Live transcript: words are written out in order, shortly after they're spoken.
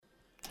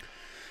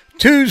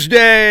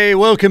Tuesday,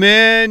 welcome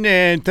in,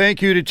 and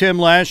thank you to Tim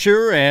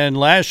Lasher and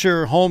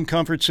Lasher Home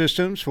Comfort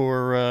Systems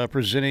for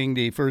presenting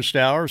the first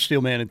hour of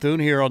Steelman and Thune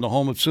here on the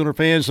home of Sooner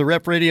fans, the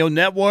Rep Radio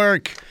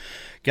Network.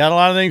 Got a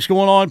lot of things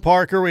going on,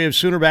 Parker. We have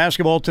Sooner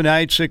basketball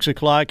tonight, 6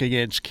 o'clock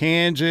against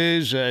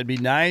Kansas. It'd be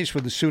nice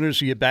for the Sooners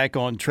to get back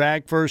on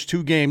track. First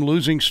two-game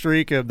losing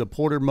streak of the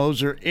Porter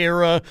Moser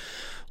era.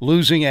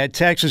 Losing at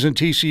Texas and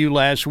TCU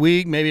last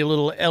week, maybe a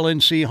little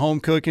LNC home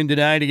cooking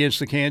tonight against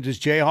the Kansas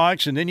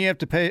Jayhawks, and then you have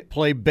to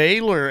play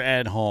Baylor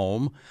at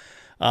home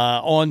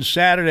on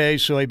Saturday,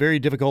 so a very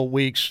difficult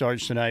week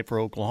starts tonight for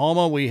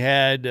Oklahoma. We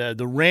had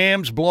the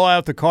Rams blow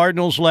out the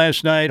Cardinals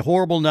last night.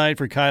 Horrible night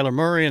for Kyler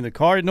Murray and the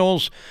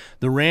Cardinals.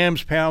 The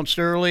Rams pounced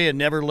early and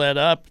never let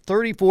up.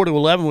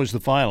 34-11 was the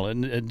final,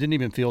 and it didn't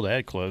even feel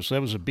that close. That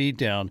was a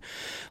beatdown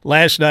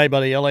last night by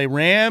the L.A.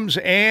 Rams,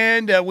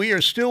 and we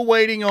are still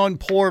waiting on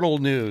portal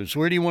news.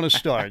 Where do you want to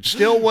start?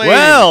 Still waiting.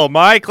 Well,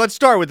 Mike, let's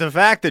start with the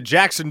fact that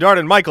Jackson Dart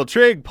and Michael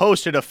Trigg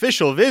posted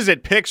official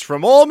visit pics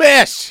from Ole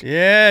Miss.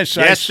 Yes.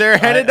 They're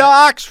headed to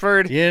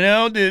Oxford. You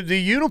know, the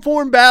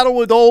uniform battle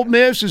with Ole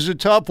Miss is a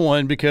tough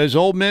one because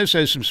Ole Miss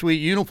has some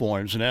sweet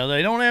uniforms. Now,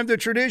 they don't have the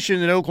tradition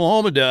that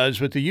Oklahoma does,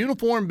 but the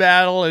uniform battle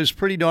is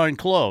pretty darn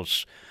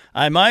close.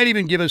 I might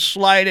even give a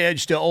slight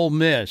edge to Ole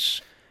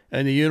Miss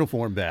in the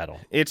uniform battle.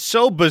 It's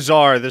so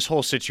bizarre, this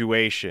whole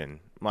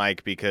situation,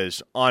 Mike,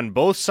 because on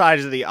both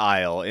sides of the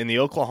aisle, in the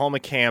Oklahoma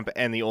camp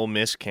and the Ole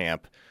Miss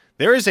camp,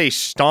 there is a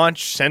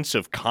staunch sense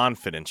of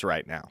confidence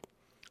right now.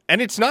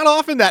 And it's not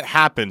often that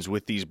happens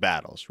with these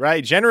battles,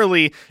 right?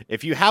 Generally,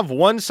 if you have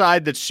one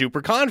side that's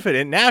super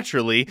confident,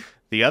 naturally,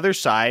 the other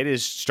side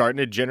is starting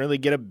to generally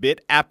get a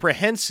bit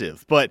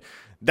apprehensive. But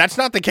that's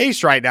not the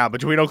case right now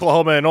between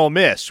Oklahoma and Ole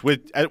Miss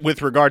with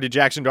regard to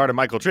Jackson Dart and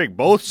Michael Trigg.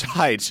 Both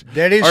sides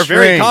are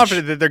very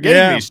confident that they're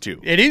getting these two.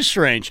 It is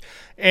strange.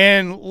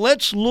 And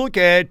let's look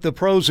at the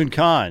pros and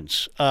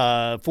cons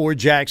for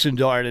Jackson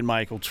Dart and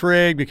Michael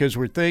Trigg because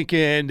we're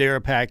thinking they're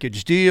a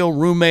package deal,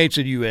 roommates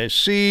at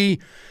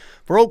USC.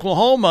 For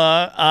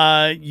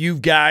Oklahoma,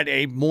 you've got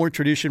a more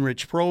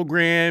tradition-rich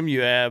program.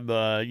 You have,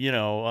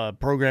 a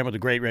program with a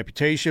great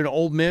reputation.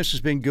 Ole Miss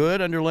has been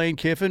good under Lane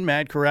Kiffin.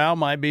 Matt Corral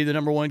might be the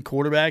number one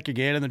quarterback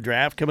again in the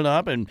draft coming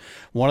up and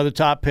one of the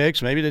top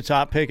picks, maybe the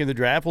top pick in the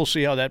draft. We'll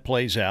see how that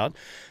plays out.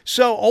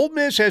 So Ole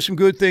Miss has some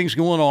good things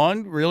going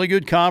on. Really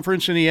good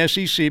conference in the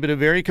SEC, but a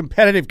very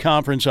competitive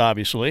conference,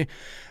 obviously.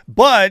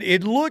 But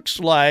it looks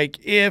like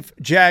if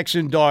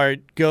Jackson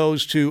Dart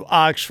goes to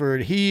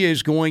Oxford, he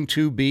is going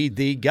to be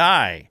the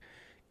guy.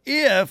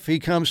 If he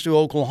comes to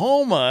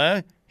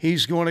Oklahoma,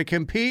 he's going to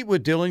compete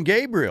with Dillon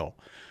Gabriel.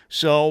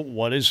 So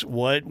what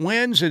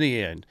wins in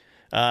the end?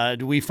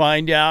 Do we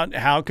find out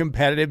how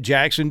competitive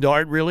Jackson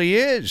Dart really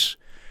is?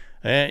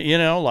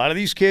 A lot of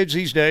these kids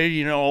these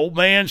days, old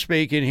man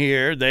speaking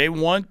here, they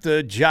want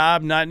the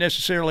job not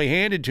necessarily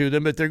handed to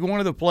them, but they're going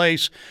to the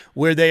place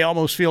where they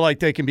almost feel like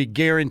they can be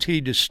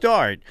guaranteed to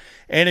start.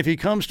 And if he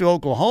comes to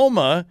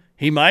Oklahoma,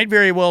 he might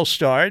very well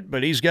start,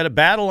 but he's got a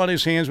battle on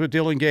his hands with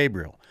Dillon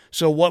Gabriel.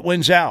 So what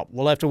wins out?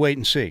 We'll have to wait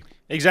and see.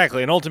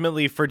 Exactly. And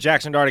ultimately for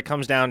Jackson Dart, it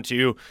comes down to,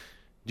 do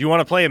you want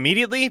to play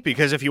immediately?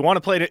 Because if you want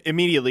to play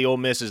immediately, Ole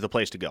Miss is the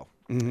place to go.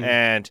 Mm-hmm.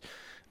 And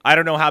I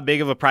don't know how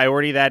big of a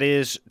priority that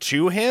is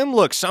to him.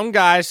 Look, some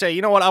guys say,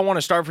 you know what, I want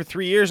to start for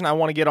 3 years and I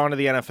want to get onto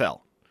the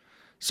NFL.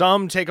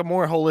 Some take a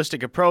more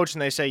holistic approach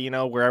and they say,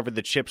 wherever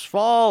the chips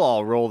fall,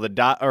 I'll roll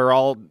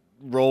I'll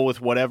roll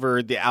with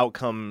whatever the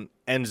outcome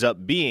ends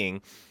up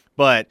being.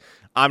 But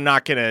I'm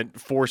not going to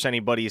force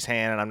anybody's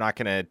hand and I'm not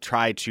going to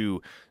try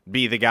to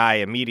be the guy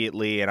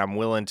immediately, and I'm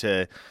willing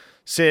to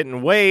sit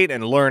and wait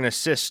and learn a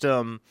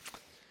system.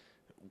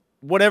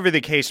 Whatever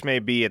the case may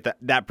be at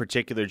that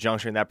particular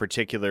juncture, in that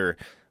particular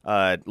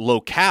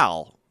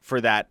locale for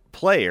that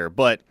player.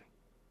 But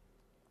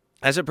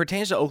as it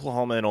pertains to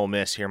Oklahoma and Ole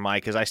Miss here,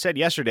 Mike, as I said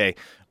yesterday,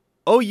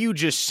 OU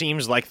just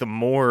seems like the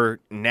more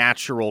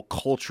natural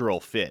cultural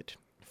fit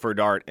for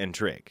Dart and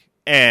Trigg.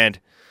 And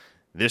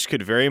this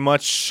could very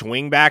much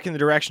swing back in the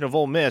direction of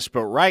Ole Miss.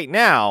 But right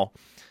now,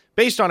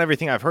 based on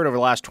everything I've heard over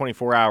the last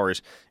 24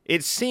 hours,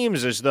 it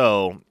seems as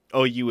though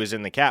OU is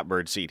in the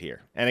catbird seat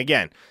here. And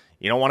again,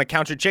 you don't want to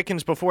count your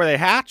chickens before they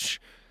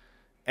hatch.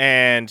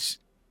 And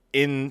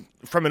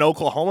from an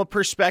Oklahoma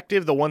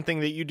perspective, the one thing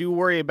that you do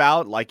worry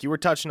about, like you were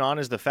touching on,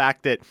 is the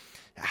fact that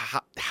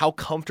how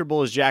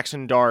comfortable is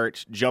Jackson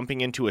Dart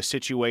jumping into a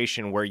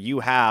situation where you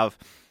have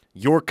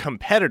your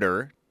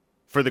competitor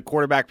for the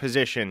quarterback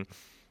position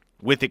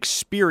with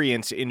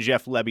experience in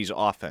Jeff Lebby's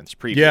offense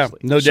previously.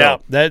 Yeah, no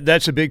doubt.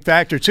 That's a big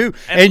factor, too.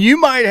 And you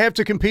might have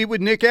to compete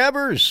with Nick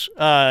Evers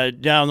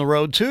down the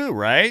road, too,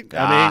 right?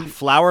 I mean,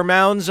 Flower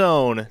Mound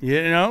zone.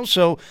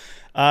 So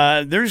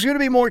there's going to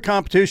be more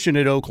competition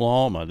at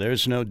Oklahoma.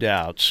 There's no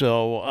doubt.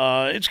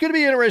 So it's going to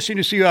be interesting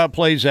to see how it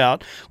plays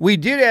out. We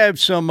did have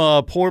some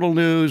portal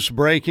news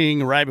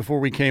breaking right before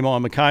we came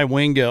on. Mekhi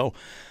Wingo,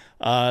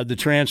 the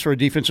transfer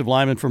defensive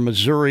lineman from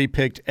Missouri,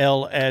 picked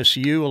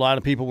LSU. A lot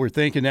of people were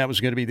thinking that was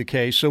going to be the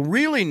case. So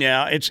really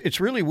now, it's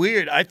really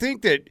weird. I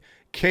think that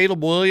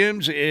Caleb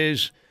Williams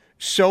is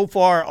so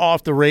far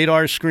off the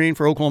radar screen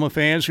for Oklahoma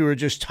fans who are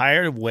just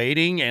tired of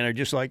waiting and are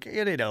just like,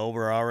 get it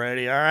over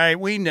already. All right,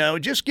 we know.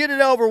 Just get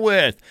it over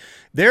with.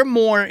 They're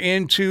more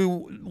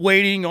into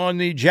waiting on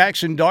the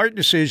Jackson Dart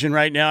decision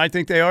right now, I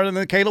think they are, than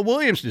the Caleb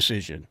Williams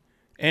decision.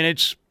 And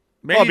it's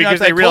maybe because not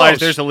that they realize close.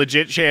 there's a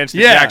legit chance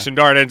that Jackson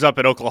Dart ends up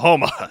at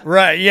Oklahoma.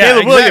 Right, yeah.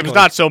 Caleb Williams,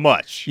 not so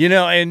much. You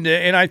know, and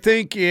I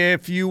think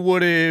if you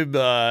would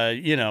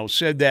have,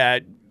 said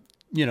that,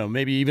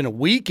 maybe even a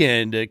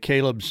weekend,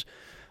 Caleb's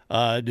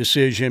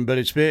decision, but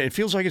it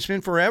feels like it's been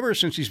forever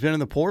since he's been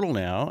in the portal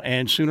now,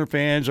 and Sooner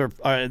fans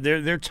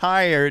they're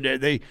tired.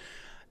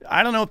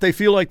 I don't know if they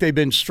feel like they've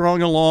been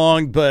strung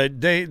along, but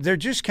they're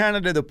just kind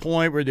of to the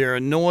point where they're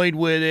annoyed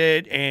with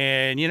it,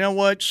 and you know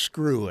what?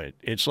 Screw it.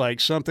 It's like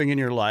something in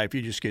your life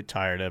you just get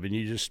tired of, and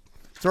you just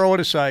throw it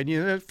aside,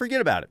 and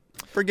forget about it.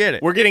 Forget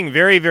it. We're getting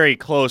very, very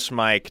close,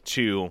 Mike,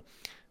 to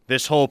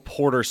this whole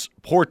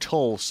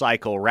portal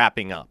cycle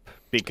wrapping up,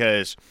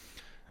 because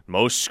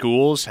most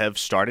schools have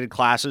started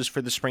classes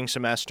for the spring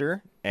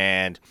semester,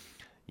 and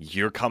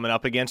you're coming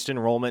up against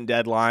enrollment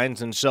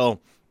deadlines, and so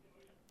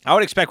I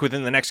would expect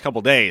within the next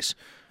couple days,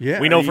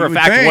 we know for a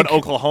fact what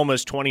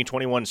Oklahoma's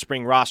 2021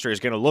 spring roster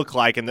is going to look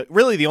like, and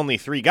really the only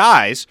three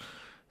guys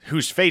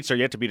whose fates are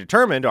yet to be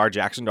determined are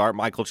Jackson Dart,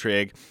 Michael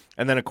Trigg,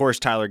 and then, of course,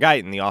 Tyler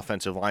Guyton, the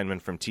offensive lineman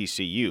from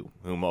TCU,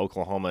 whom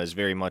Oklahoma is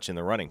very much in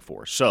the running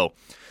for. So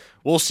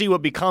we'll see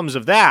what becomes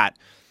of that,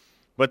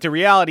 but the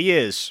reality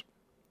is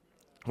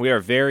we are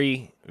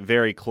very,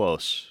 very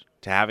close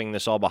to having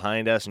this all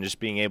behind us and just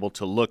being able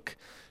to look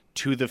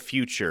to the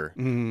future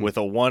with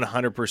a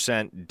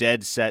 100%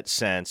 dead set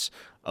sense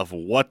of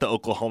what the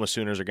Oklahoma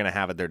Sooners are going to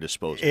have at their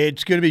disposal.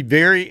 It's going to be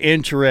very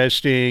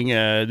interesting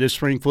this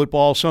spring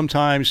football.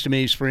 Sometimes, to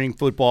me, spring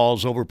football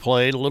is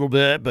overplayed a little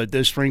bit, but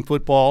this spring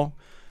football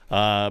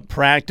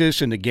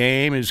practice and the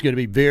game is going to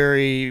be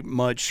very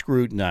much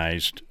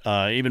scrutinized,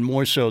 even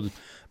more so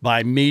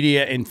by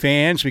media and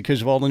fans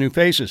because of all the new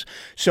faces.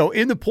 So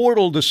in the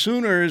portal, the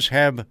Sooners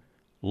have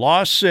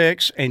lost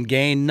 6 and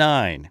gained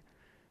 9.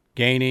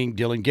 Gaining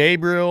Dylan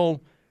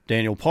Gabriel,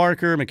 Daniel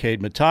Parker,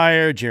 McCade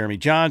Matire, Jeremy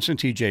Johnson,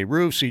 TJ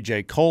Roof,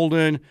 CJ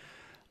Colden,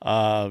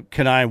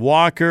 Kenai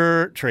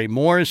Walker, Trey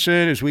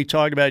Morrison, as we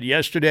talked about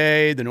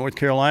yesterday, the North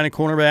Carolina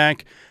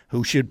cornerback,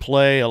 who should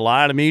play a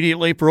lot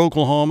immediately for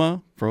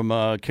Oklahoma from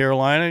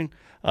Carolina.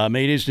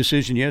 Made his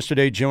decision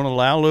yesterday. Jonah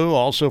Laulu,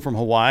 also from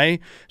Hawaii.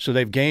 So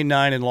they've gained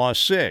 9 and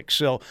lost 6.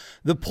 So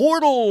the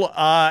portal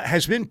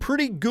has been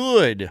pretty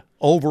good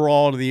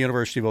overall to the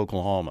University of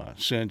Oklahoma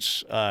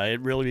since it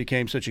really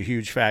became such a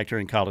huge factor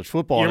in college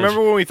football. You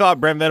remember when we thought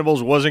Brent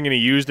Venables wasn't going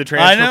to use the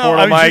transfer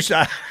portal, Mike?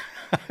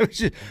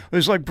 It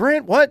was like,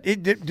 Brent, what?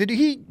 Did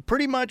he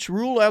pretty much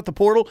rule out the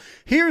portal?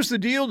 Here's the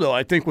deal, though,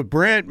 I think, with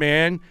Brent,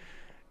 man.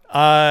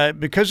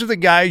 Because of the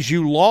guys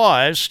you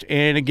lost,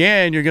 and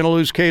again, you're going to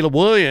lose Caleb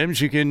Williams,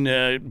 you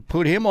can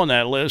put him on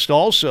that list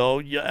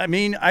also. I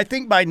mean, I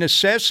think by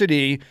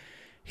necessity,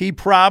 he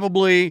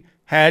probably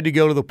had to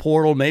go to the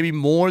portal, maybe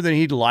more than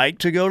he'd like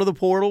to go to the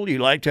portal. You'd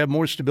like to have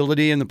more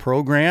stability in the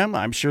program.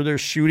 I'm sure they're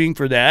shooting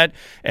for that.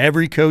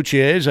 Every coach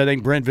is. I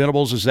think Brent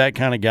Venables is that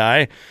kind of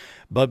guy.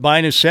 But by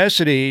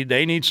necessity,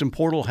 they need some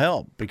portal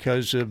help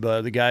because of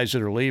the guys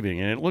that are leaving.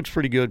 And it looks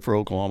pretty good for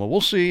Oklahoma.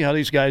 We'll see how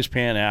these guys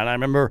pan out. I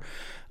remember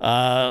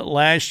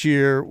last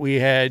year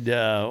we had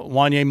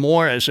Wanye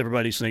Morris.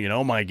 Everybody's thinking,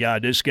 oh, my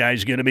God, this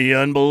guy's going to be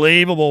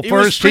unbelievable.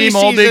 First team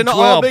All-Big 12.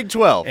 All-Big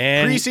 12.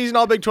 Preseason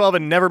All-Big 12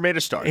 and never made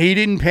a start. He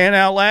didn't pan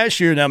out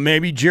last year. Now,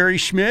 maybe Jerry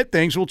Schmidt,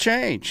 things will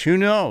change. Who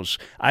knows?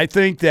 I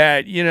think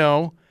that,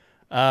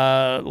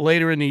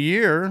 later in the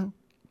year,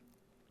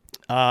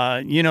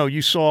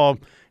 you saw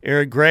 –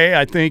 Eric Gray,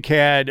 I think,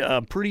 had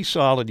a pretty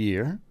solid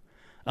year.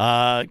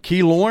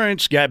 Key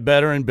Lawrence got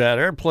better and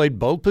better, played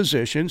both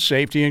positions,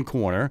 safety and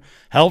corner,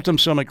 helped him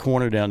some at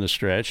corner down the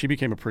stretch. He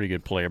became a pretty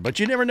good player. But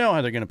you never know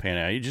how they're going to pan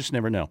out. You just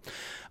never know.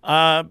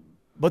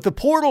 But the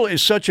portal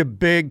is such a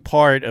big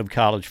part of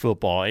college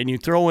football, and you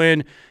throw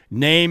in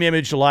name,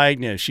 image,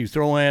 likeness. You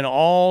throw in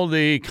all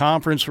the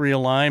conference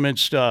realignment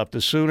stuff,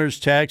 the Sooners,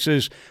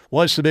 Texas,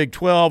 what's the Big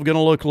 12 going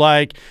to look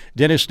like?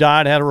 Dennis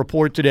Dodd had a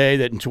report today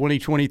that in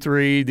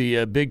 2023,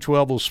 the Big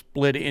 12 will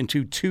split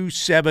into 2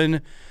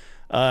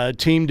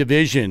 7-team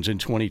divisions in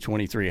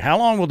 2023. How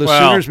long will the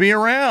Sooners be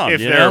around? If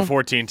there are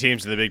 14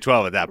 teams in the Big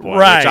 12 at that point,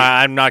 right. Which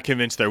I'm not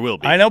convinced there will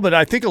be. I know, but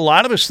I think a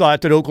lot of us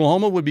thought that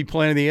Oklahoma would be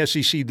playing in the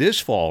SEC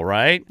this fall,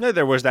 right? No,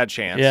 there was that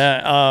chance.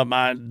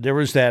 Yeah, there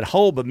was that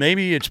hope, but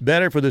maybe it's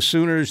better for the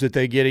Sooners that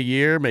they get a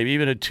year, maybe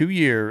even a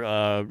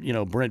 2-year,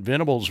 Brent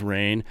Venables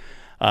reign.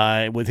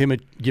 With him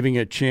getting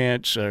a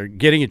chance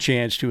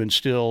to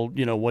instill,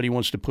 what he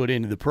wants to put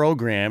into the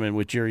program, and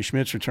with Jerry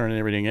Schmidt's return and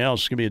everything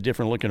else, it's going to be a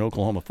different looking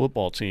Oklahoma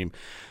football team.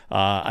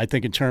 I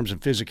think in terms of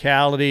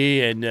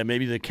physicality and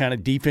maybe the kind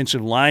of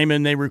defensive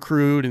linemen they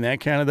recruit and that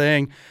kind of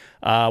thing,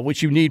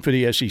 which you need for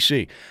the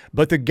SEC.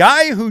 But the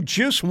guy who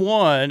just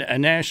won a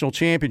national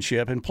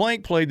championship, and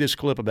Plank played this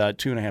clip about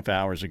 2.5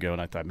 hours ago,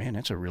 and I thought, man,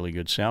 that's a really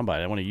good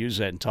soundbite. I want to use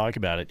that and talk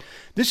about it.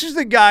 This is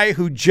the guy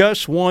who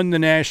just won the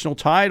national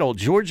title.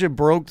 Georgia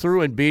broke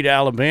through and beat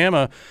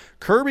Alabama.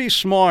 Kirby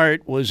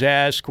Smart was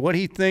asked what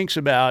he thinks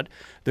about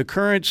the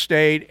current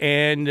state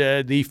and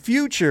the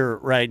future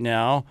right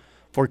now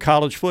for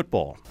college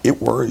football. It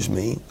worries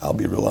me, I'll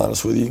be real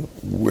honest with you,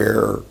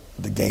 where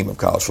the game of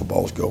college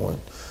football is going.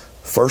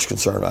 First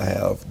concern I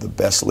have, the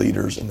best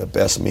leaders and the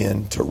best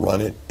men to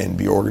run it and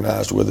be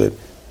organized with it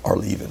are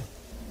leaving.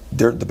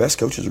 The best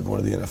coaches are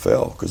going to the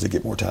NFL because they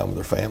get more time with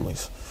their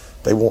families.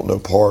 They want no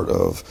part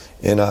of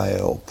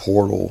NIL,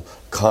 portal,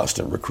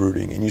 constant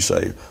recruiting. And you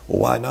say,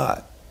 well, why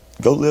not?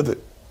 Go live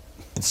it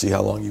and see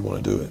how long you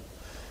want to do it.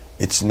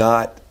 It's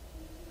not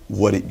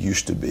what it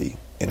used to be.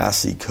 And I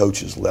see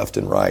coaches left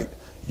and right,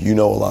 you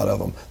know a lot of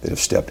them, that have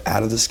stepped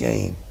out of this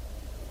game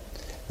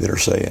that are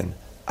saying,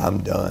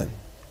 I'm done.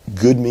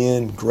 Good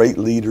men, great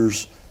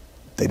leaders,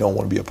 they don't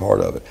want to be a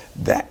part of it.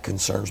 That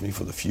concerns me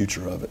for the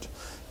future of it.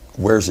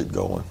 Where's it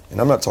going?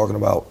 And I'm not talking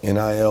about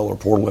NIL or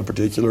portal in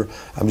particular.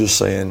 I'm just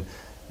saying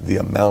the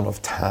amount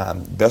of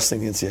time. Best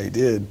thing the NCAA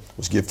did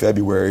was give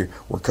February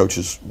where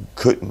coaches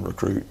couldn't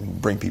recruit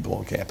and bring people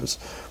on campus.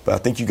 But I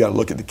think you got to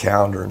look at the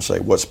calendar and say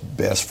what's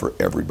best for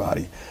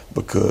everybody,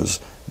 because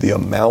the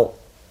amount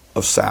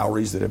of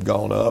salaries that have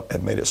gone up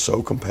have made it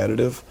so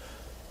competitive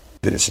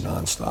that it's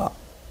nonstop.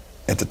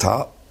 At the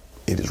top,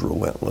 it is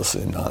relentless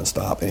and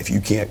nonstop. And if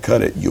you can't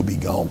cut it, you'll be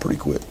gone pretty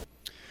quick.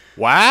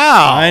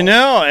 Wow. I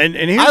know. And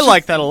I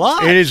like that a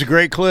lot. It is a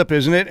great clip,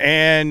 isn't it?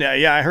 And,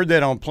 yeah, I heard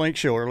that on Plank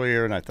Show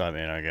earlier, and I thought,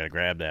 man, I got to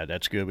grab that.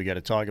 That's good. We got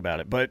to talk about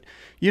it. But,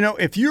 you know,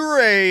 if you're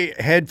a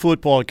head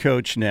football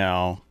coach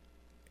now,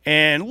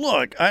 and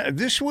look,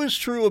 this was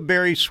true of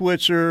Barry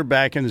Switzer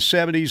back in the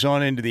 70s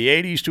on into the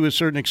 80s to a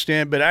certain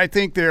extent, but I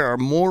think there are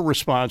more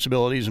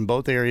responsibilities in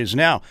both areas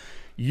now.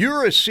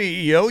 You're a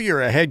CEO,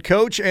 you're a head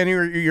coach, and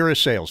you're a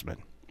salesman.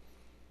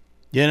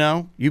 You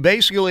know, you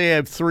basically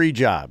have 3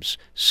 jobs: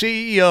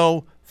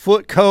 CEO,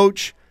 foot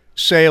coach,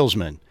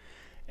 salesman.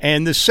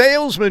 And the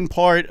salesman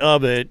part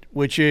of it,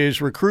 which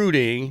is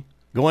recruiting,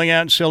 going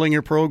out and selling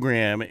your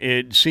program,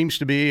 it seems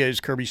to be, as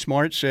Kirby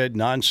Smart said,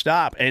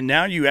 nonstop. And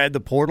now you add the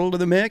portal to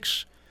the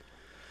mix.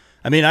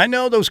 I mean, I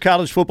know those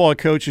college football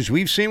coaches,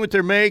 we've seen what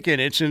they're making.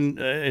 It's an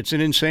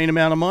insane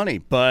amount of money.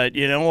 But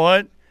you know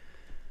what?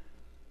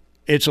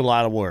 It's a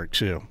lot of work,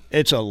 too.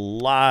 It's a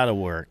lot of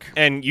work.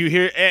 And you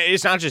hear,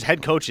 it's not just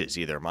head coaches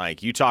either,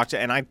 Mike. You talked to,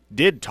 and I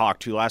did talk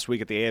to last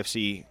week at the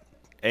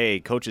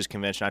AFCA Coaches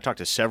Convention, I talked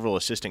to several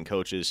assistant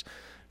coaches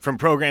from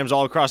programs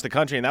all across the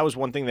country, and that was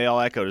one thing they all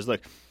echoed is,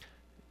 look,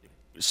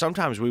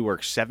 sometimes we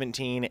work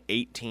 17,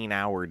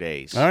 18-hour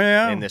days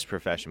in this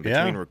profession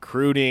between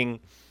recruiting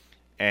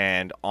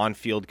and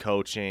on-field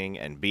coaching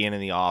and being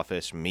in the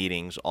office,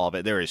 meetings, all of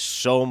it. There is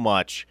so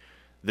much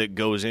that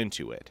goes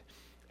into it.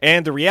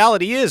 And the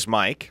reality is,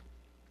 Mike,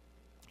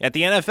 at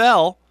the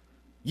NFL,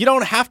 you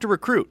don't have to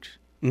recruit.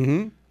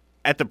 Mm-hmm.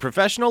 At the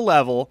professional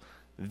level,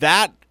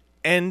 that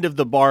end of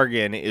the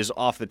bargain is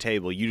off the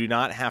table. You do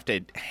not have to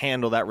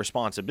handle that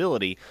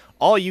responsibility.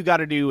 All you got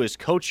to do is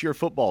coach your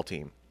football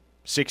team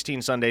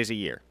 16 Sundays a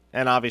year,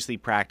 and obviously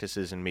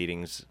practices and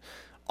meetings,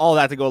 all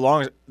that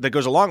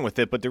goes along with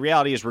it. But the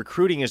reality is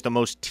recruiting is the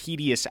most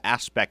tedious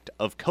aspect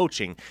of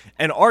coaching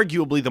and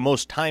arguably the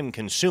most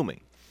time-consuming.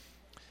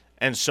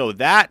 And so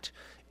that,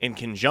 in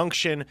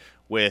conjunction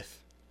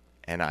with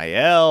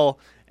NIL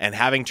and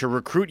having to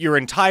recruit your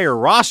entire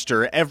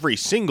roster every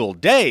single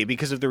day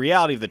because of the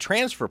reality of the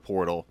transfer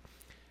portal,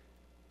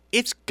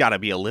 it's got to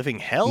be a living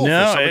hell for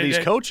some of these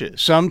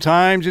coaches.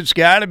 Sometimes it's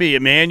got to be.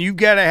 Man, you've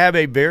got to have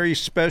a very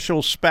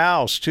special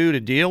spouse, too, to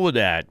deal with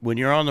that when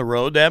you're on the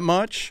road that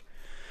much.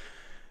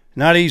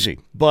 Not easy.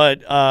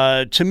 But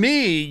to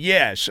me,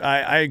 yes,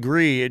 I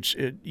agree.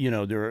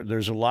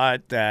 There's a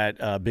lot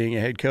that being a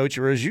head coach,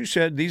 or as you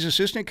said, these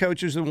assistant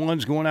coaches are the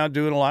ones going out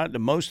doing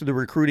most of the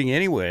recruiting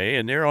anyway,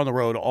 and they're on the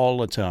road all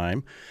the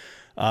time.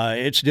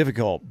 It's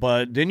difficult.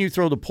 But then you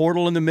throw the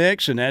portal in the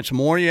mix, and that's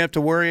more you have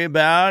to worry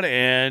about.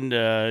 And,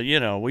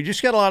 we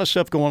just got a lot of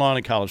stuff going on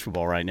in college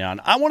football right now. And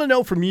I want to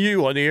know from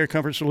you on the Air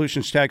Comfort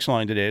Solutions text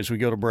line today as we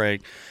go to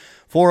break.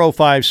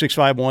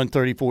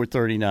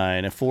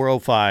 405-651-3439 at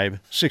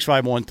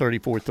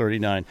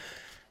 405-651-3439.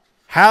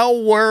 How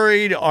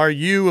worried are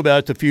you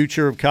about the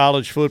future of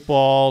college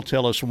football?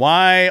 Tell us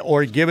why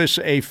or give us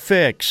a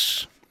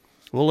fix.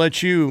 We'll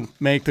let you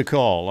make the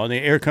call on the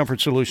Air Comfort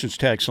Solutions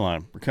text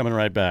line. We're coming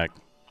right back.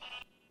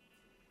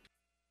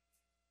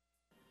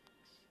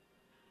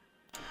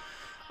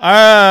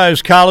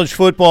 Is college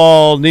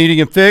football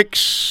needing a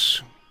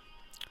fix?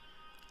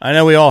 I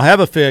know we all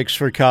have a fix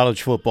for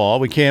college football.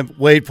 We can't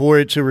wait for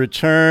it to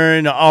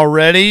return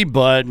already,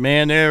 but,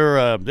 man,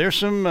 there's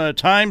some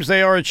times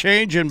they are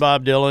a-changing,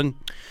 Bob Dylan.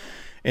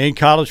 in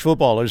college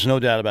football. There's no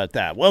doubt about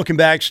that. Welcome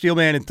back,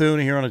 Steelman and Thune,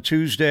 here on a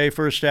Tuesday,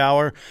 first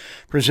hour,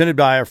 presented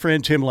by our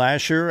friend Tim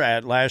Lasher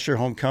at Lasher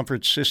Home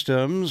Comfort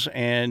Systems.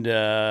 And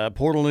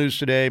portal news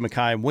today,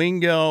 Mekhi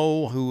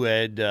Wingo, who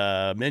had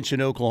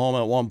mentioned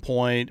Oklahoma at one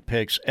point,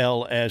 picks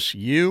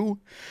LSU.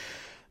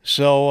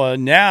 So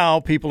now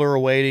people are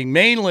awaiting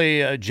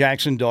mainly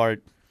Jackson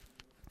Dart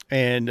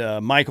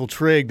and Michael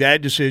Trigg.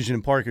 That decision,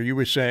 and Parker, you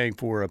were saying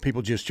for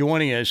people just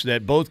joining us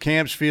that both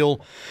camps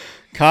feel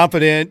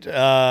confident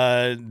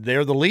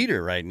they're the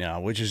leader right now,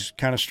 which is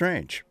kind of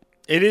strange.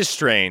 It is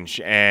strange,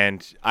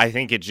 and I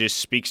think it just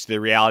speaks to the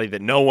reality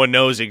that no one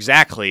knows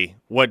exactly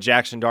what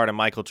Jackson Dart and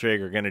Michael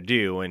Trigg are going to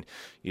do. And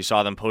you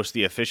saw them post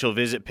the official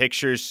visit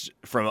pictures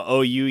from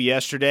OU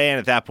yesterday, and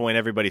at that point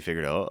everybody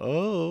figured,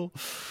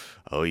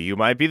 OU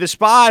might be the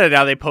spot. And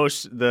now they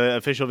post the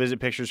official visit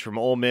pictures from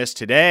Ole Miss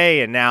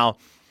today, and now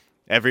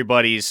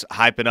everybody's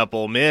hyping up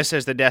Ole Miss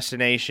as the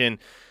destination.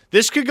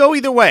 This could go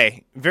either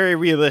way, very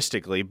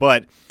realistically,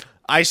 but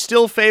I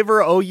still favor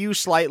OU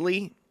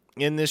slightly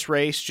in this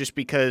race just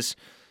because,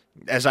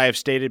 as I have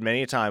stated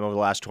many a time over the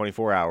last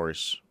 24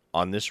 hours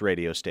on this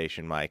radio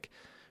station, Mike,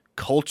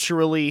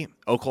 culturally,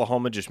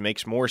 Oklahoma just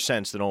makes more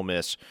sense than Ole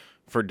Miss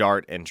for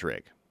Dart and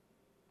Trigg.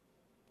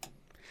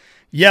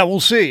 Yeah, we'll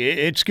see.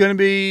 It's going to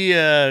be,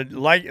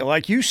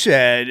 like you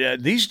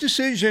said, these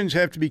decisions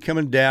have to be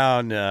coming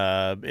down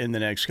in the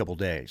next couple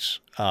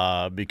days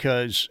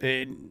because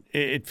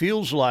it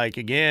feels like,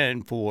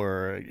 again,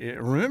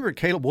 remember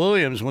Caleb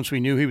Williams, once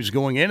we knew he was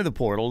going into the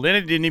portal, then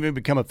it didn't even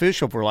become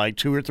official for like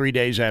 2 or 3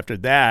 days after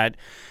that.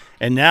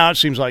 And now it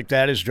seems like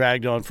that has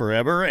dragged on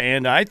forever.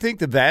 And I think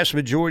the vast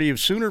majority of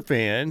Sooner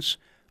fans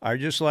are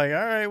just like,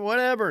 all right,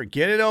 whatever,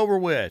 get it over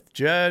with.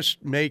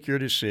 Just make your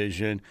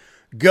decision.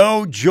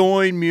 Go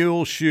join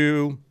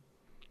Muleshoe,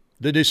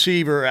 the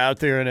deceiver out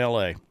there in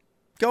L.A.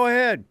 Go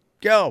ahead.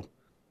 Go.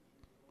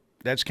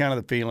 That's kind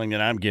of the feeling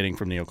that I'm getting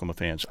from the Oklahoma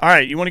fans. All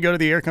right, you want to go to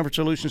the Air Comfort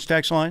Solutions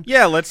text line?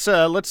 Yeah,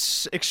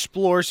 let's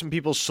explore some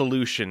people's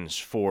solutions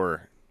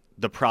for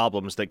the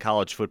problems that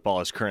college football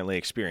is currently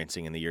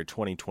experiencing in the year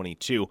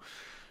 2022.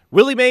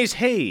 Willie Mays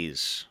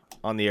Hayes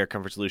on the Air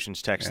Comfort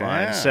Solutions text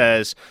line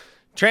says,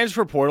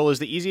 transfer portal is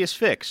the easiest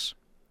fix.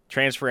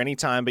 Transfer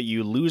anytime, but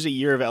you lose a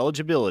year of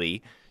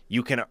eligibility.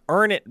 You can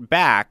earn it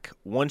back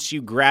once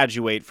you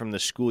graduate from the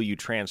school you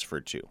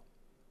transferred to.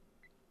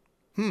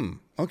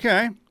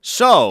 Okay.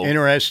 So,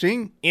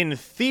 interesting. In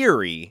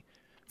theory,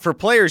 for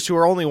players who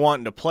are only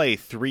wanting to play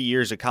 3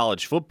 years of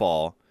college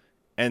football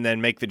and then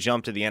make the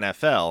jump to the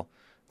NFL,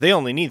 they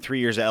only need 3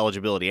 years of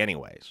eligibility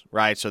anyways,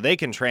 right? So they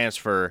can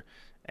transfer,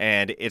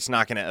 and it's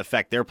not going to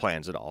affect their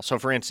plans at all. So,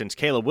 for instance,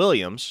 Caleb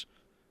Williams,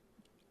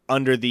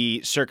 under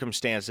the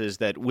circumstances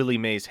that Willie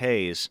Mays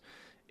Hayes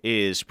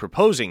is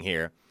proposing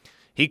here,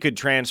 he could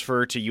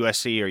transfer to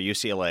USC or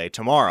UCLA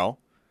tomorrow,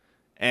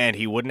 and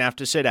he wouldn't have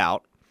to sit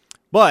out.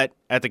 But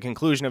at the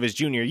conclusion of his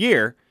junior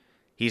year,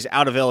 he's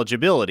out of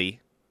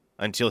eligibility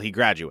until he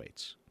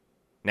graduates.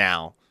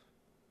 Now,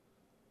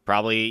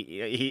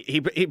 probably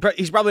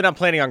he's probably not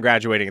planning on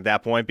graduating at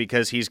that point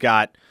because he's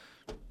got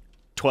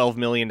 $12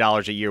 million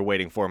a year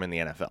waiting for him in the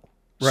NFL.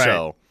 Right.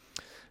 So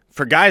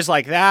for guys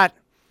like that,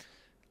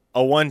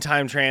 a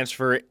one-time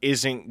transfer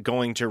isn't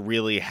going to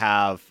really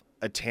have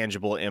a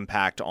tangible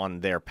impact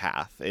on their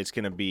path. It's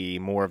going to be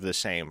more of the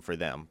same for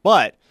them.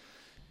 But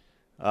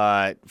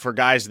for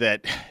guys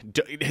that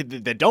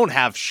don't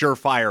have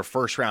surefire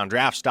first-round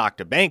draft stock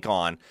to bank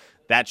on,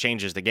 that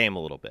changes the game a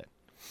little bit.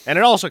 And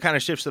it also kind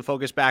of shifts the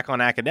focus back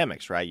on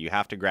academics, right? You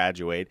have to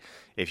graduate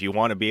if you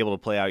want to be able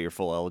to play out your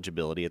full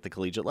eligibility at the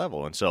collegiate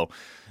level. And so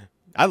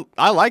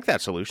I like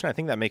that solution. I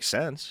think that makes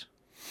sense.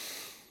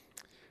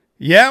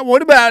 Yeah,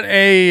 what about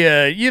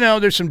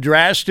there's some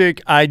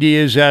drastic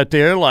ideas out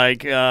there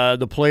like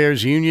the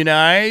players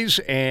unionize,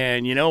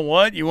 and you know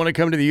what? You want to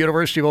come to the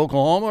University of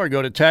Oklahoma or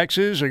go to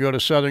Texas or go to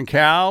Southern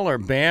Cal or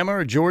Bama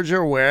or Georgia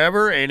or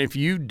wherever, and if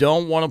you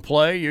don't want to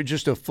play, you're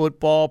just a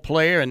football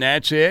player and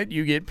that's it.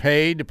 You get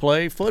paid to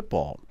play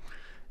football.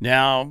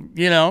 Now,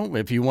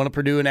 if you want to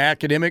pursue an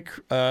academic,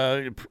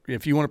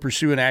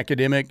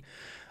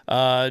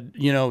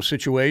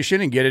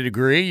 situation and get a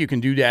degree, you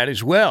can do that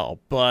as well.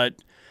 But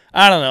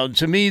I don't know.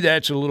 To me,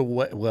 that's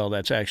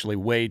that's actually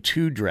way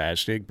too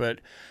drastic. But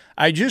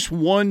I just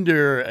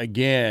wonder,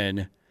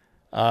 again,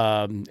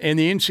 and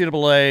the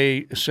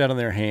NCAA sat on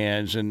their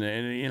hands, and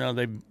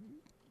they've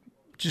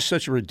just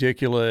such a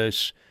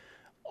ridiculous,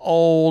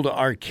 old,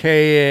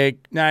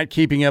 archaic, not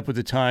keeping up with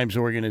the times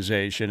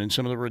organization, and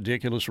some of the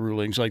ridiculous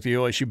rulings, like the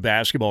OSU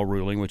basketball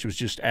ruling, which was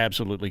just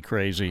absolutely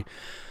crazy.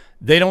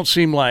 They don't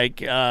seem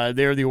like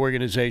they're the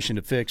organization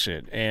to fix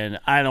it, and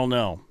I don't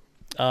know.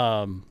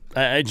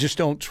 I just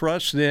don't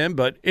trust them,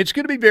 but it's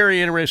going to be very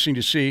interesting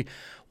to see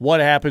what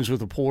happens with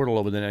the portal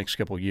over the next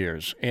couple of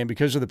years. And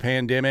because of the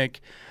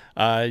pandemic,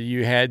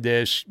 you had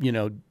this,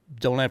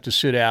 don't have to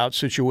sit out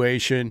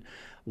situation,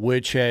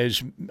 which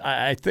has,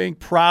 I think,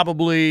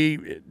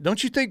 probably,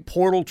 don't you think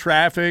portal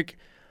traffic,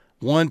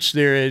 once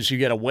you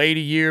got to wait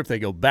a year, if they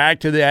go back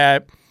to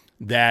that,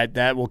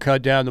 that will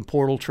cut down the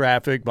portal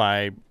traffic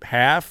by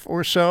half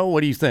or so?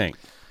 What do you think?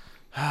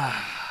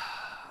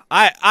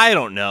 I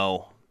don't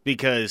know,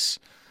 because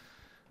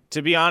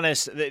to be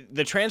honest,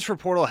 the transfer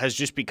portal has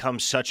just become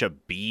such a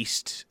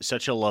beast,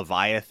 such a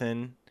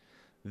leviathan,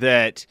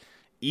 that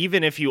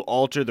even if you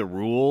alter the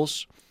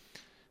rules,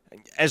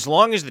 as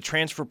long as the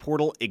transfer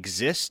portal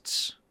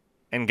exists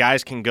and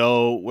guys can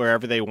go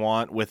wherever they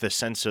want with a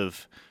sense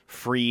of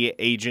free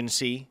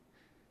agency,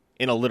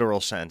 in a literal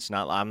sense,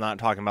 I'm not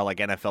talking about like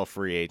NFL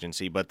free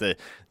agency, but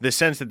the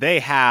sense that they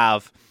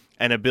have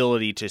an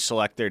ability to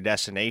select their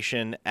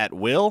destination at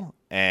will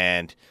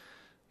and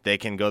they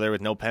can go there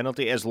with no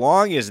penalty. As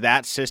long as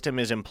that system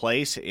is in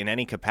place in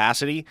any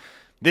capacity,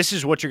 this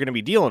is what you're going to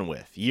be dealing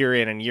with year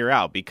in and year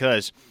out,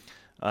 because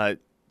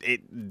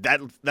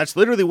that's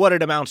literally what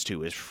it amounts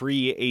to, is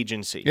free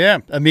agency. Yeah,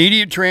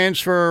 immediate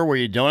transfer where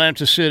you don't have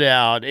to sit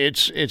out.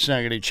 It's not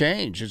going to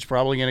change. It's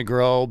probably going to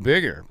grow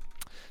bigger.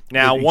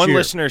 Now, one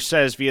listener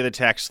says via the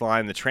text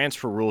line, the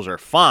transfer rules are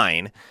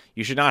fine.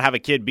 You should not have a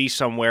kid be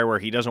somewhere where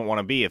he doesn't want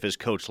to be if his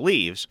coach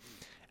leaves.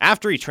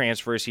 After he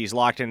transfers, he's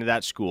locked into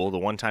that school. The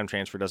one-time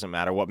transfer doesn't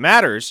matter. What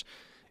matters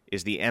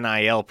is the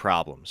NIL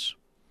problems.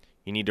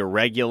 You need to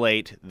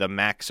regulate the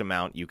max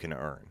amount you can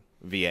earn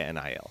via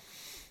NIL.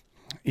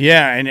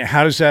 Yeah, and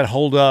how does that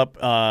hold up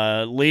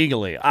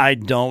legally? I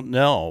don't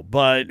know.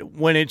 But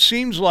when it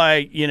seems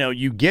like,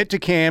 you get to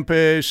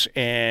campus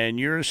and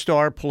you're a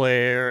star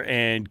player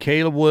and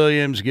Caleb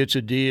Williams gets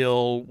a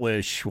deal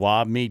with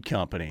Schwab Meat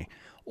Company,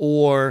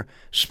 or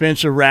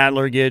Spencer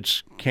Rattler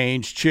gets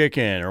Cane's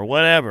Chicken or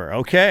whatever,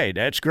 okay,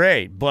 that's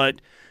great.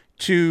 But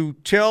to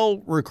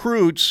tell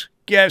recruits,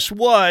 guess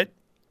what?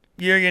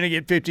 You're going to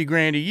get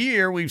 $50,000 a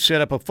year. We've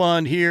set up a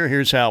fund here.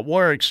 Here's how it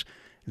works.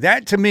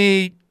 That, to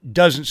me,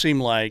 doesn't seem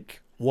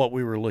like what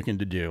we were looking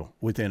to do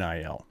with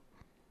NIL.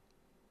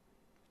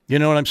 You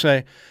know what I'm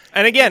saying?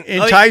 And again,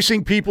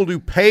 enticing people to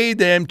pay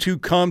them to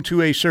come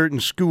to a certain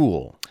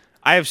school.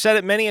 I have said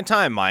it many a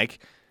time, Mike.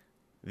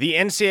 The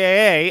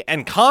NCAA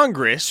and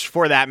Congress,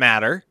 for that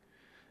matter,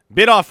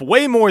 bit off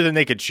way more than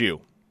they could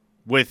chew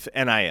with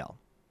NIL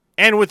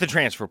and with the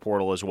transfer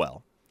portal as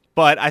well.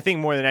 But I think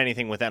more than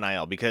anything with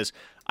NIL, because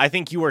I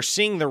think you are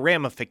seeing the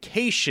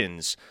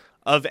ramifications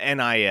of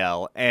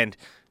NIL and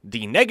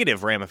the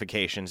negative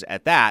ramifications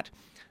at that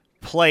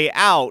play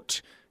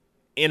out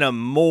in a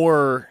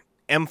more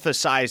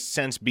emphasized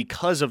sense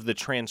because of the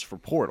transfer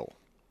portal.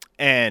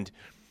 And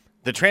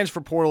the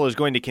transfer portal is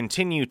going to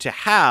continue to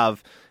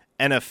have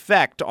an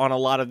effect on a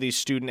lot of these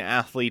student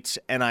athletes'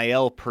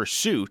 NIL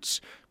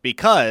pursuits,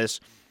 because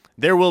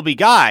there will be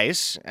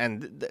guys,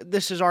 and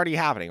this is already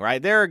happening,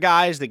 right? There are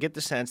guys that get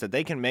the sense that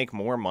they can make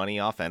more money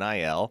off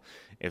NIL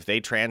if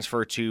they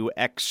transfer to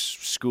X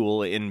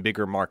school in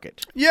bigger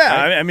market.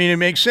 Yeah, right? I mean, it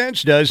makes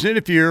sense, doesn't it?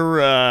 If you're,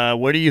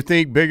 where do you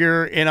think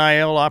bigger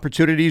NIL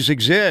opportunities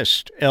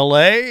exist,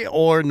 L.A.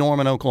 or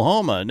Norman,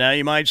 Oklahoma? Now,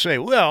 you might say,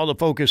 well, the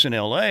focus in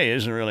L.A.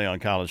 isn't really on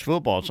college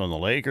football. It's on the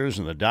Lakers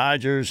and the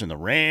Dodgers and the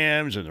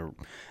Rams and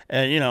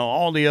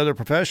all the other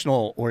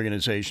professional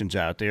organizations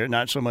out there,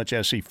 not so much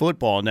SC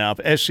football. Now,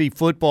 if SC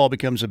football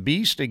becomes a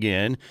beast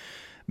again,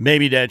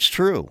 maybe that's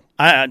true.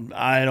 I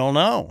don't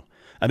know.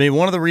 I mean,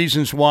 one of the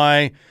reasons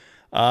why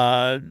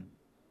LeBron,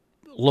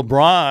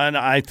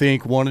 I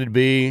think, wanted to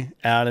be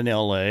out in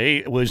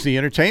L.A. was the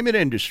entertainment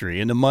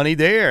industry and the money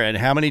there. And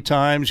how many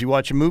times you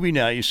watch a movie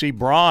now, you see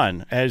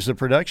Braun as the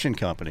production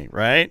company,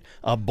 right?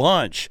 A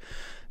bunch.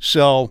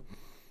 So,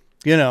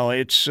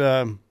 it's,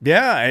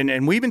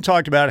 and we even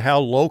talked about how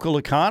local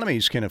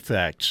economies can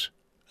affect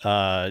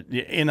the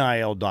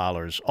NIL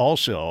dollars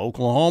also.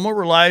 Oklahoma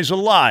relies a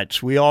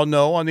lot, we all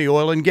know, on the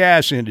oil and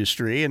gas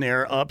industry, and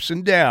there are ups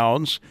and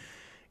downs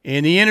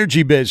in the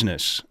energy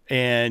business.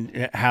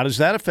 And how does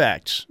that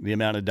affect the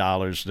amount of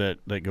dollars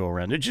that go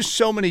around? There's just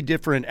so many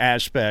different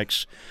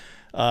aspects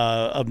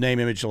of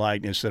name, image,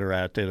 likeness that are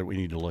out there that we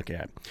need to look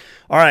at.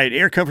 All right,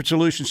 Air Comfort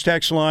Solutions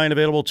text line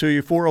available to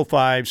you,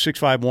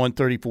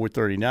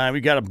 405-651-3439.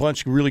 We've got a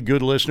bunch of really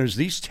good listeners.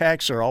 These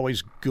texts are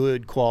always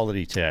good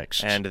quality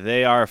texts. And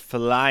they are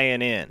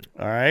flying in.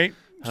 All right.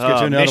 Let's get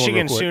to another Michigan one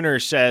real quick. Sooner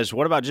says,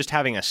 what about just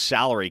having a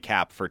salary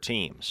cap for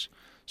teams?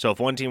 So if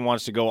one team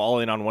wants to go all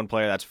in on one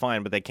player, that's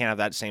fine, but they can't have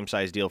that same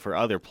size deal for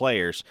other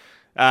players.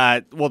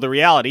 Well, the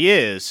reality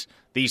is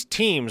these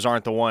teams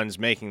aren't the ones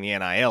making the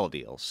NIL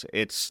deals.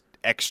 It's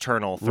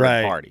external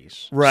third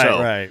parties.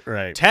 Right.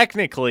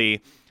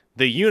 Technically,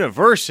 the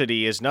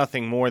university is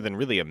nothing more than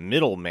really a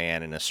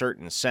middleman in a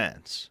certain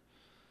sense.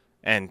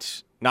 And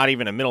not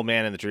even a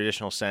middleman in the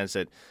traditional sense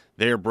that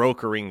they're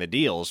brokering the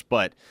deals,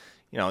 but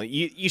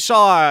you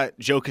saw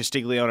Joe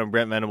Castiglione and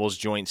Brent Venables'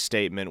 joint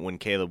statement when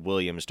Caleb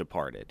Williams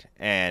departed.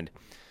 And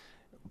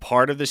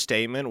part of the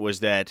statement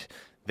was that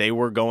they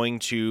were going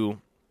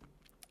to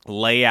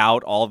lay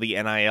out all the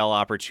NIL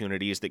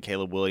opportunities that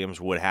Caleb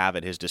Williams would have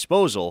at his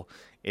disposal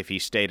if he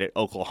stayed at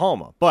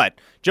Oklahoma. But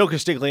Joe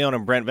Castiglione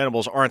and Brent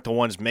Venables aren't the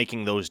ones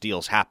making those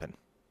deals happen.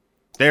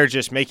 They're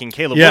just making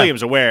Caleb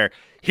Williams aware,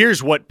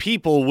 here's what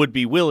people would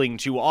be willing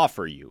to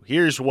offer you.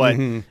 Here's what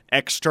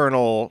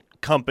external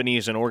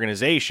companies and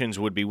organizations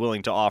would be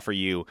willing to offer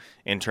you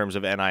in terms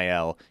of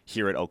NIL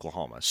here at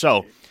Oklahoma.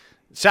 So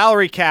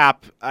salary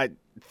cap,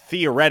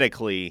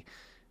 theoretically,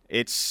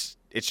 it's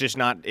just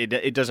not.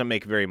 It doesn't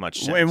make very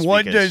much sense. And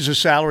what does a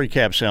salary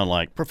cap sound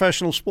like?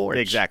 Professional sports,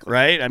 exactly,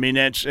 right? I mean,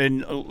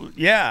 and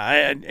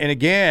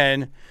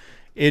again,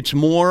 it's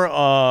more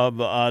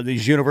of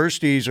these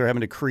universities are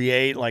having to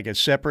create like a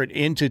separate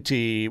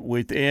entity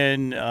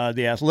within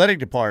the athletic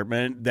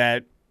department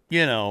that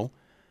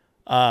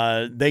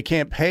they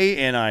can't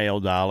pay NIL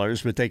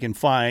dollars, but they can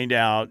find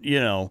out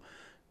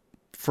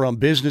from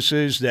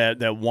businesses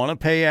that want to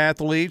pay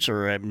athletes,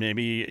 or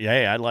maybe,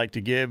 hey, I'd like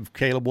to give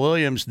Caleb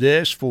Williams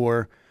this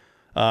for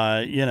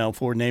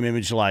name,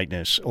 image,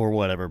 likeness or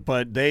whatever.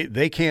 But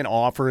they can't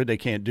offer it. They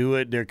can't do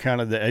it. They're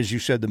kind of, as you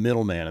said, the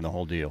middleman in the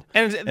whole deal.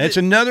 And it's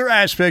another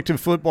aspect of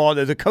football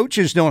that the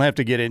coaches don't have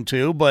to get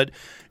into, but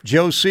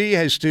Joe C.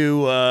 has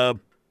to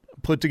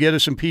put together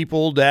some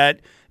people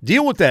that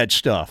deal with that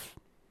stuff.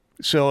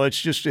 So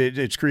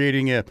it's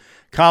creating a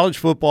college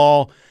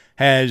football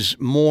has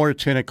more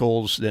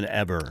tentacles than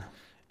ever.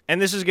 And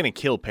this is going to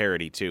kill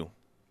parity, too.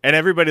 And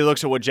everybody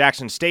looks at what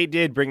Jackson State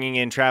did, bringing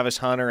in Travis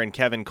Hunter and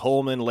Kevin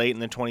Coleman late in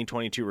the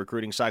 2022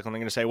 recruiting cycle. And they're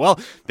going to say, well,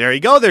 there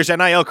you go. There's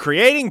NIL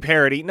creating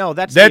parity. No,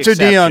 that's a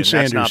exception. Deion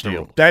Sanders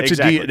deal.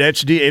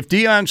 If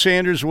Deion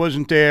Sanders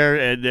wasn't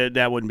there,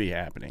 that wouldn't be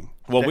happening.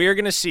 What we are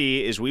going to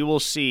see is we will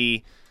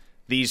see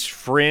these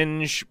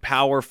fringe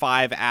Power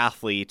 5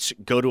 athletes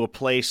go to a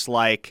place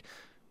like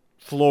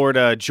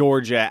Florida,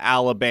 Georgia,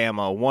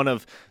 Alabama, one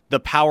of the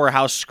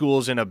powerhouse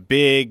schools in a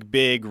big,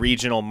 big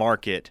regional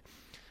market.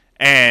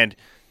 And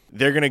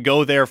they're going to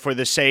go there for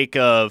the sake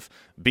of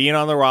being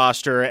on the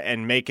roster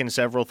and making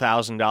several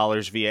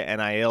 $1,000s via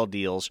NIL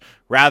deals,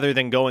 rather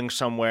than going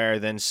somewhere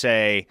than,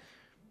 say,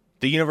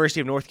 the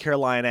University of North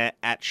Carolina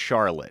at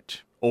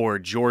Charlotte, or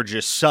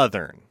Georgia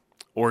Southern,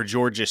 or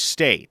Georgia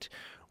State,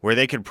 where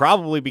they could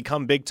probably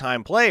become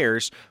big-time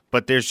players,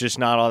 but there's just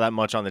not all that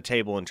much on the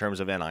table in terms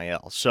of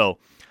NIL. So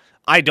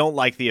I don't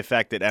like the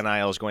effect that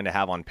NIL is going to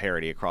have on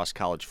parity across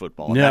college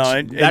football.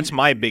 No, that's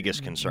my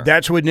biggest concern.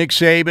 That's what Nick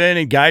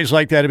Saban and guys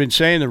like that have been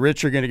saying. The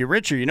rich are going to get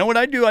richer. You know what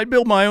I'd do? I'd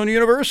build my own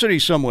university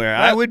somewhere.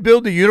 I would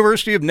build the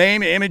University of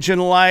Name, Image,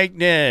 and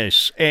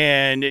Likeness.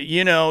 And,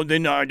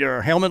 then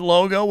our helmet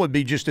logo would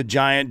be just a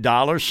giant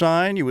dollar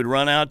sign. You would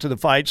run out to the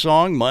fight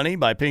song, Money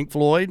by Pink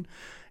Floyd.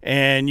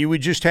 And you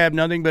would just have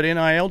nothing but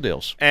NIL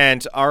deals.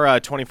 And our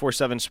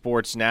 24/7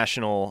 Sports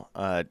national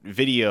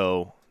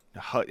video,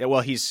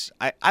 well,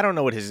 I don't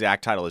know what his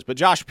exact title is, but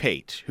Josh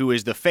Pate, who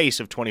is the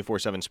face of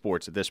 24/7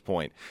 Sports at this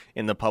point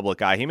in the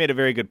public eye, he made a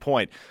very good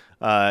point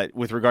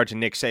with regard to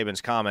Nick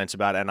Saban's comments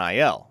about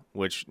NIL,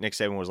 which Nick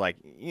Saban was like,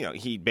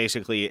 he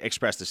basically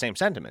expressed the same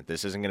sentiment.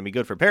 This isn't going to be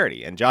good for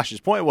parity. And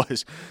Josh's point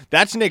was,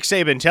 that's Nick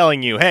Saban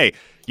telling you, hey,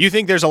 you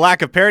think there's a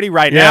lack of parity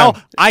right now?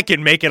 I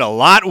can make it a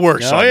lot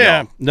worse on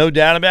y'all. No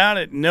doubt about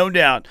it. No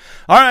doubt.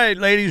 All right,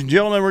 ladies and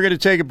gentlemen, we're going to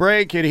take a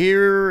break, and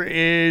here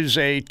is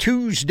a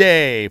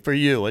Tuesday for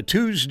you, a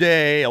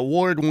Tuesday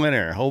award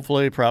winner.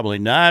 Hopefully, probably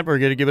not. We're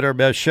going to give it our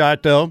best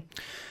shot, though.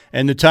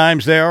 And the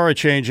times they are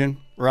changing.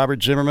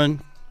 Robert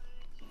Zimmerman.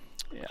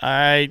 All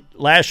right,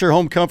 Lasher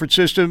Home Comfort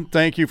System,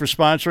 thank you for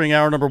sponsoring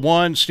hour number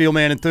 1.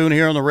 Steelman and Thune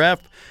here on the Ref.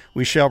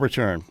 We shall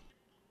return.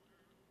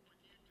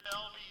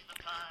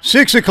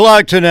 6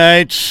 o'clock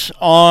tonight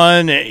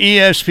on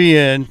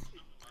ESPN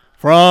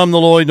from the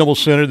Lloyd Noble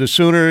Center. The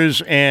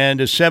Sooners and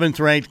the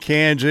 7th-ranked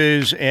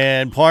Kansas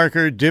and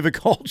Parker.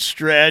 Difficult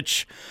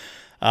stretch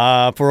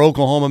for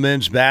Oklahoma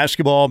men's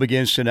basketball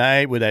begins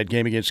tonight with that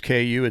game against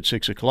KU at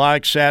 6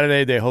 o'clock.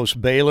 Saturday, they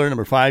host Baylor,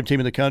 number 5 team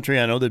in the country.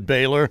 I know that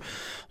Baylor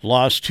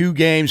lost 2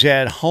 games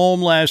at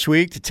home last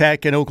week to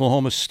Tech and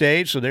Oklahoma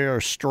State, so they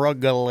are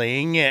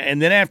struggling.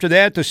 And then after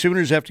that, the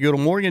Sooners have to go to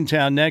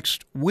Morgantown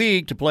next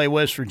week to play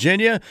West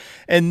Virginia.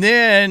 And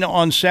then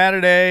on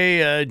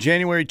Saturday,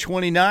 January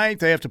 29th,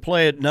 they have to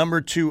play at number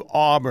 2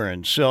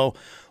 Auburn. So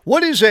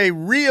what is a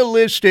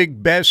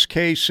realistic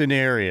best-case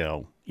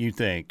scenario, you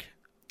think?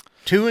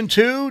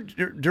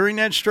 2-2 during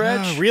that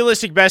stretch?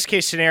 Realistic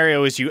best-case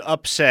scenario is you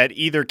upset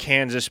either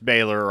Kansas,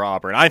 Baylor, or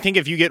Auburn. I think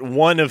if you get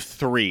one of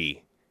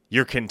 3,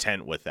 you're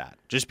content with that,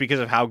 just because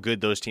of how good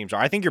those teams are.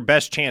 I think your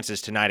best chance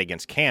is tonight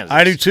against Kansas.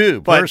 I do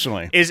too,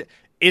 personally. Is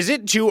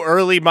it too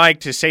early, Mike,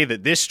 to say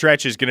that this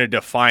stretch is going to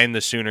define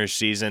the Sooners'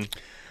 season?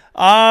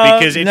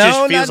 Because it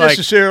just feels not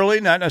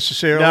necessarily. Not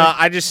necessarily. No,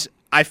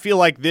 I feel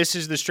like this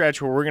is the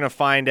stretch where we're going to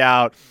find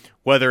out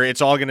whether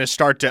it's all going to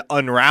start to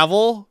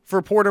unravel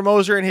for Porter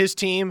Moser and his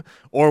team,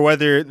 or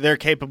whether they're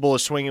capable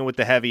of swinging with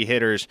the heavy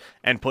hitters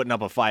and putting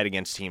up a fight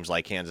against teams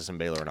like Kansas and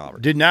Baylor and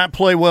Auburn. Did not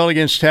play well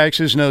against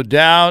Texas, no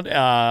doubt.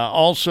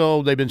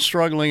 Also, they've been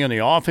struggling on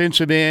the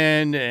offensive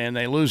end, and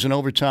they lose in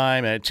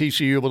overtime at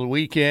TCU over the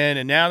weekend.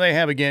 And now they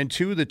have, again,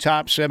 2 of the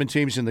top 7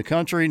 teams in the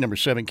country. Number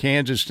 7,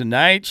 Kansas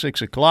tonight,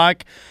 6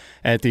 o'clock.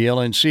 at the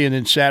LNC. And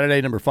then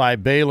Saturday, number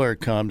 5 Baylor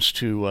comes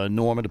to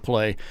Norman to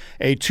play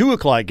a 2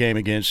 o'clock game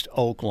against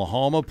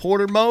Oklahoma.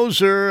 Porter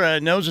Moser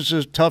knows it's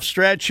a tough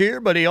stretch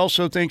here, but he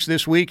also thinks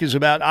this week is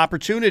about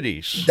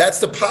opportunities. That's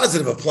the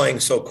positive of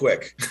playing so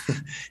quick,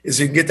 is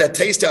you can get that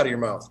taste out of your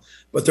mouth.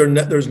 But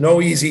there's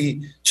no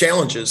easy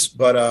challenges.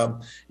 But,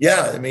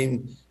 I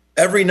mean,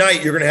 every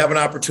night you're going to have an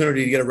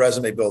opportunity to get a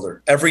resume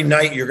builder. Every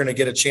night you're going to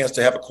get a chance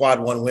to have a quad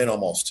 1 win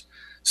almost.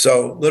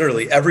 So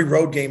literally every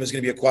road game is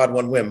going to be a quad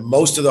 1 win.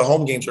 Most of the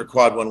home games are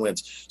quad 1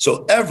 wins.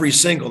 So every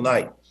single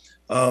night,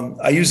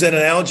 I use that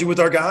analogy with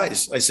our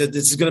guys. I said,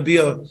 this is going to be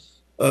a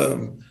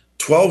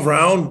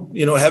 12-round,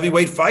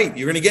 heavyweight fight.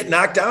 You're going to get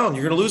knocked down.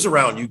 You're going to lose a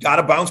round. You got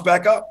to bounce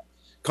back up,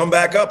 come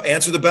back up,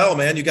 answer the bell,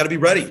 man. You got to be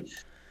ready.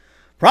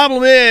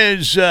 Problem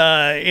is,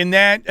 in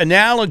that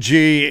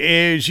analogy,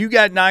 is you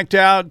got knocked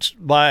out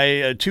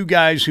by 2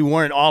 guys who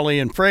weren't Ollie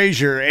and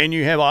Frazier, and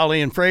you have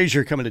Ollie and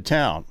Frazier coming to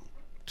town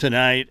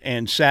tonight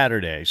and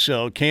Saturday.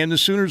 So can the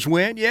Sooners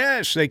win?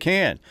 Yes, they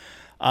can.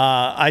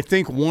 I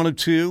think 1 of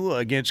 2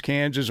 against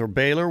Kansas or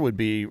Baylor would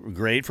be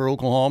great for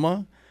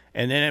Oklahoma.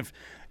 And then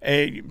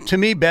to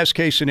me, best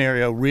case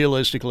scenario,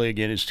 realistically,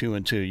 again, is 2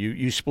 and 2.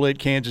 You split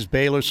Kansas,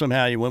 Baylor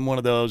somehow, you win one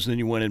of those, and then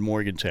you win in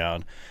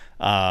Morgantown.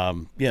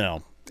 2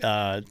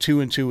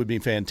 and 2 would be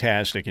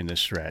fantastic in this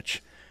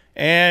stretch.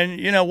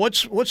 And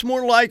what's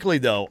more likely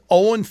though,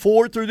 0 and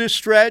 4 through this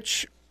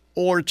stretch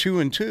or 2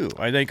 and 2?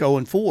 I think 0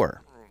 and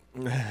 4.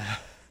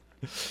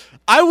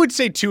 I would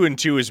say 2 and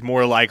 2 is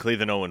more likely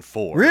than 0 and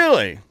 4.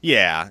 Really?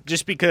 Yeah,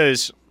 just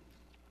because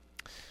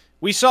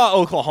we saw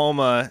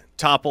Oklahoma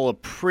topple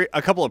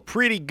a couple of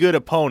pretty good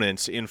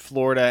opponents in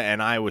Florida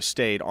and Iowa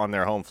State on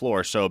their home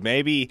floor. So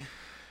maybe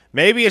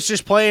it's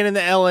just playing in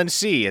the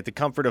LNC at the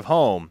comfort of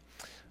home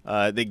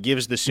that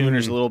gives the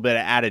Sooners a little bit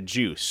of added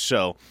juice.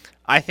 So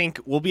I think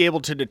we'll be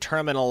able to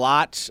determine a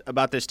lot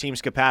about this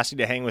team's capacity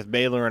to hang with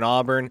Baylor and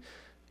Auburn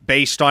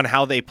based on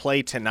how they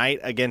play tonight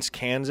against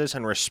Kansas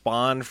and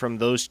respond from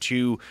those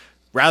 2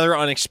 rather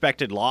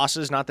unexpected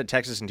losses. Not that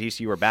Texas and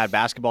TCU are bad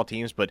basketball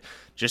teams, but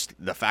just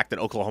the fact that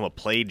Oklahoma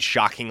played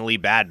shockingly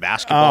bad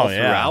basketball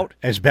throughout.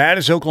 As bad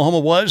as Oklahoma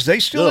was, they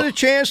still had a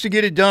chance to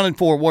get it done in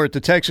Fort Worth. The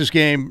Texas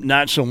game,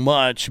 not so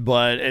much,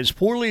 but as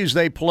poorly as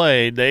they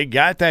played, they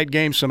got that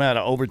game somehow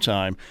to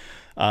overtime.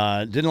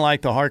 Didn't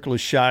like the Harkless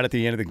shot at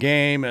the end of the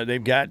game.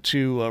 They've got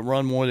to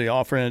run more of the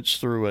offense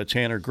through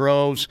Tanner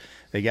Groves.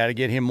 They got to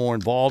get him more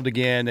involved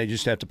again. They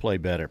just have to play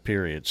better,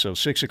 period. So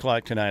 6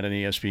 o'clock tonight on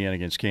ESPN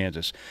against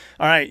Kansas.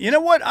 All right, you know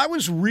what? I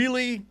was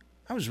really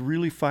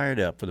fired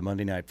up for the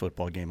Monday Night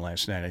Football game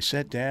last night. I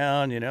sat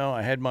down,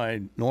 I had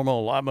my normal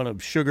allotment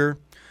of sugar,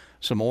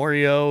 some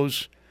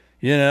Oreos,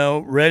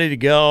 ready to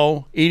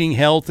go, eating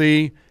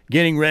healthy,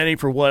 getting ready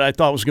for what I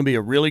thought was going to be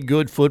a really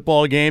good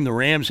football game. The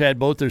Rams had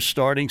both their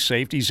starting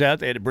safeties out.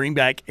 They had to bring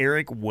back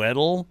Eric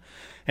Weddle.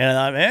 And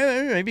I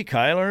thought, maybe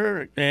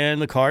Kyler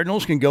and the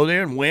Cardinals can go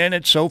there and win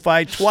at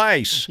SoFi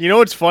twice. You know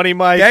what's funny,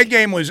 Mike? That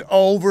game was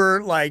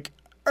over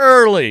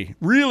early,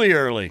 really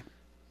early.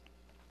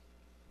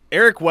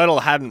 Eric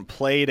Weddle hadn't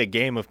played a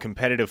game of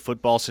competitive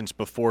football since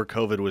before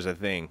COVID was a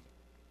thing.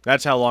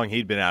 That's how long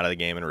he'd been out of the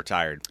game and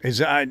retired.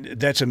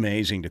 That's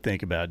amazing to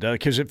think about,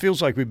 because it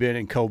feels like we've been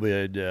in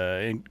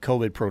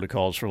COVID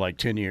protocols for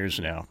 10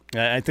 years now.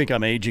 I think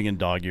I'm aging in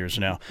dog years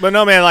now. But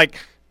no, man,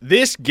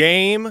 this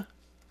game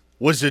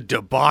was a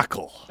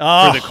debacle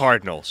for the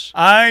Cardinals.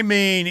 I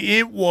mean,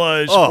 it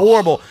was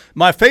horrible.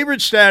 My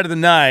favorite stat of the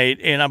night,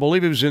 and I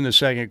believe it was in the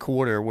second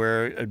quarter,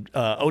 where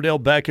Odell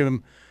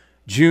Beckham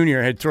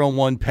Jr. had thrown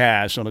one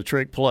pass on a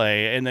trick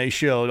play, and they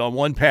showed on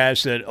one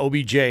pass that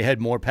OBJ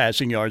had more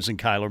passing yards than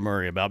Kyler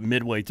Murray about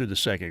midway through the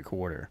second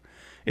quarter.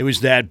 It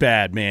was that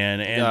bad, man.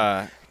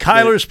 And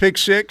Kyler's pick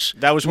six,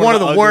 that was one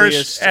of the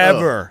worst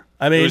ever.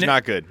 I mean, it was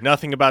not good.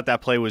 Nothing about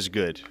that play was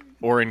good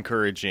or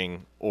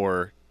encouraging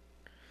or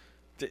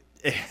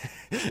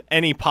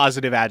any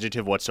positive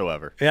adjective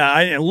whatsoever. Yeah,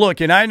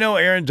 and I know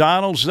Aaron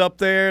Donald's up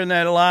there in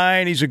that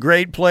line. He's a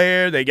great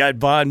player. They got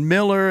Von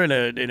Miller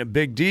in a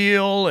big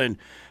deal, and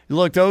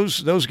look,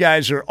 those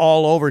guys are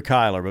all over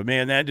Kyler. But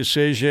man, that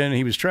decision,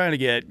 he was trying to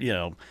get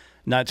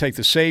not take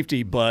the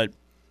safety, but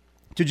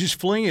to just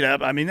fling it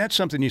up. I mean, that's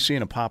something you see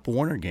in a Pop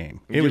Warner game.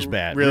 It was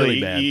bad,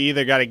 really bad. You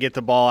either got to get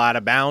the ball out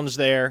of bounds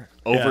there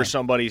over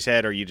somebody's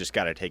head, or you just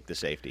got to take the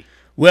safety.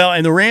 Well,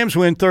 and the Rams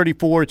win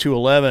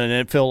 34-11, and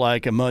it felt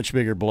like a much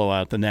bigger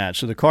blowout than that.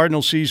 So the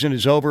Cardinals season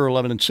is over,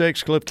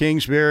 11-6. Cliff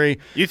Kingsbury.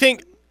 You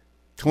think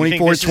this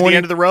is the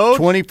end of the road?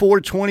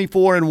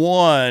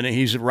 24-24-1.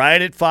 He's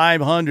right at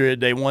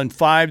 500. They won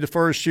 5 the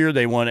first year.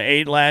 They won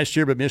 8 last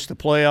year, but missed the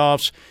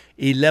playoffs.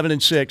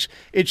 11-6.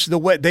 It's the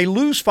way they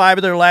lose 5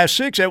 of their last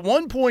 6. At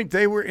one point,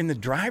 they were in the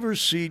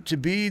driver's seat to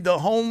be the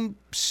home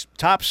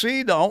top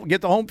seed,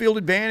 get the home field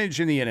advantage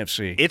in the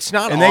NFC. It's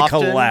not and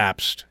often, they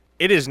collapsed.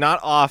 It is not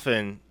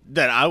often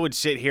that I would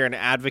sit here and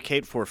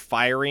advocate for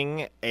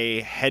firing a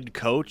head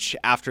coach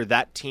after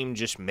that team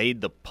just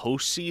made the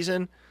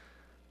postseason.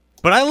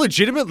 But I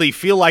legitimately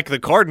feel like the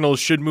Cardinals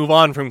should move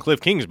on from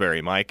Cliff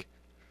Kingsbury, Mike.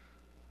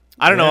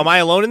 I don't know. Am I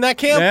alone in that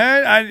camp?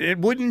 It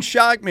wouldn't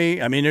shock me.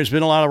 I mean, there's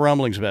been a lot of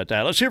rumblings about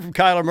that. Let's hear from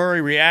Kyler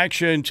Murray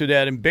reaction to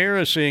that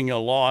embarrassing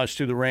loss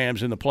to the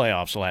Rams in the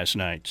playoffs last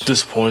night.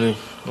 Disappointing.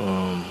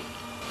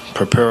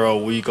 Prepare all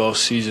week, off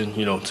season,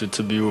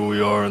 to be where we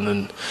are, and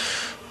then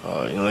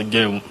the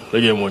game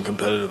wasn't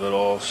competitive at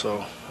all.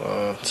 So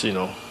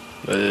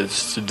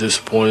it's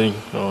disappointing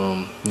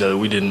that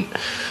we didn't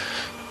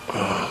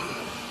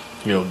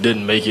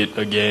make it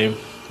a game,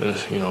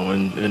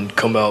 and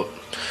come out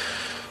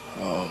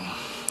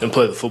and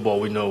play the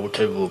football we know we're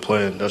capable of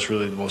playing. That's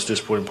really the most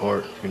disappointing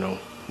part.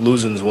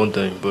 Losing is one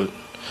thing, but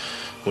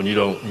when you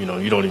don't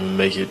even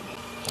make it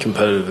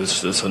competitive,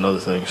 it's another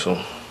thing.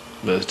 So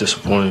it's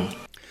disappointing.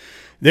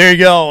 There you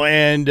go.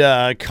 And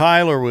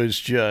Kyler was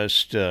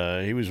just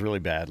he was really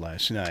bad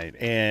last night.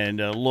 And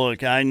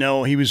look, I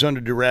know he was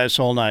under duress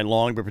all night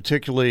long, but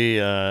particularly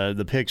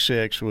the pick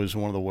six was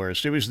one of the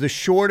worst. It was the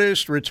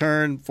shortest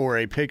return for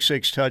a pick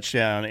six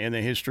touchdown in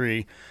the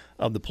history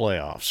of the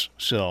playoffs.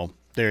 So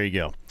there you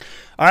go.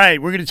 All right,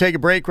 we're going to take a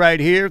break right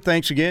here.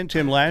 Thanks again,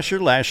 Tim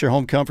Lasher, Lasher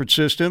Home Comfort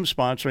System,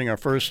 sponsoring our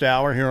first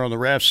hour here on the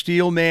Ref.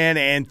 Steelman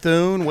and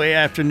Thune, way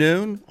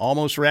afternoon,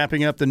 almost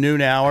wrapping up the noon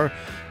hour.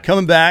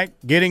 Coming back,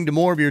 getting to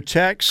more of your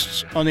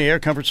texts on the Air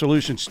Comfort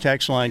Solutions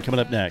text line coming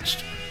up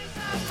next.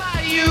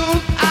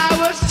 I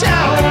was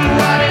told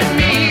what it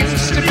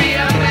means to be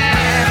a man.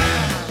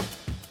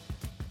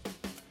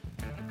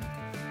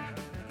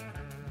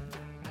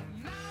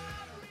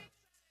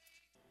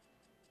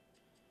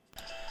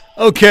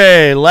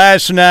 Okay,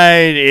 last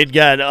night it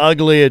got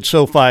ugly at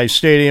SoFi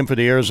Stadium for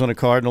the Arizona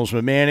Cardinals,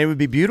 but man, it would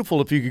be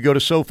beautiful if you could go to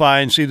SoFi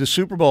and see the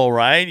Super Bowl,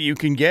 right? You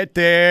can get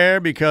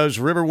there because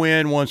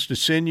Riverwind wants to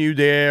send you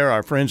there.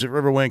 Our friends at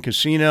Riverwind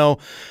Casino.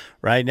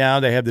 Right now,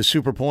 they have the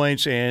Super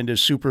Points and a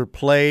Super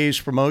Plays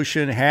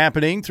promotion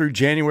happening through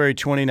January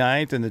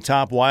 29th, and the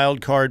top wild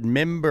card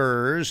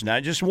members,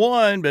 not just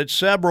one, but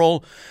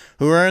several,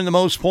 who earn the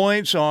most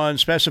points on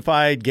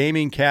specified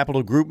Gaming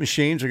Capital Group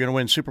machines are going to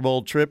win Super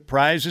Bowl trip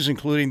prizes,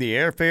 including the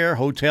airfare,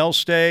 hotel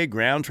stay,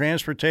 ground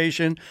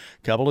transportation,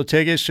 a couple of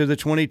tickets to the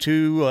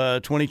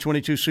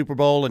 2022 Super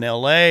Bowl in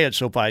L.A. at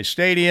SoFi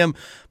Stadium,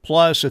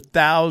 plus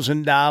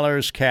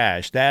 $1,000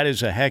 cash. That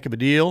is a heck of a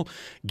deal.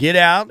 Get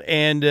out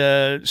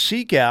and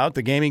seek out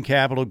the Gaming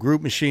Capital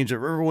Group machines at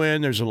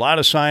Riverwind. There's a lot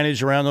of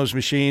signage around those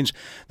machines.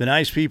 The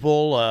nice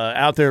people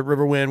out there at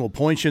Riverwind will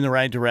point you in the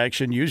right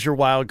direction. Use your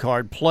wild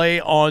card.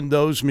 Play on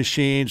those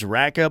machines.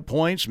 Rack up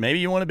points. Maybe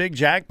you want a big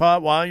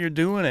jackpot while you're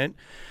doing it.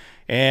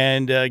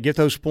 And get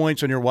those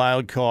points on your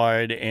wild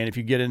card. And if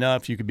you get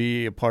enough, you could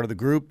be a part of the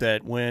group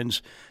that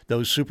wins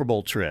those Super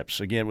Bowl trips.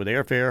 Again, with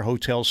airfare,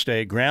 hotel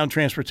stay, ground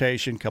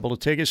transportation, couple of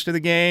tickets to the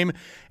game,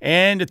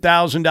 and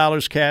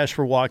 $1,000 cash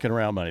for walking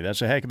around money.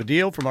 That's a heck of a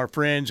deal from our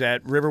friends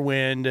at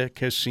Riverwind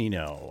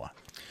Casino.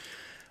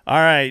 All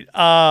right.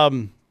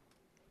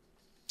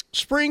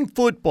 Spring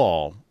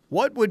football.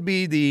 What would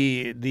be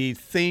the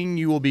thing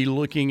you will be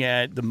looking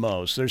at the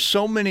most? There's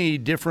so many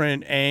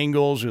different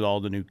angles with all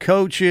the new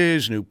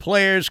coaches, new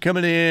players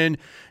coming in,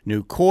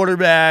 new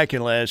quarterback,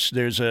 unless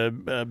there's a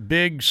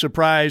big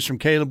surprise from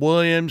Caleb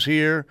Williams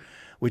here,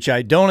 which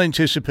I don't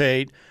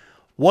anticipate.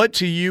 What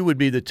to you would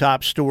be the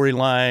top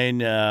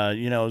storyline,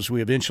 as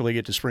we eventually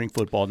get to spring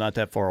football, not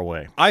that far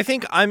away? I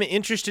think I'm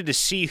interested to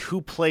see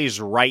who plays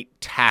right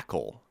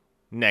tackle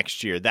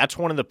next year. That's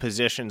one of the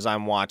positions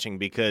I'm watching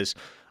because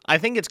I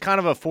think it's kind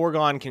of a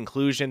foregone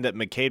conclusion that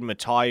McCade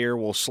Mettauer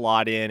will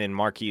slot in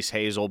Marquise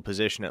Hayes' old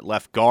position at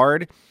left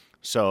guard.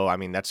 So, I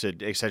mean, that's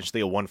essentially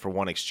a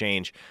one-for-one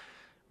exchange.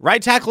 Right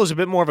tackle is a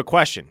bit more of a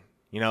question.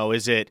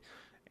 Is it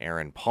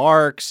Aaron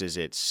Parks? Is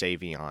it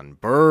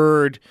Savion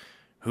Byrd?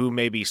 Who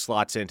maybe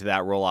slots into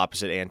that role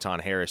opposite Anton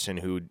Harrison,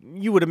 who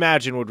you would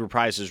imagine would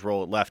reprise his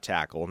role at left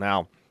tackle.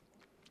 Now,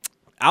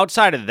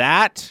 outside of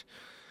that,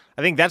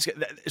 I think that's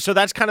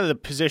kind of the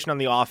position on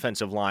the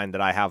offensive line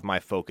that I have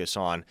my focus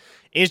on.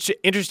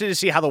 Interested to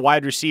see how the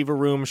wide receiver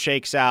room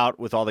shakes out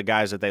with all the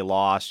guys that they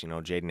lost.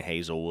 Jaden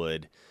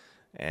Hazelwood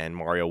and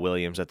Mario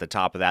Williams at the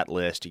top of that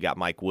list. You got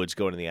Mike Woods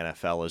going to the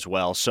NFL as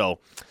well. So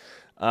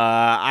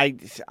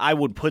I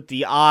would put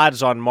the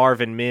odds on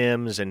Marvin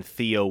Mims and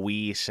Theo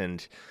Weiss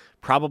and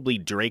probably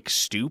Drake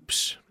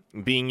Stoops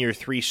being your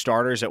three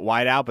starters at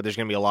wideout, but there's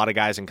going to be a lot of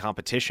guys in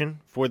competition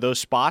for those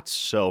spots.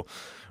 So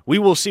we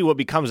will see what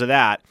becomes of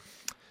that.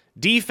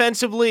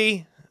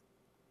 Defensively,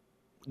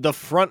 the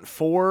front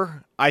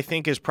four, I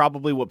think, is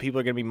probably what people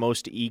are going to be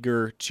most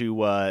eager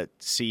to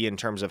see in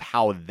terms of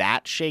how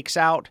that shakes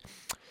out.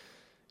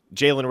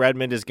 Jalen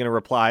Redmond is going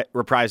to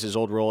reprise his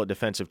old role at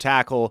defensive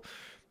tackle.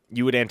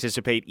 You would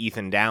anticipate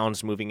Ethan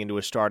Downs moving into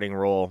a starting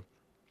role.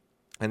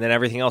 And then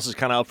everything else is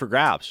kind of up for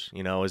grabs.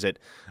 Is it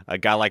a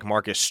guy like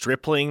Marcus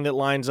Stripling that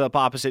lines up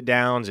opposite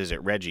Downs? Is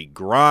it Reggie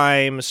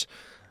Grimes?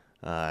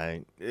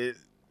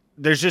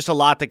 There's just a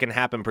lot that can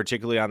happen,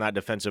 particularly on that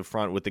defensive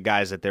front with the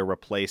guys that they're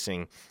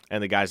replacing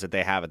and the guys that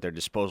they have at their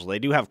disposal. They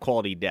do have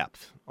quality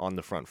depth on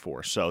the front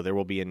four, so there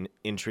will be an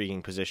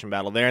intriguing position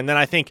battle there. And then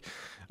I think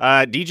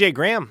DJ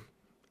Graham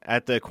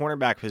at the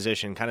cornerback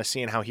position, kind of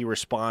seeing how he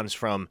responds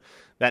from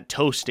that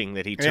toasting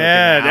that he took.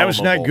 Yeah, in the that was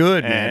Alamo not Bowl.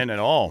 good, And man, at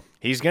all.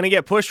 He's going to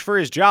get pushed for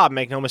his job,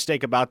 make no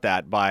mistake about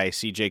that, by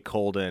C.J.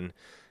 Colden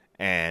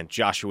and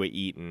Joshua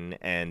Eaton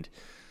and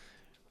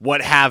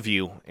what have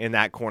you in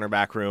that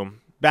cornerback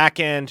room. Back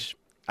end,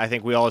 I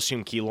think we all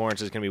assume Key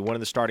Lawrence is going to be one of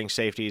the starting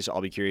safeties.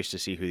 I'll be curious to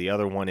see who the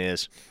other one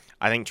is.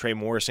 I think Trey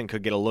Morrison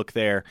could get a look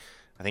there.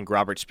 I think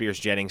Robert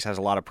Spears-Jennings has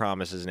a lot of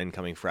promise as an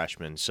incoming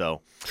freshman.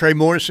 So Trey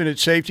Morrison at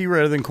safety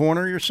rather than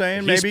corner, you're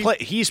saying, maybe?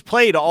 He's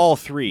played all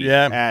three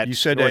at you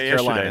said North that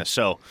Carolina. yesterday.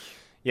 So,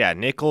 yeah,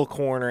 nickel,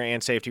 corner,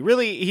 and safety.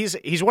 Really,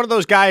 he's one of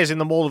those guys in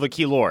the mold of a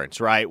Key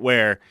Lawrence, right,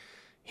 where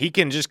he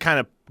can just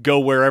kind of go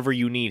wherever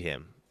you need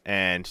him.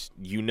 And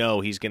you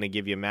know he's going to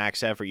give you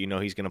max effort. You know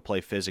he's going to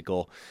play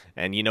physical.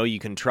 And you know you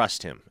can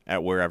trust him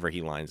at wherever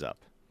he lines up.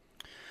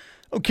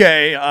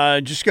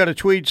 Okay, just got a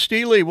tweet.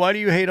 Steely, why do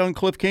you hate on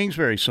Cliff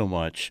Kingsbury so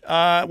much?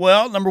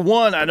 Well, number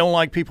one, I don't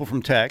like people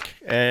from Tech.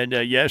 And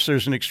yes,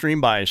 there's an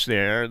extreme bias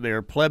there.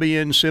 They're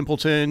plebeian,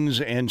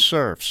 simpletons, and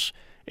serfs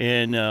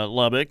in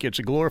Lubbock. It's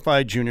a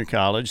glorified junior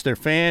college. Their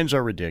fans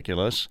are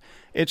ridiculous.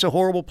 It's a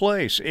horrible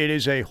place. It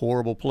is a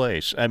horrible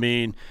place. I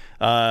mean,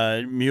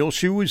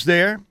 Muleshoe was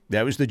there.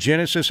 That was the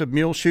genesis of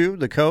Muleshoe,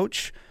 the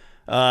coach.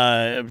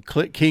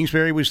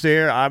 Kingsbury was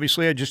there.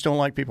 Obviously, I just don't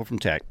like people from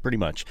Tech, pretty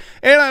much.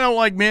 And I don't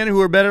like men who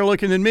are better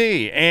looking than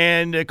me.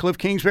 And Cliff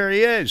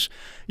Kingsbury is.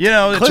 You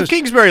know, Cliff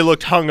Kingsbury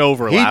looked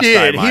hungover he last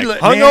did. time. He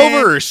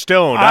Hungover or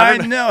stoned? I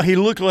know. He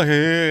looked like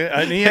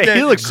he had that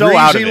he looked so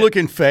out of it.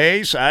 greasy-looking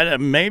face.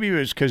 Maybe it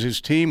was because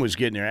his team was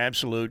getting their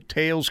absolute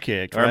tails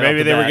kicked. Or right maybe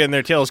off the they were bat. getting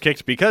their tails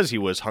kicked because he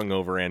was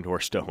hungover and or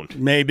stoned.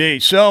 Maybe.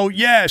 So,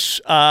 yes,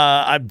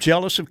 I'm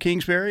jealous of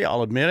Kingsbury.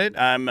 I'll admit it.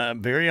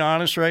 I'm very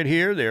honest right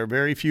here. There are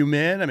very few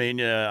men. I mean,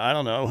 I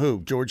don't know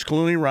who. George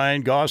Clooney,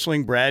 Ryan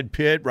Gosling, Brad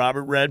Pitt,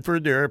 Robert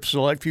Redford. There are a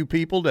select few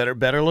people that are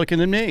better looking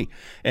than me.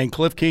 And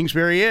Cliff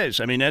Kingsbury is.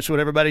 I mean, that's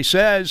what everybody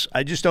says.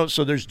 I just don't.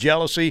 So there's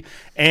jealousy.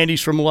 Andy's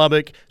from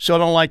Lubbock, so I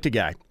don't like the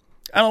guy.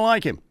 I don't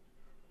like him.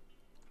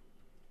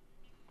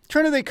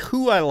 Trying to think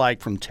who I like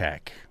from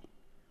Tech.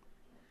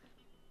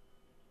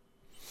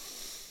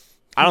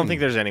 I don't think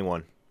there's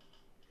anyone.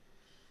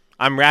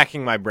 I'm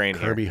racking my brain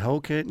Kirby here.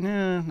 Hockett,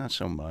 nah, not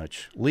so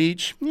much.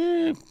 Leach,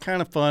 yeah,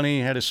 kind of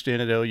funny. Had a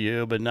stint at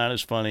OU, but not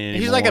as funny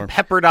anymore. He's like a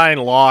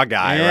Pepperdine Law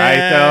guy, right?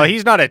 Yeah. Though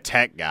he's not a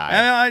Tech guy.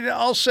 And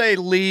I'll say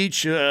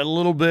Leach a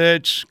little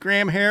bit.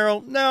 Graham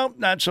Harrell, no,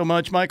 not so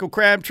much. Michael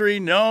Crabtree,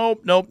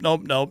 nope.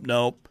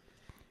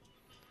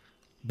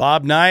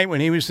 Bob Knight,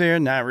 when he was there,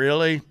 not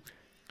really.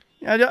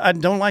 I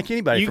don't like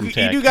anybody from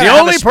Tech. you gotta the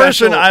have only a special-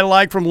 person I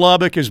like from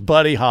Lubbock is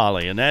Buddy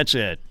Holly, and that's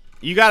it.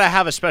 You got to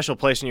have a special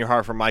place in your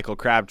heart for Michael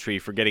Crabtree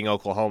for getting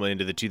Oklahoma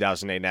into the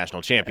 2008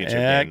 national championship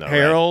game, though, right?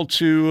 Harrell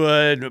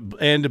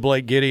to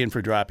Blake Gideon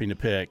for dropping the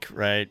pick,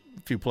 right?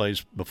 A few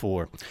plays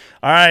before.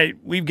 All right,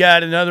 we've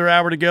got another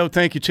hour to go.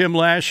 Thank you, Tim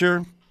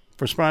Lasher,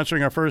 for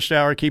sponsoring our first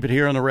hour. Keep it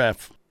here on the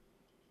Ref.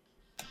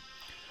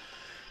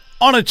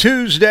 On a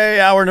Tuesday,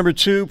 hour number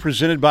 2,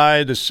 presented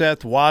by the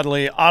Seth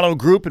Wadley Auto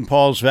Group in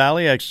Pauls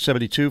Valley, exit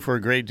 72 for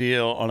a great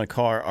deal on a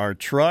car or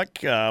truck.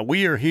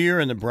 We are here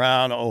in the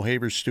Brown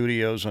O'Haver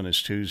Studios on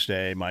this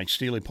Tuesday. Mike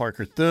Steely,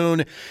 Parker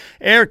Thune.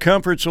 Air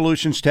Comfort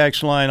Solutions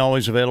text line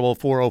always available,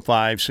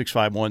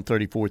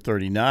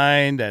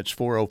 405-651-3439. That's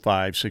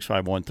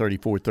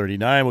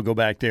 405-651-3439. We'll go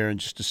back there in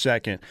just a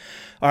second.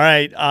 All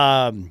right,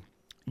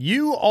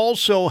 you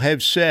also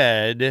have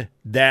said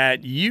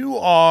that you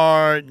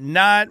are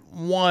not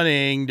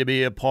wanting to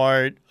be a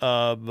part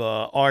of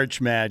Arch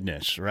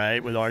Madness,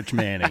 right, with Arch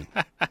Manning.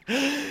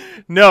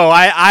 No,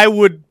 I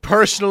would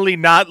personally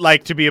not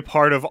like to be a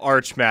part of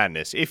Arch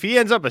Madness. If he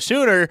ends up a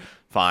Sooner,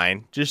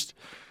 fine. Just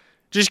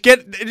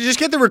get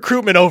the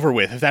recruitment over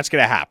with if that's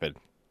going to happen.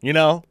 You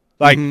know?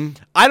 Like,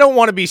 I don't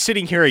want to be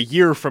sitting here a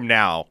year from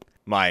now,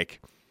 Mike,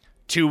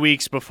 2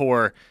 weeks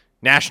before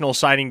National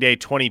Signing Day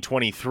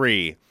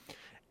 2023,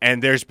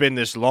 and there's been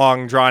this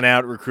long,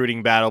 drawn-out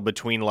recruiting battle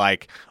between,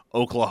 like,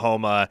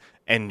 Oklahoma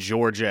and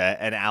Georgia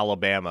and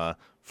Alabama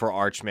for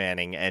Arch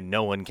Manning, and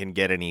no one can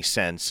get any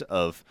sense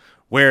of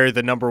where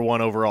the number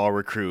 1 overall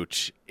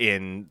recruit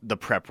in the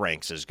prep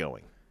ranks is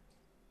going.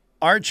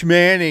 Arch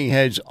Manning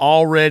has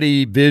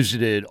already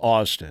visited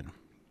Austin.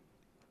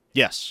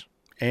 Yes.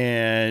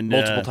 And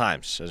Multiple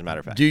times, as a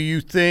matter of fact. Do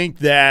you think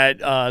that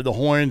the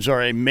Horns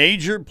are a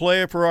major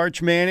player for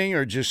Arch Manning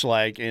or just,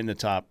 like, in the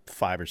top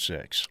 5 or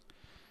 6?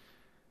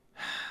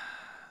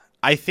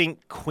 I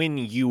think Quinn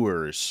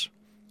Ewers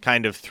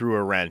kind of threw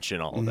a wrench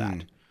in all of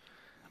that.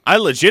 I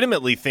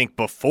legitimately think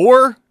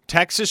before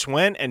Texas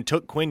went and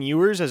took Quinn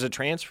Ewers as a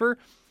transfer,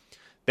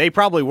 they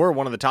probably were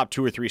one of the top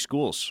 2 or 3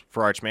 schools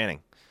for Arch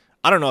Manning.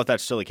 I don't know if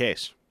that's still the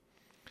case.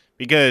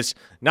 Because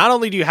not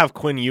only do you have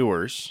Quinn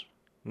Ewers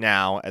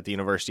now at the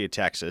University of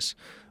Texas,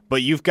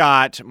 but you've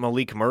got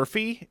Malik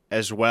Murphy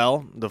as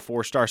well, the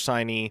 4-star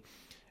signee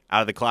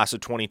out of the class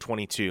of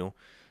 2022.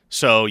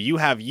 So you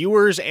have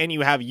Ewers and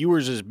you have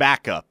Ewers'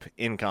 backup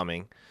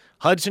incoming.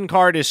 Hudson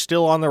Card is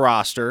still on the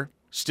roster,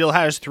 still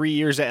has 3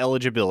 years of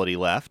eligibility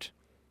left.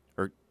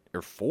 Or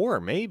or 4,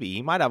 maybe.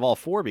 He might have all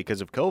 4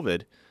 because of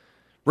COVID.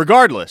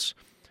 Regardless,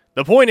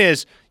 the point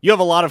is you have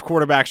a lot of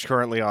quarterbacks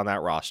currently on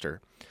that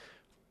roster.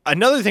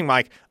 Another thing,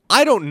 Mike,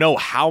 I don't know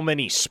how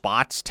many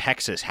spots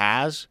Texas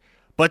has,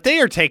 but they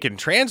are taking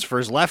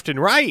transfers left and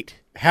right.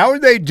 How are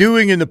they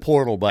doing in the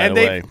portal, by the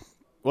way?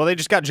 Well, they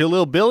just got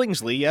Jaleel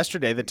Billingsley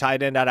yesterday, the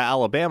tight end out of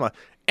Alabama,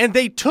 and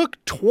they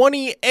took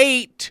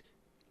 28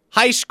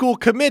 high school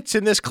commits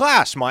in this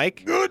class,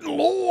 Mike. Good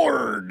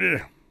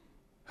Lord.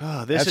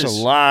 Oh, That's a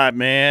lot,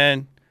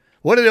 man.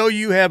 What did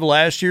OU have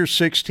last year?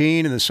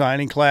 16 in the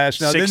signing class?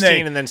 Now,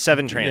 16 and then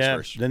 7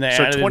 transfers. Yeah, then they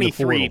so added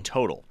 23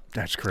 total.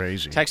 That's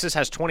crazy. Texas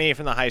has 28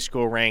 from the high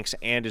school ranks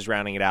and is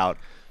rounding it out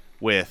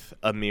with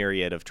a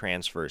myriad of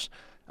transfers.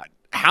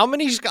 How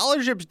many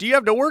scholarships do you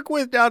have to work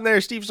with down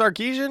there, Steve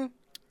Sarkisian?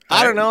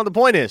 I don't know. The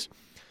point is,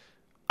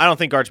 I don't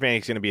think Arch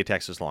Manning's going to be a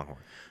Texas Longhorn.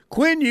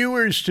 Quinn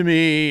Ewers, to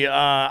me,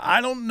 I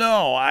don't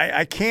know.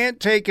 I can't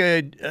take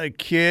a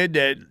kid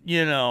that,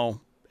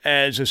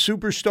 as a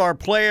superstar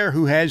player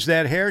who has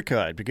that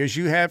haircut, because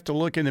you have to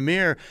look in the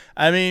mirror.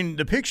 I mean,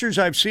 the pictures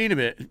I've seen of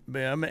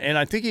him, and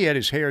I think he had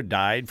his hair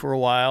dyed for a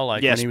while,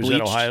 when he was bleached.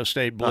 at Ohio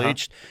State,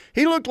 bleached.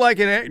 He looked like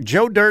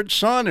Joe Dirt's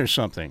son or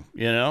something,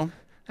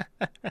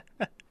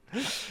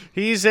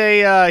 He's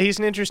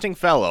an interesting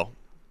fellow.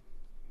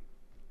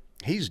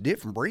 He's a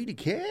different breed of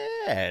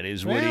cat,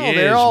 is what he is.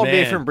 They're all man.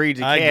 different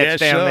breeds of cats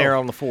down there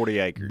on the 40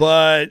 acres.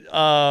 But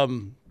I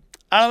don't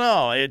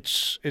know.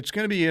 It's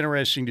going to be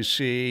interesting to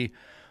see,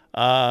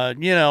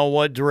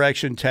 what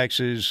direction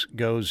Texas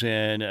goes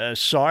in.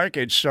 Sark,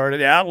 it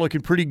started out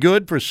looking pretty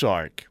good for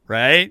Sark,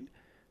 right?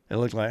 It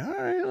looked like, all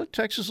right,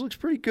 Texas looks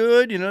pretty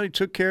good. They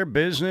took care of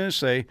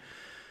business.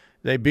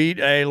 They beat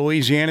a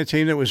Louisiana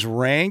team that was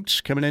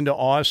ranked coming into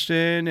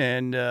Austin.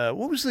 And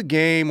what was the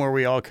game where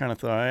we all kind of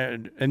thought?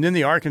 And then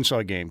the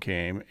Arkansas game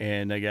came,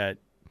 and they got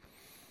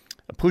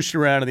pushed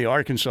around in the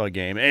Arkansas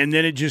game. And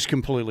then it just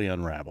completely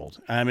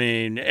unraveled. I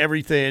mean,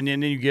 everything.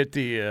 And then you get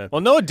the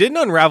well, no, it didn't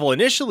unravel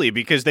initially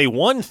because they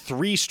won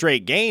 3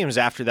 straight games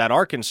after that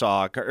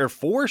Arkansas, or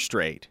 4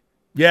 straight.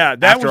 Yeah,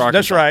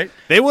 that's right.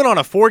 They went on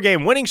a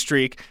 4-game winning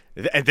streak,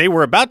 and they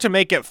were about to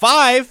make it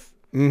 5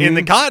 in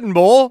the Cotton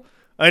Bowl.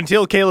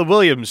 Until Caleb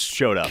Williams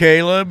showed up.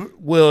 Caleb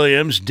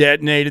Williams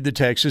detonated the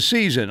Texas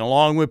season,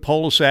 along with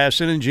Pole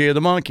Assassin and Gia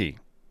the Monkey,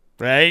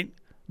 right?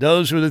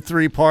 Those were the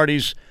 3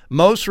 parties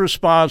most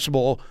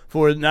responsible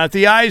for not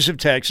the eyes of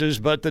Texas,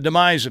 but the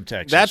demise of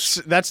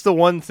Texas. That's the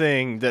one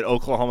thing that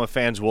Oklahoma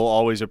fans will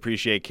always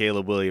appreciate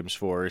Caleb Williams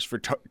for, is for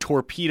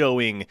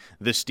torpedoing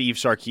the Steve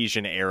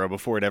Sarkisian era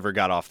before it ever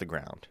got off the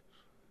ground.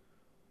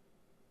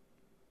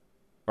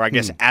 Or I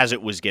guess as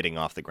it was getting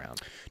off the ground.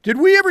 Did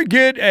we ever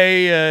get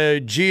a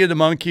Gia the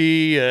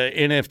Monkey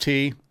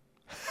NFT?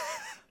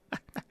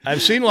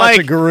 I've seen lots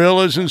of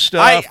gorillas and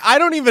stuff. I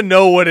don't even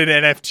know what an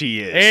NFT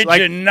is. It's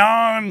a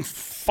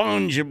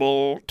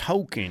non-fungible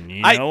token,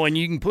 and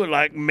you can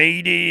put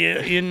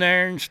media in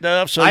there and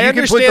stuff. So I you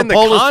understand can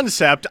put the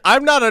concept.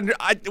 I'm not.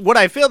 What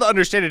I fail to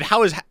understand is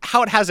how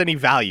it has any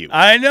value.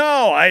 I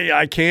know.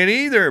 I can't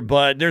either.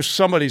 But there's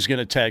somebody's going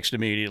to text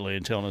immediately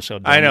and tell us how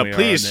dumb I know. we are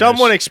Please, on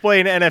someone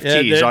explain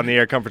NFTs on the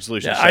Air Comfort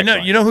Solutions. I know.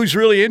 You know who's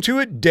really into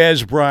it?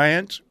 Des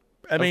Bryant.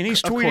 I mean,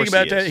 he's tweeting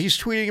about that. Is. He's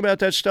tweeting about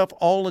that stuff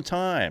all the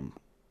time.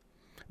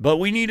 But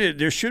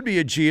there should be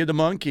a Gia the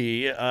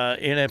Monkey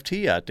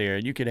NFT out there.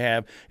 And you could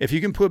have, if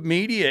you can put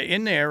media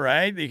in there,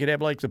 right? You could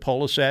have the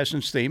Pole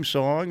Assassins theme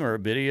song or a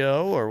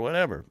video or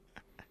whatever.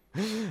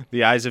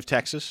 The Eyes of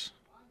Texas.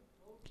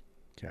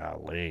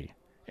 Golly.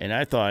 And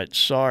I thought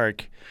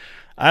Sark,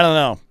 I don't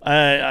know.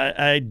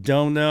 I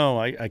don't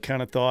know. I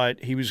kind of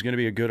thought he was going to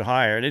be a good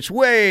hire. And it's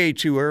way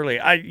too early.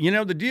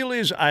 The deal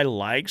is I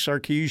like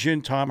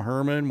Sarkisian. Tom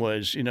Herman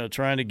was,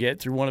 trying to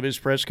get through one of his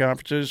press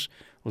conferences.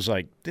 Was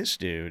like, this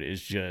dude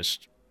is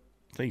just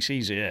thinks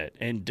he's it.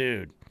 And,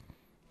 dude,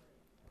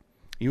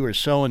 you were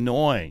so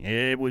annoying.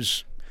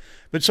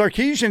 But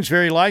Sarkisian's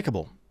very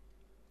likable.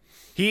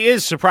 He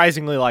is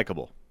surprisingly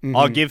likable. Mm-hmm.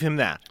 I'll give him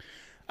that.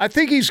 I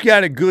think he's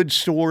got a good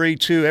story,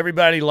 too.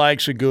 Everybody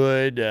likes a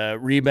good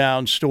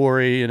rebound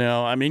story,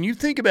 I mean, you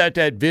think about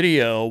that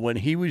video when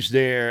he was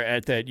there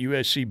at that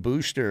USC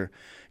booster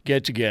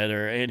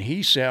get-together, and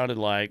he sounded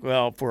like,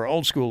 well, for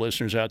old school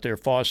listeners out there,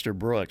 Foster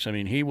Brooks. I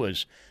mean, he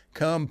was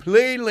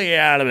completely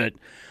out of it.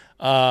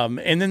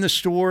 And then the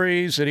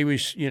stories that he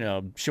was,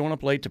 showing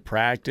up late to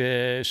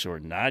practice or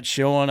not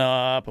showing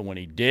up. And when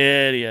he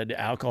did, he had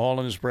alcohol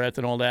in his breath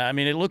and all that. I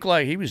mean, it looked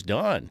like he was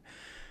done.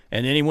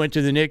 And then he went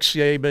to the Nick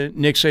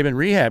Saban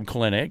Rehab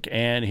Clinic,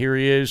 and here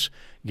he is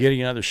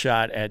getting another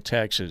shot at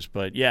Texas.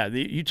 But, yeah,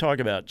 you talk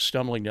about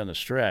stumbling down the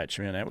stretch.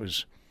 Man, that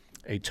was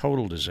a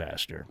total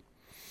disaster.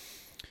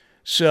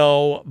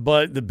 So,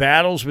 but the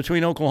battles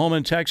between Oklahoma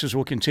and Texas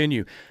will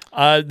continue.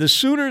 The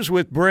Sooners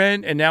with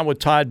Brent and now with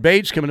Todd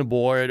Bates coming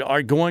aboard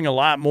are going a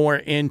lot more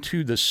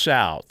into the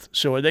South.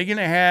 So are they going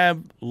to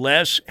have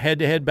less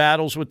head-to-head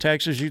battles with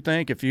Texas, you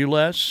think? A few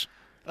less?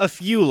 A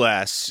few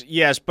less,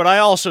 yes. But I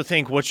also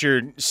think what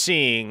you're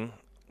seeing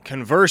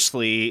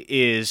conversely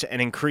is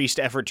an increased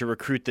effort to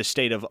recruit the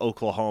state of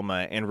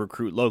Oklahoma and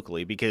recruit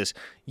locally because,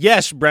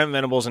 yes, Brent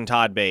Venables and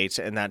Todd Bates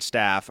and that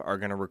staff are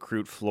going to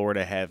recruit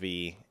Florida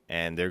heavy,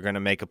 and they're going to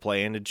make a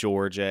play into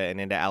Georgia and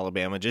into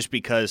Alabama just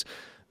because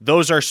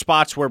those are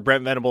spots where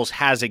Brent Venables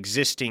has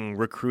existing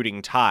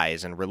recruiting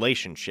ties and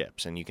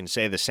relationships, and you can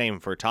say the same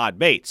for Todd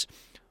Bates.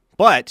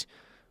 But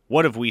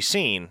what have we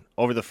seen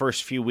over the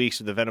first few weeks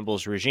of the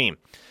Venables regime?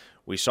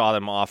 We saw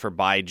them offer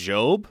By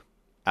Job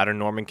out of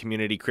Norman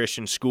Community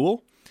Christian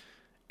School,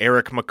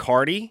 Eric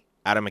McCarty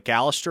out of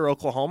McAllister,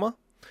 Oklahoma.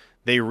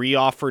 They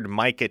reoffered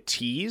Micah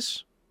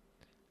Tease.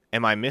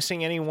 Am I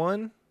missing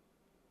anyone?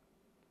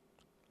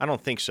 I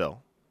don't think so.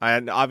 I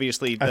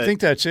think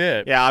that's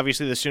it. Yeah,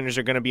 obviously the Sooners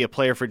are going to be a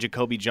player for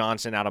Jacoby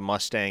Johnson out of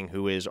Mustang,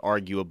 who is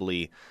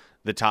arguably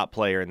the top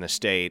player in the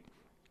state.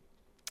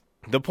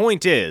 The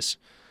point is,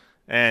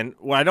 and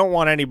what I don't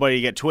want anybody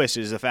to get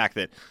twisted, is the fact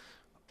that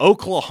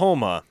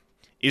Oklahoma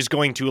is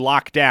going to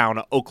lock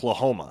down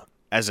Oklahoma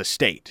as a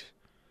state.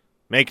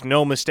 Make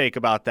no mistake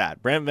about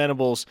that. Brent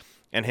Venables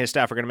and his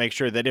staff are going to make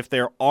sure that if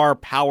there are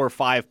Power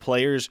 5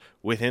 players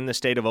within the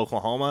state of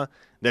Oklahoma,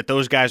 that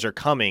those guys are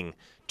coming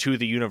to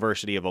the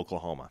University of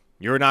Oklahoma.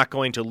 You're not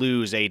going to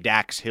lose a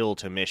Dax Hill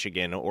to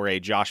Michigan or a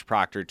Josh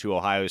Proctor to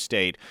Ohio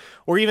State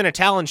or even a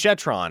Talon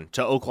Shetron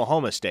to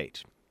Oklahoma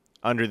State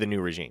under the new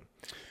regime.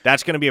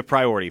 That's going to be a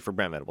priority for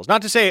Brent Venables.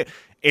 Not to say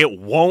it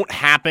won't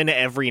happen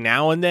every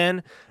now and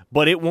then,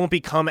 but it won't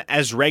become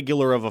as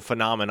regular of a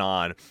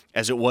phenomenon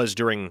as it was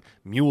during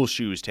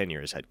Muleshoe's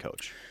tenure as head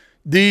coach.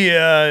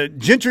 The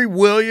Gentry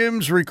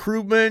Williams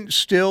recruitment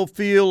still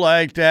feel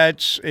like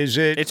it's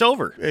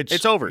over.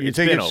 It's over. You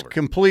think it's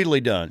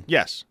completely done?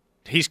 Yes.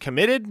 He's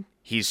committed.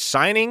 He's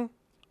signing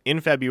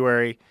in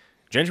February.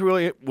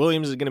 Gentry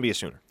Williams is going to be a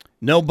Sooner.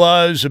 No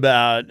buzz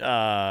about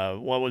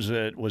what was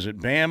it? Was it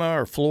Bama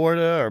or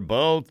Florida or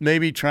both?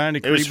 Maybe trying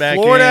to creep back in. It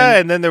was Florida,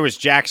 and then there was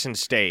Jackson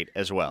State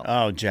as well.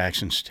 Oh,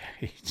 Jackson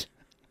State.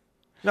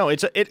 No,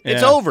 it's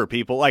over,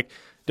 people. Like,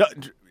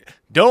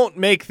 don't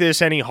make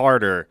this any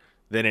harder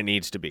than it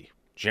needs to be.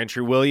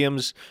 Gentry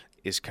Williams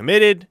is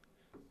committed.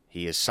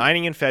 He is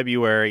signing in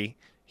February.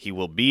 He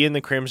will be in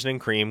the Crimson and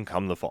Cream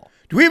come the fall.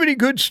 Do we have any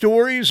good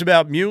stories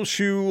about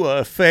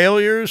Muleshoe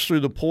failures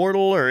through the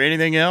portal or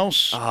anything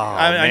else?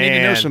 I need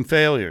to know some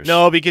failures.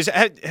 No, because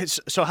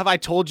so have I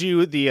told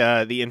you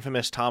the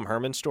infamous Tom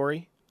Herman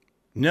story?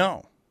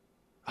 No.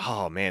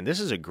 Oh man, this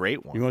is a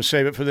great one. You want to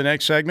save it for the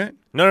next segment?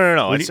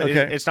 No.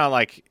 It's not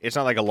like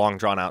a long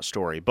drawn out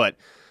story, but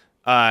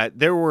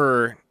there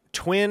were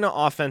twin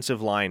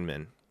offensive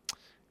linemen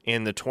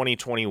in the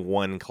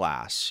 2021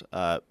 class,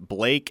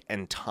 Blake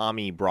and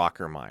Tommy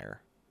Brockermeyer.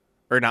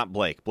 Or not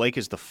Blake. Blake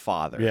is the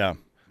father. Yeah.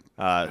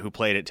 Who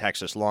played at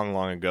Texas long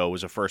ago,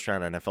 was a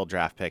first-round NFL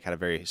draft pick, had a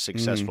very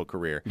successful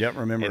career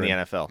remember in the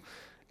NFL.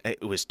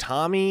 It was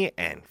Tommy,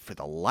 and for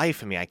the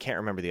life of me, I can't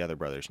remember the other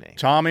brother's name.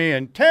 Tommy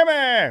and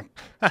Timmy!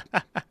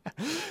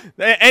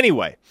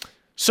 Anyway,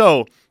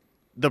 so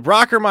the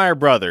Brockermeyer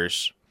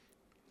brothers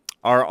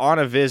are on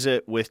a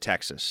visit with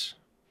Texas.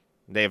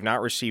 They have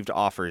not received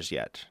offers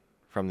yet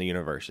from the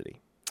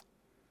university.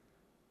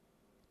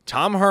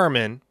 Tom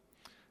Herman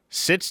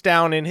sits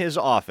down in his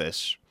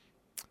office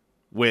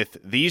with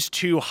these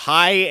two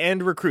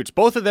high-end recruits.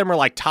 Both of them are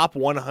like top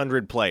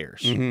 100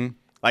 players,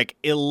 like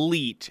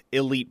elite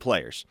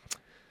players.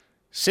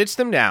 Sits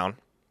them down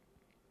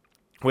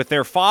with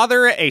their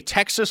father, a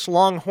Texas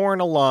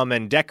Longhorn alum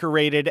and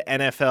decorated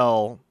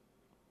NFL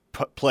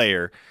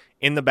player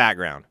in the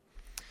background.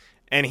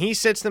 And he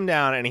sits them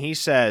down and he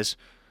says,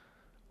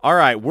 all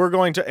right, we're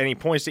going to, and he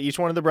points to each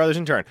one of the brothers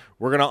in turn,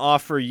 we're going to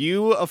offer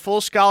you a full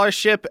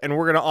scholarship and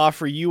we're going to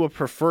offer you a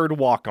preferred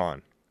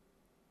walk-on.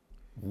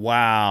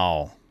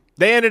 Wow.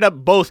 They ended up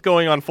both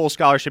going on full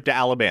scholarship to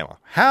Alabama.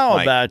 How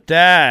about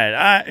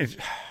that?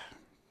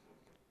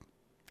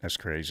 That's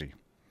crazy.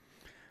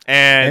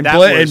 And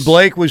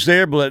Blake was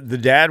there. The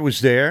dad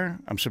was there.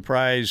 I'm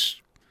surprised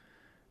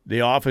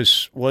the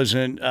office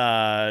wasn't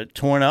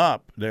torn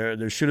up.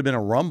 There should have been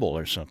a rumble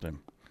or something.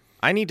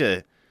 I'm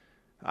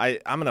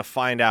going to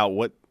find out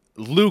what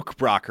Luke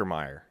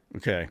Brockermeyer.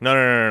 Okay.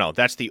 No.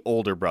 That's the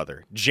older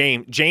brother.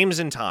 James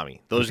and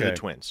Tommy. Those are the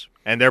twins.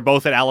 And they're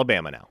both at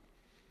Alabama now.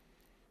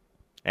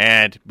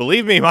 And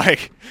believe me,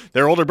 Mike,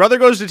 their older brother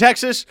goes to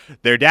Texas.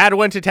 Their dad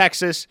went to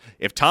Texas.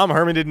 If Tom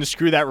Herman didn't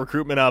screw that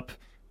recruitment up,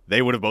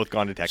 they would have both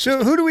gone to Texas.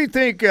 So who do we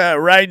think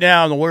right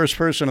now in the worst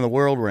person in the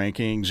world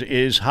rankings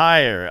is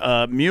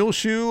higher,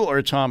 Muleshoe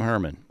or Tom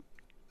Herman?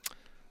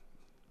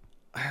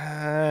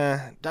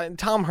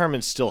 Tom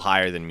Herman's still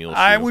higher than Muleshoe.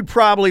 I would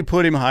probably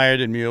put him higher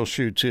than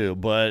Muleshoe too,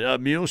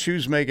 but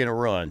Muleshoe's making a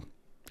run.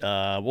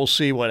 We'll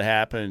see what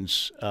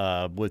happens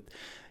with,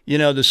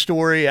 the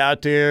story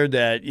out there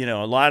that,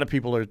 a lot of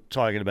people are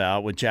talking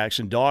about with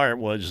Jackson Dart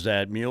was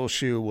that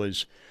Muleshoe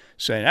was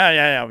saying,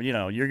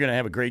 you're going to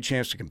have a great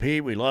chance to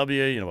compete. We love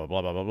you, blah,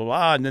 blah, blah, blah,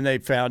 blah. And then they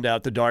found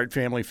out, the Dart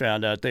family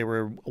found out they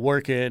were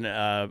working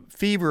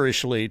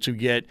feverishly to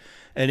get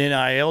an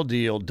NIL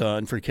deal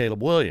done for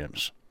Caleb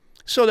Williams.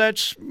 So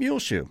that's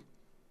Muleshoe,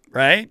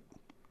 right?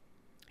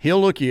 He'll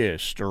look you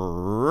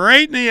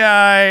straight in the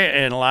eye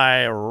and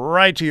lie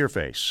right to your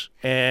face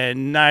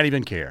and not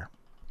even care.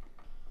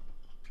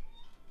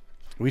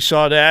 We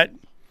saw that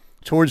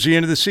towards the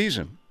end of the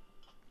season.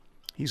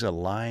 He's a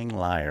lying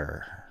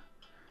liar.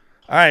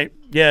 All right.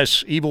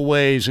 Yes, evil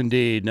ways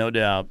indeed, no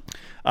doubt.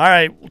 All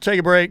right, we'll take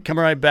a break, come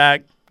right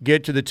back,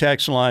 get to the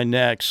text line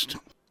next.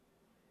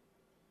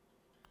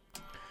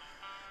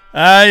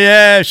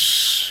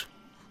 Yes.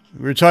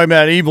 We were talking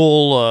about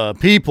evil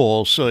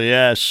people, so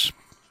yes,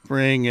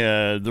 bring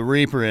the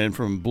Reaper in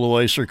from Blue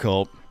Oyster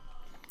Cult.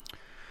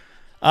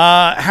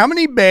 How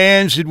many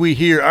bands did we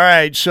hear? All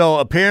right, so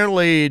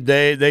apparently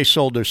they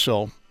sold their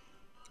soul.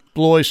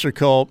 Blue Oyster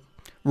Cult.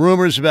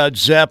 Rumors about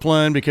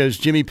Zeppelin because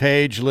Jimmy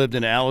Page lived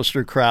in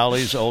Aleister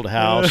Crowley's old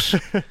house.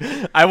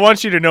 I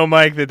want you to know,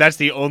 Mike, that that's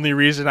the only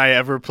reason I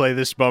ever play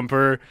this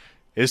bumper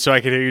is so I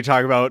can hear you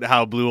talk about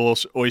how Blue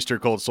Oyster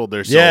Cult sold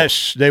their soul.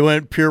 Yes, they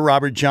went pure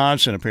Robert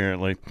Johnson,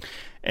 apparently.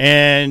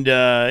 And,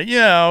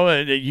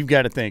 you've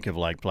got to think of,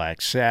 like,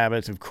 Black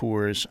Sabbath, of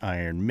course,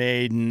 Iron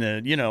Maiden.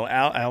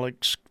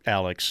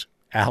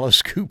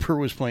 Alice Cooper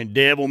was playing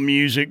devil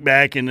music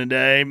back in the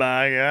day,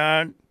 by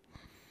God.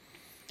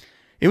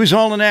 It was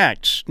all an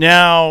act.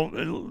 Now,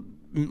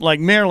 like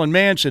Marilyn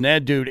Manson,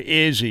 that dude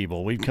is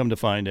evil. We've come to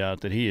find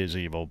out that he is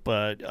evil.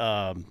 But,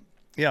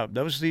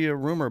 that was the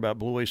rumor about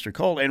Blue Oyster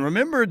Cult. And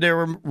remember, there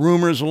were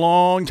rumors a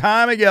long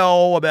time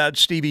ago about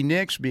Stevie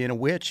Nicks being a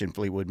witch in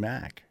Fleetwood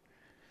Mac.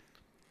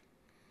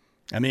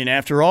 I mean,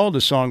 after all,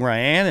 the song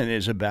Rhiannon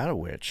is about a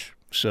witch.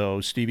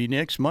 So Stevie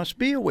Nicks must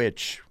be a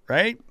witch,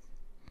 right?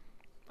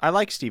 I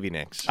like Stevie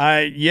Nicks.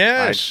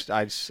 Yes.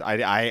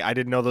 I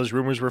didn't know those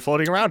rumors were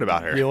floating around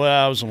about her. Yeah, well,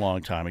 that was a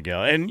long time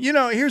ago. And,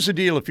 here's the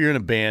deal. If you're in a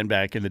band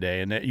back in the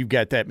day and that you've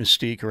got that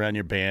mystique around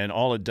your band,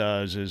 all it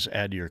does is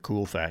add to your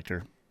cool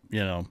factor,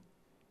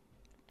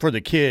 for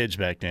the kids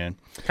back then.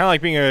 Kind of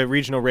like being a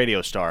regional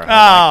radio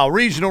star.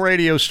 Regional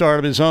radio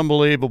stardom is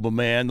unbelievable,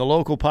 man. The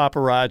local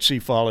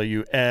paparazzi follow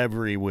you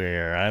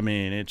everywhere. I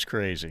mean, it's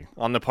crazy.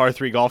 On the par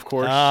 3 golf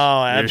course?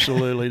 Oh,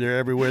 absolutely. They're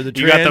everywhere.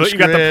 You got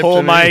the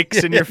pull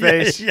mics in your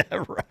face. Yeah,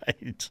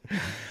 right.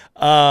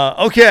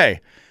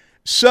 Okay.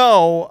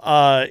 So,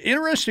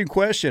 interesting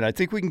question. I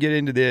think we can get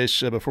into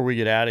this before we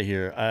get out of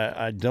here.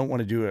 I don't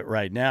want to do it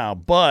right now,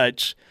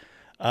 but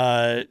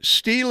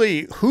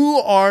Steely, who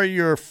are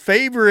your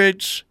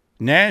favorites,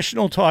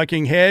 national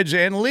talking heads,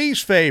 and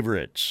least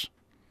favorites?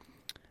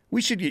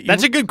 We should get.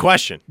 That's a good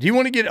question. Do you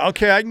want to get?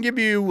 Okay, I can give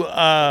you.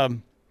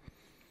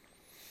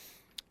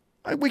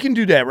 We can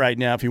do that right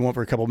now if you want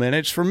for a couple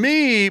minutes. For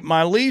me,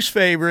 my least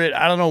favorite,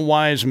 I don't know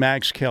why, is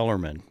Max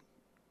Kellerman.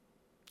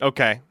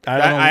 Okay,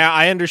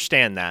 I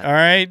understand that. All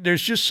right,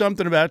 there's just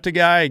something about the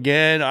guy.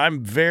 Again,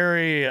 I'm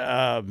very.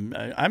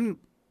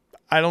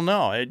 I don't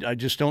know. I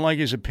just don't like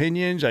his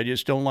opinions. I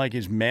just don't like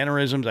his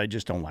mannerisms. I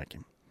just don't like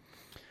him.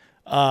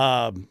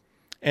 And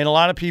a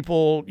lot of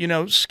people,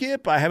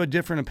 Skip, I have a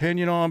different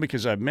opinion on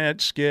because I've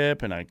met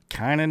Skip and I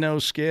kind of know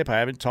Skip. I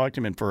haven't talked to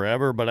him in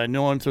forever, but I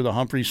know him through the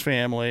Humphreys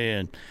family.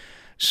 And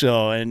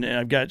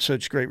I've got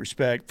such great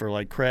respect for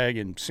like Craig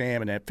and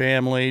Sam and that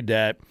family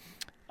that,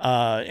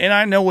 and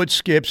I know what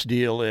Skip's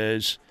deal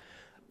is.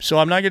 So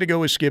I'm not going to go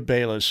with Skip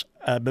Bayless,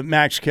 but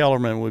Max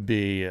Kellerman would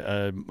be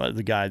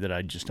the guy that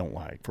I just don't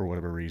like for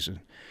whatever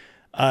reason.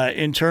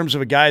 In terms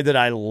of a guy that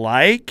I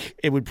like,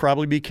 it would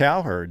probably be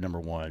Cowherd,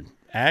 number one,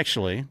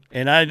 actually.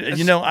 And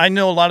I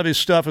know a lot of his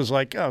stuff is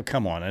like, oh,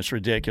 come on, that's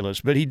ridiculous.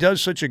 But he does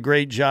such a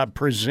great job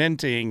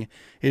presenting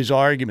his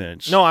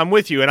arguments. No, I'm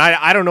with you. And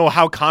I don't know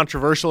how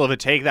controversial of a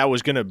take that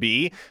was going to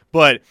be,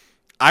 but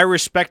I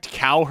respect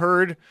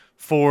Cowherd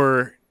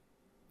for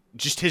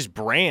just his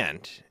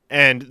brand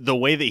and the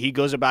way that he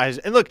goes about his...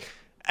 And look,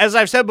 as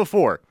I've said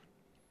before,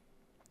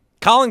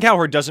 Colin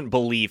Cowherd doesn't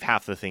believe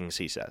half the things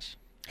he says.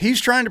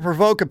 He's trying to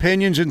provoke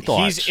opinions and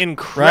thoughts. He's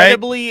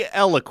incredibly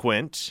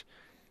eloquent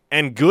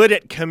and good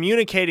at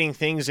communicating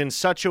things in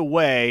such a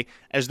way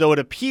as though it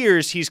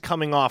appears he's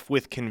coming off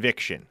with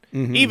conviction,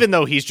 even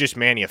though he's just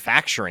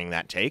manufacturing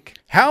that take.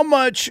 How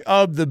much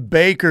of the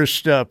Baker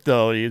stuff,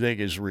 though, do you think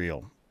is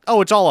real?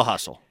 Oh, it's all a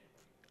hustle.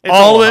 It's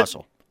all of it?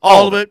 Hustle.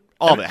 All of it?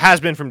 All of it. Has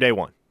been from day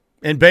one.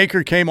 And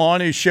Baker came on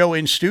his show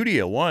in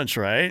studio once,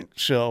 right?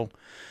 So,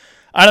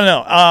 I don't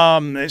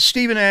know.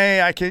 Stephen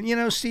A.,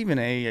 Stephen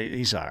A.,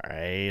 he's all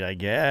right, I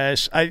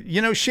guess.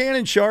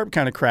 Shannon Sharp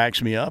kind of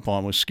cracks me up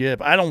on with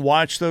Skip. I don't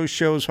watch those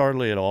shows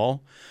hardly at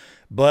all.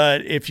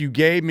 But if you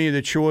gave me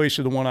the choice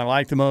of the one I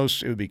like the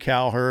most, it would be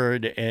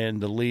Cowherd,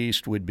 and the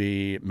least would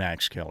be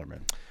Max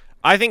Kellerman.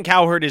 I think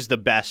Cowherd is the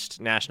best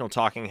national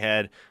talking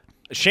head.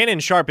 Shannon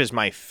Sharp is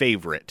my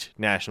favorite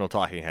national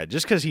talking head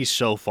just because he's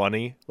so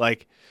funny.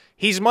 Like,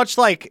 he's much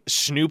like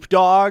Snoop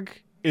Dogg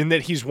in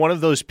that he's one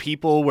of those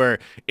people where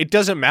it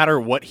doesn't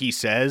matter what he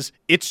says,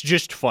 it's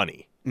just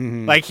funny.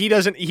 Mm-hmm. Like, he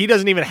doesn't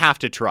even have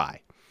to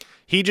try.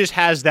 He just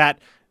has that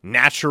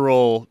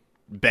natural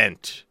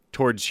bent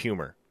towards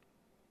humor.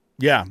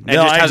 Yeah. And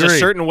just has a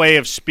certain way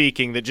of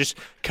speaking that just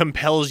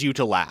compels you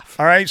to laugh.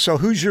 All right, so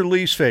who's your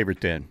least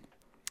favorite then?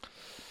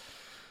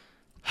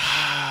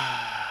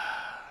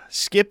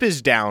 Skip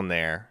is down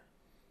there.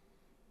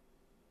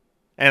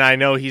 And I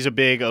know he's a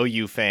big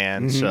OU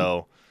fan,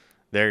 so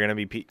there are going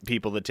to be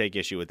people that take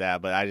issue with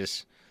that. But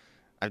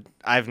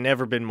I've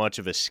never been much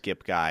of a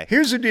Skip guy.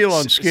 Here's the deal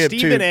on Skip,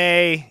 Stephen too.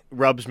 A.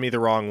 rubs me the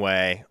wrong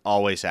way,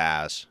 always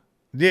has.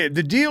 The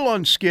deal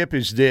on Skip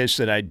is this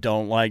that I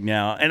don't like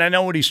now, and I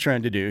know what he's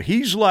trying to do.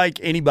 He's like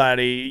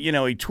anybody, he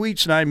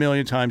tweets 9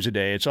 million times a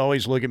day. It's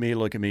always look at me,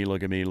 look at me,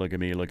 look at me, look at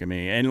me, look at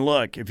me. And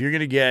look, if you're going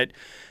to get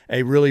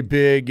a really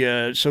big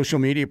social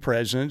media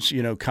presence,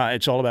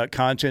 it's all about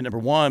content, number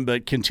one,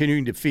 but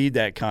continuing to feed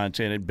that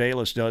content, and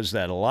Bayless does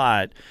that a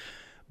lot.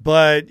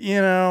 But,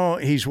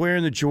 he's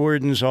wearing the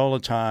Jordans all the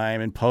time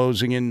and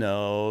posing in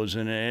those,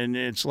 and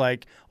it's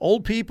like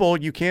old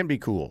people, you can't be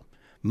cool.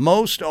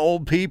 Most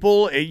old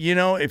people,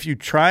 if you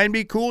try and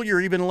be cool, you're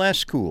even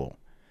less cool.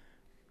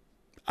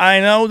 I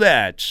know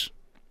that.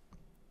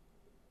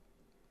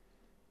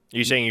 Are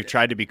you saying you've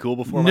tried to be cool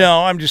before, Mike?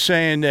 No, I'm just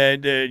saying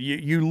that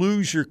you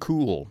lose your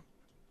cool.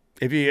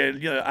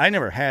 I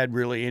never had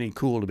really any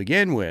cool to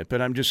begin with,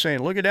 but I'm just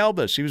saying, look at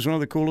Elvis. He was one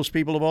of the coolest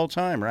people of all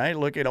time, right?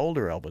 Look at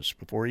older Elvis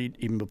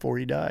before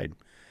he died.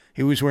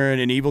 He was wearing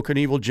an Evel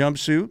Knievel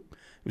jumpsuit.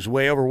 He was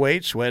way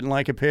overweight, sweating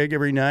like a pig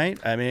every night.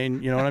 I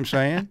mean, you know what I'm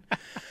saying?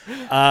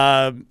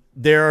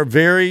 There are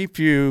very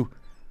few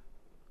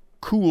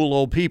cool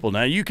old people.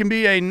 Now, you can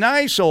be a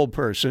nice old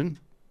person,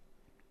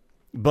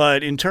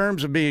 but in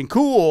terms of being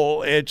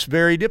cool, it's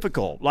very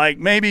difficult. Like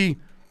maybe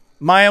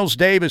Miles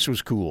Davis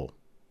was cool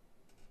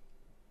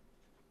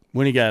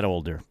when he got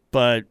older.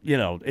 But,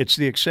 it's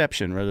the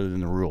exception rather than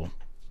the rule.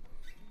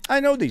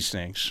 I know these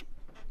things.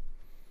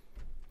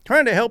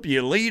 Trying to help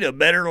you lead a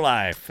better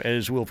life,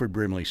 as Wilford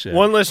Brimley said.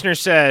 One listener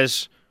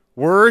says,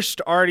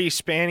 worst Artie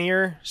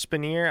Spanier.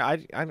 I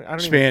don't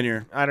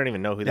Spanier. I don't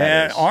even know who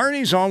that is.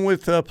 Arnie's on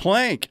with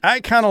Plank. I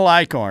kind of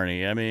like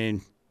Arnie. I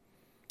mean,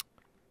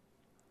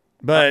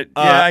 but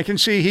I can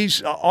see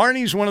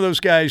Arnie's one of those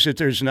guys that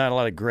there's not a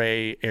lot of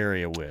gray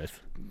area with.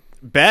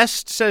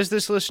 Best, says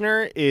this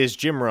listener, is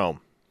Jim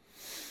Rome.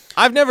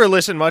 I've never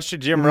listened much to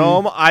Jim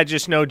Rome. I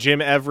just know Jim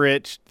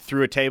Everett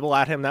threw a table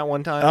at him that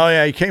one time. Oh,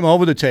 yeah, he came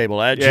over the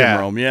table at Jim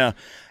Rome, yeah.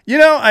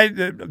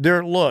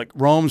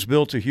 Rome's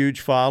built a huge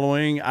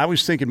following. I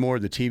was thinking more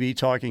of the TV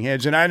talking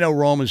heads, and I know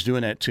Rome is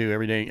doing that too.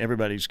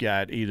 Everybody's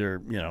got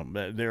either,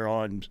 they're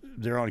on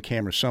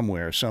camera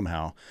somewhere,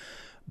 somehow.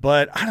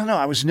 But I don't know.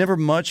 I was never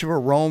much of a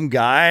Rome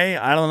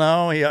guy. I don't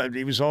know.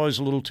 He was always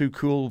a little too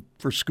cool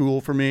for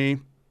school for me.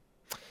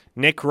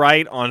 Nick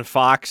Wright on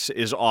Fox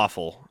is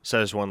awful,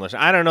 says one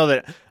listener. I don't know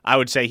that I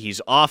would say he's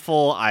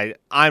awful.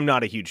 I'm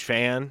not a huge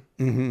fan.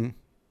 Mm-hmm.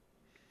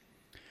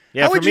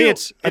 Yeah, for me,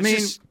 it's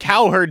just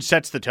Cowherd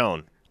sets the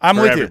tone. I'm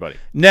for with everybody.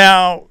 You.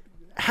 Now,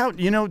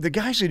 the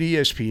guys at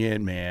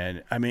ESPN,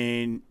 man, I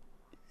mean,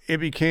 it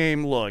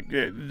became, look,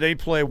 they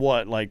play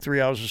like 3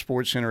 hours of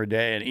Sports Center a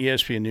day, and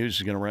ESPN News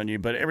is going to run you,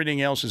 but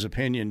everything else is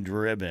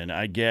opinion-driven.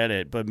 I get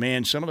it. But,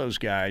 man, some of those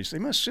guys, they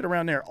must sit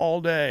around there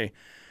all day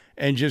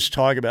and just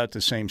talk about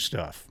the same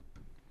stuff.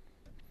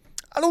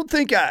 I don't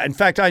think in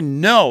fact, I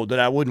know that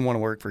I wouldn't want to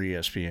work for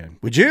ESPN.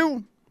 Would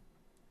you?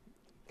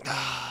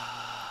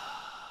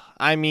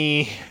 I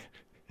mean,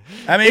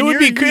 it would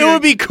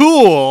be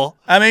cool.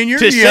 I mean, you're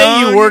to young,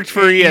 say you worked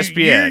for ESPN.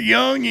 You're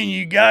young and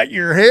you got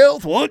your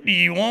health. What do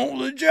you want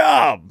with a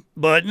job?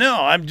 But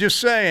no, I'm just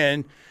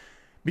saying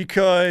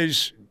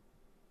because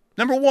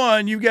number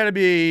one, you've got to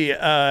be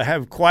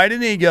have quite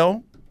an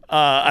ego,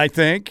 I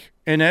think,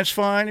 and that's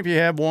fine if you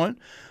have one.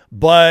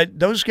 But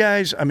those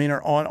guys, I mean,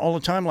 are on all the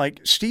time.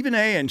 Like Stephen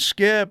A. and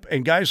Skip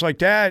and guys like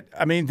that,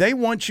 I mean, they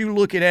want you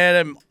looking at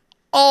them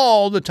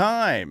all the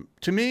time.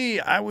 To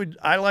me, I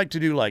like to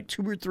do like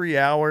 2 or 3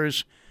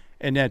 hours,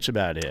 and that's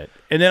about it.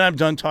 And then I'm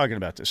done talking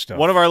about this stuff.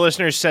 One of our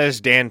listeners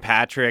says Dan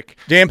Patrick.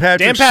 Dan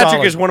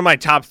Patrick is one of my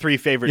top 3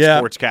 favorite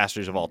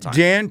sportscasters of all time.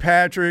 Dan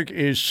Patrick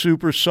is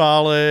super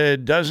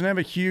solid, doesn't have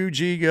a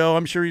huge ego.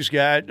 I'm sure he's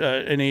got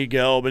an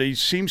ego, but he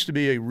seems to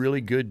be a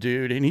really good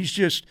dude. And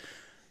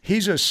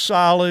he's a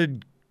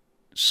solid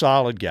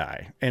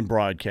guy and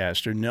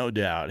broadcaster, no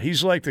doubt.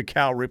 He's like the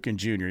Cal Ripken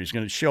Jr. He's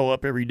going to show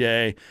up every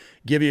day,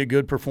 give you a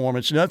good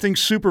performance. Nothing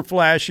super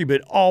flashy,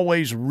 but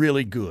always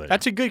really good.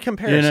 That's a good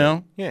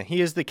comparison. Yeah,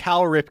 he is the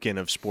Cal Ripken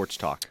of sports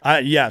talk.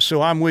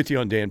 So I'm with you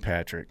on Dan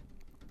Patrick.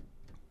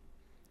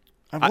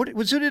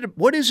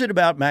 What is it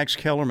about Max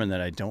Kellerman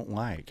that I don't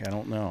like? I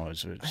don't know.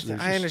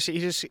 I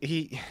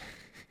understand.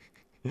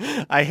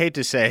 I hate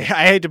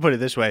to put it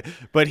this way,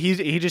 but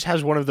he just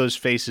has one of those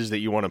faces that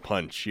you want to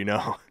punch,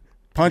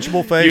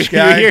 Punchable face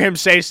guy. You hear him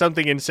say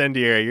something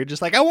incendiary, you're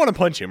just like, I want to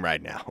punch him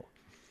right now.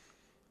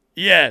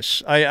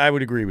 Yes, I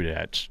would agree with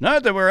that.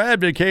 Not that we're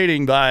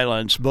advocating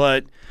violence,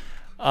 but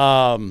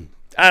I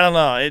don't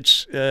know.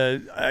 It's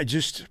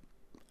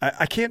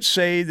I can't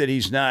say that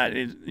he's not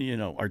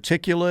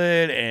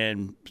articulate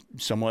and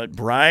somewhat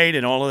bright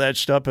and all of that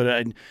stuff,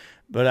 but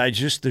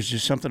there's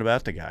just something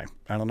about the guy.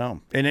 I don't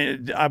know.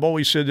 And I've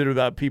always said that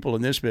about people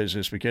in this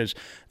business because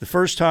the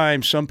first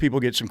time some people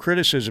get some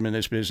criticism in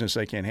this business,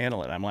 they can't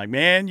handle it. I'm like,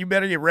 man, you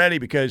better get ready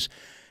because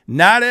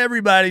not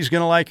everybody's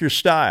going to like your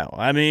style.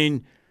 I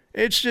mean,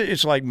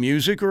 It's like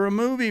music or a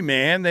movie,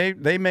 man.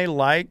 They may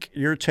like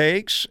your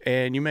takes,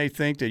 and you may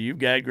think that you've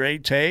got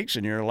great takes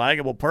and you're a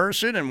likable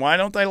person, and why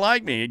don't they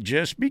like me?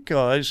 Just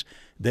because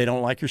they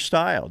don't like your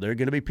style. There are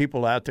going to be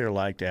people out there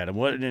like that.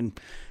 And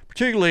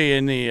particularly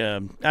in the, I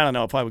don't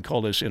know if I would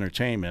call this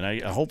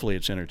entertainment. Hopefully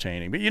it's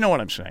entertaining, but you know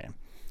what I'm saying.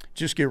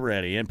 Just get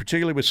ready. And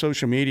particularly with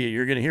social media,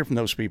 you're going to hear from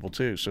those people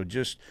too. So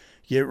just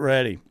get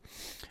ready.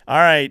 All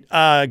right.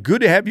 Good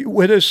to have you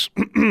with us.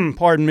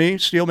 Pardon me,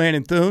 Steelman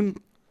and Thune.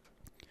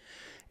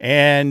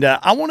 And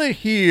I want to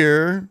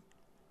hear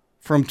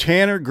from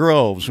Tanner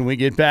Groves when we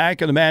get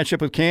back in the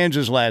matchup with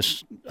Kansas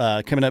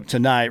coming up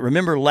tonight.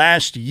 Remember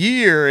last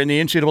year in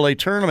the NCAA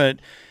tournament,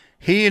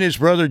 he and his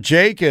brother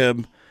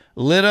Jacob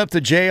lit up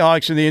the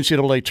Jayhawks in the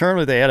NCAA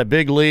tournament. They had a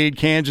big lead.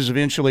 Kansas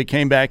eventually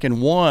came back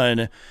and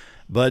won.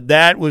 But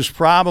that was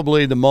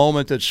probably the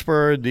moment that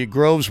spurred the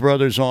Groves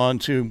brothers on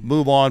to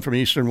move on from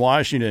Eastern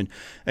Washington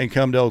and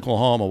come to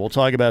Oklahoma. We'll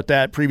talk about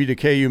that. Preview the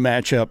KU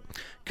matchup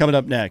coming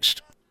up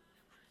next.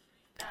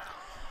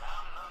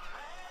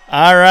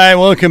 All right,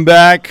 welcome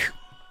back.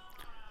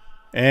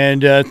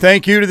 And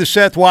thank you to the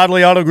Seth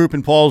Wadley Auto Group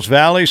in Pauls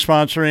Valley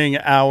sponsoring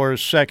our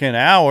second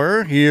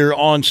hour here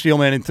on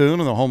Steelman and Thune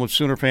on the home of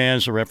Sooner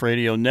fans, the Ref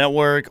Radio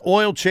Network.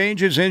 Oil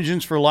changes,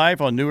 engines for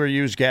life on newer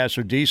used gas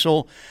or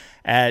diesel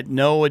at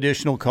no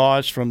additional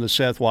cost from the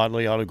Seth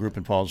Wadley Auto Group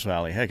in Pauls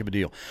Valley. Heck of a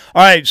deal.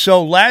 All right,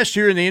 so last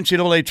year in the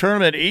NCAA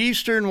tournament,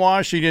 Eastern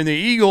Washington, the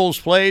Eagles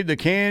played the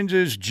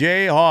Kansas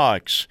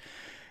Jayhawks.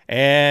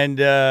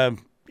 And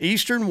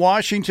Eastern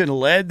Washington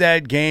led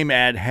that game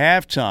at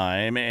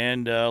halftime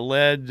and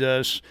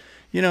led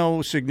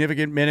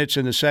significant minutes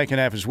in the second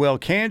half as well.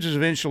 Kansas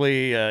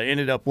eventually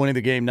ended up winning the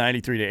game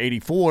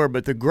 93-84,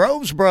 but the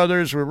Groves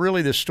brothers were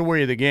really the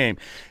story of the game.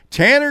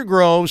 Tanner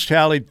Groves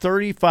tallied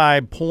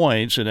 35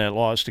 points in that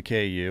loss to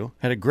KU,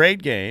 had a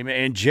great game,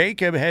 and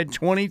Jacob had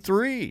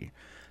 23.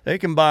 They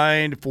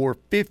combined for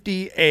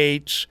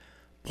 58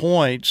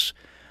 points.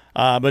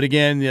 But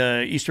again,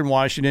 Eastern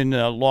Washington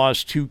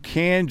lost to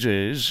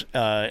Kansas,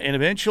 and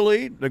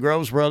eventually the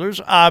Groves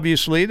brothers,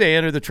 obviously, they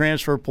entered the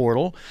transfer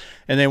portal,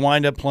 and they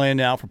wind up playing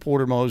now for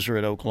Porter Moser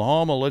at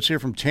Oklahoma. Let's hear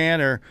from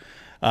Tanner,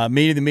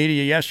 meeting the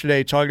media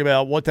yesterday, talking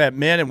about what that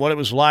meant and what it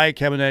was like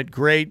having that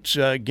great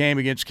game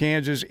against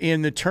Kansas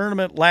in the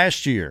tournament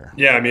last year.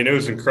 Yeah, I mean, it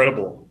was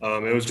incredible.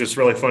 It was just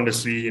really fun to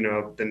see,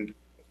 been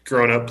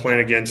growing up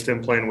playing against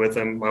him, playing with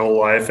him my whole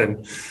life,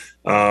 and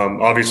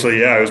obviously,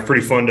 yeah, it was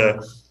pretty fun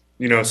to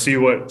see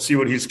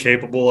what he's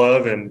capable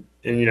of, and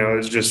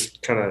it's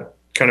just kind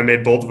of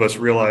made both of us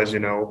realize,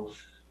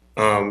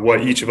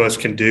 what each of us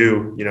can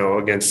do,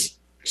 against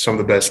some of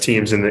the best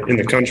teams in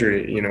the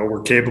country.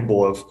 We're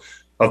capable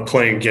of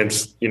playing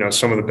against,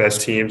 some of the best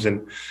teams,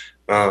 and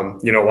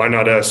why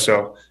not us?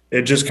 So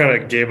it just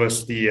kind of gave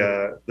us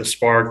the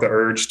spark, the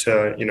urge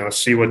to,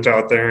 see what's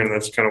out there, and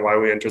that's kind of why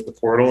we entered the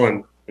portal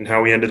and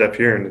how we ended up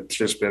here, and it's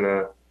just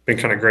been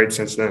kind of great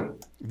since then.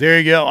 There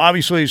you go.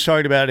 Obviously, he's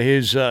talking about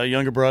his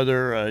younger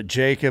brother,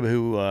 Jacob,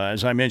 who,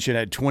 as I mentioned,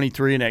 had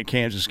 23 in that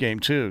Kansas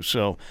game too.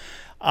 So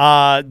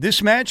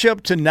this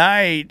matchup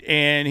tonight,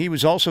 and he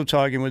was also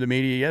talking with the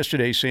media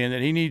yesterday saying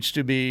that he needs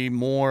to be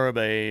more of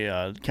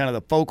a kind of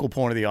the focal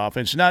point of the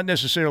offense, not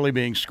necessarily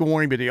being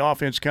scoring, but the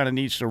offense kind of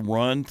needs to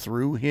run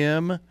through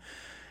him.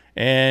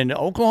 And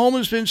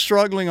Oklahoma's been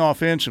struggling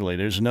offensively.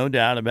 There's no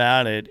doubt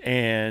about it.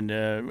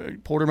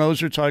 And Porter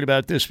Moser talked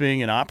about this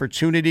being an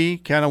opportunity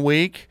kind of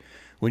week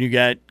when you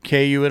got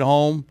KU at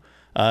home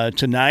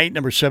tonight,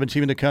 number 7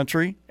 team in the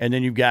country. And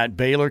then you've got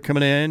Baylor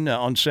coming in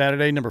on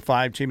Saturday, number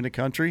 5 team in the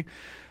country.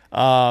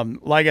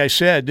 Like I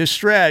said, this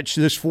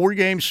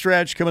 4-game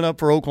stretch coming up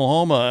for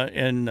Oklahoma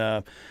in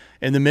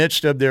the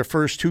midst of their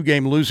first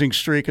 2-game losing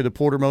streak of the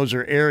Porter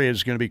Moser area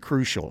is going to be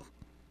crucial,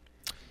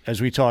 as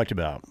we talked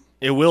about.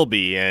 It will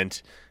be, and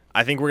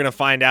I think we're going to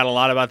find out a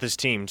lot about this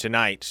team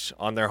tonight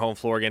on their home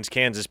floor against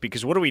Kansas,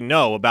 because what do we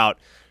know about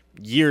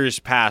years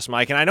past,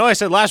 Mike? And I know I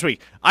said last week,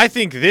 I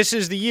think this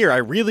is the year. I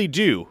really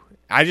do.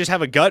 I just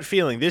have a gut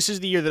feeling this is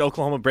the year that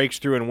Oklahoma breaks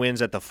through and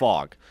wins at the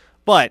Phog.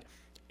 But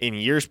in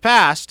years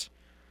past,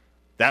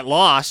 that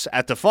loss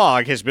at the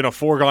Phog has been a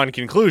foregone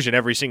conclusion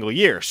every single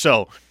year.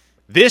 So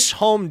this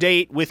home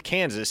date with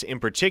Kansas in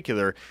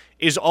particular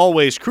is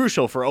always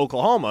crucial for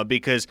Oklahoma,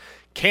 because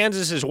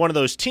Kansas is one of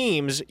those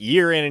teams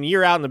year in and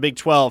year out in the Big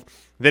 12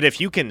 that if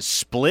you can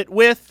split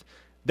with,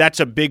 that's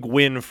a big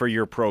win for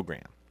your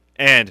program.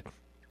 And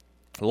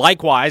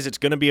likewise, it's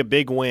going to be a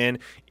big win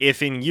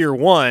if in year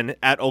one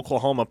at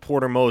Oklahoma,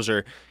 Porter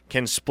Moser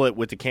can split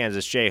with the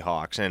Kansas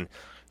Jayhawks. And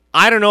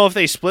I don't know if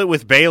they split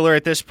with Baylor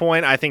at this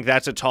point. I think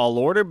that's a tall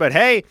order. But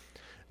hey,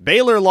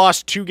 Baylor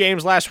lost 2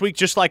 games last week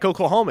just like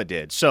Oklahoma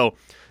did. So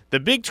the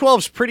Big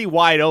 12's pretty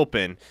wide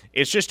open.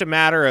 It's just a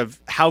matter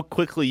of how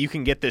quickly you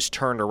can get this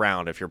turned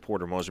around if you're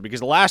Porter Moser, because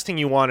the last thing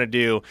you want to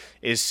do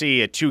is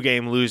see a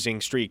 2-game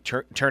losing streak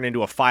turn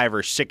into a 5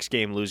 or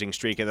 6-game losing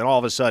streak, and then all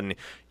of a sudden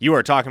you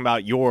are talking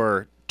about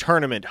your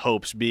tournament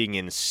hopes being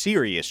in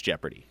serious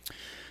jeopardy.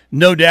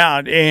 No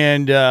doubt.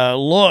 And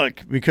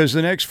look, because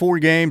the next 4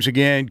 games,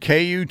 again,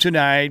 KU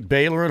tonight,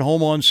 Baylor at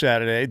home on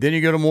Saturday. Then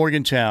you go to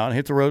Morgantown,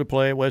 hit the road to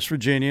play at West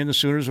Virginia, and the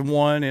Sooners have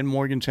won in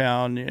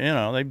Morgantown. You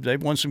know,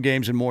 they've won some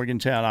games in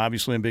Morgantown,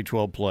 obviously, in Big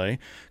 12 play.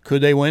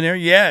 Could they win there?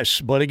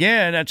 Yes. But,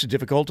 again, that's a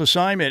difficult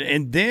assignment.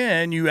 And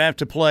then you have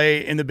to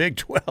play in the Big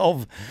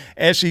 12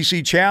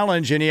 SEC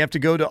Challenge, and you have to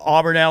go to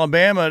Auburn,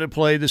 Alabama to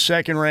play the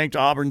second-ranked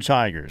Auburn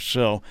Tigers.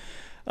 So,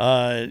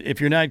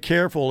 if you're not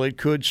careful, it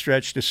could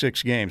stretch to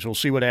 6 games. We'll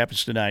see what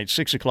happens tonight,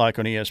 6 o'clock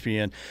on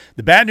ESPN.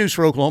 The bad news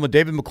for Oklahoma,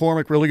 David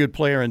McCormick, really good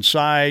player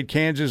inside.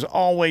 Kansas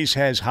always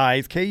has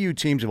height. KU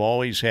teams have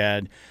always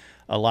had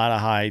a lot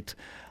of height.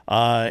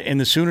 And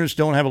the Sooners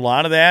don't have a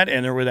lot of that,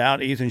 and they're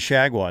without Ethan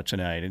Shagwa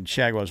tonight. And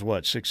Shagwa's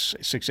what,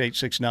 6'8",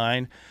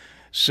 6'9"?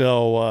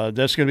 So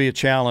that's going to be a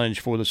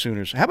challenge for the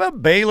Sooners. How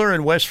about Baylor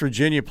and West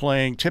Virginia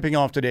tipping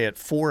off today at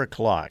 4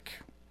 o'clock?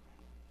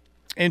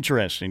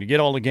 Interesting to get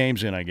all the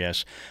games in, I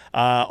guess.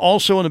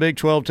 Also in the Big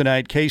 12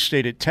 tonight,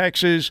 K-State at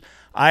Texas.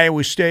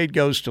 Iowa State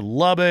goes to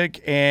Lubbock.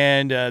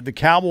 And the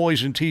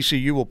Cowboys and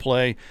TCU will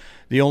play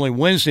the only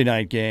Wednesday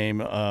night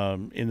game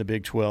in the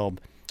Big 12.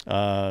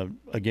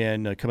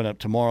 Again, coming up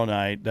tomorrow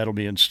night, that'll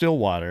be in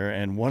Stillwater.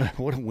 And what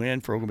a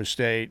win for Oklahoma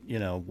State. You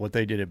know, what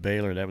they did at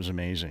Baylor, that was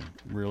amazing.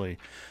 Really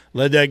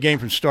led that game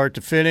from start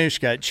to finish.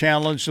 Got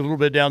challenged a little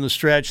bit down the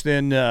stretch.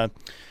 Then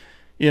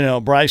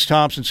Bryce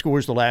Thompson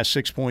scores the last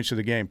 6 points of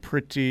the game.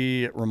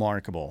 Pretty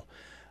remarkable.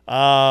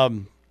 By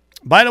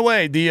the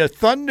way, the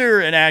Thunder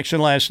in action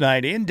last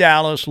night in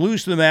Dallas,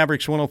 lose to the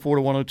Mavericks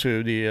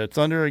 104-102. The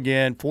Thunder,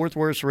 again, 4th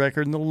worst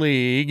record in the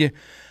league.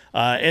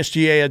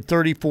 SGA had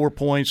 34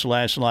 points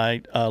last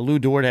night. Lou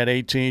Dort had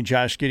 18.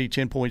 Josh Giddey,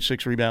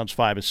 10.6 rebounds,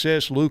 5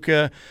 assists.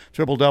 Luka,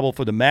 triple-double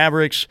for the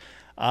Mavericks.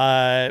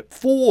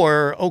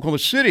 For Oklahoma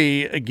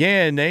City,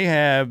 again,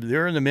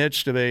 they're in the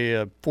midst of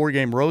a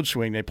 4-game road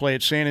swing. They play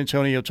at San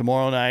Antonio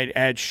tomorrow night,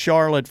 at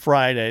Charlotte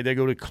Friday. They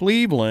go to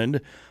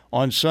Cleveland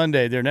on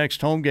Sunday. Their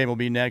next home game will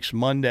be next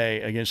Monday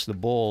against the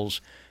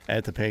Bulls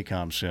at the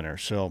Paycom Center.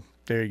 So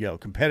there you go.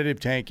 Competitive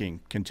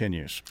tanking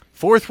continues.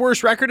 4th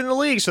worst record in the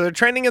league, so they're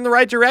trending in the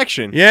right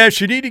direction. Yes,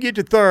 you need to get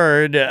to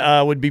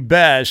 3rd would be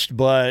best,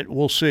 but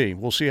we'll see.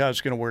 We'll see how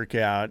it's going to work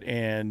out.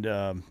 And,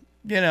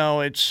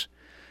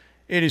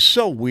 it is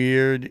so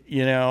weird,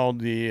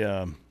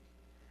 I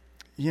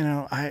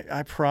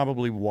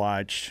probably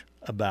watch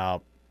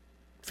about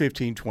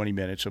 15, 20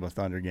 minutes of a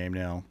Thunder game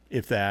now,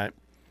 if that,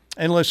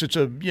 unless it's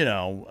a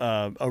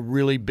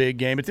really big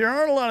game. But there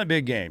aren't a lot of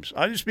big games.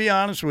 I'll just be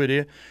honest with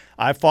you.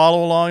 I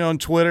follow along on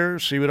Twitter,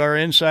 see what our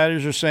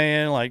insiders are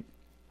saying, like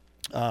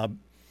Brandon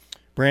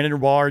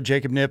Rabar,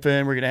 Jacob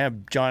Niffen. We're going to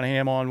have John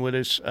Hamm on with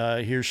us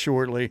here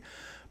shortly.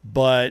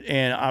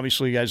 And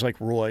obviously guys like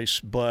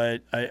Royce.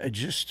 But I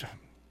just –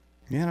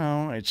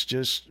 it's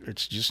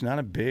just not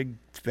a big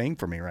thing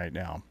for me right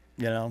now,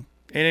 And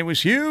it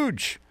was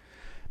huge.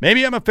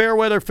 Maybe I'm a fair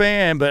weather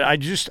fan, but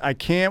I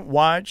can't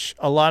watch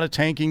a lot of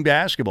tanking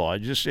basketball.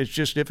 It's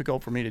just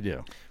difficult for me to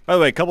do. By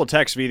the way, a couple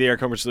texts via the Air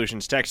Comfort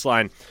Solutions text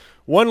line.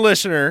 One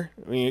listener,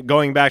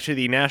 going back to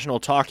the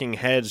National Talking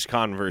Heads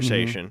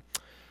conversation,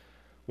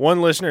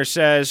 one listener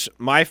says,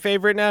 my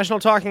favorite National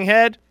Talking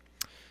Head,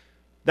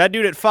 that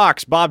dude at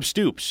Fox, Bob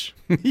Stoops.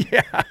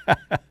 Yeah.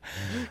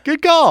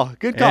 Good call.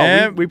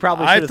 We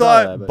probably should have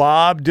thought of that.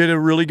 Bob did a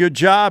really good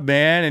job,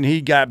 man, and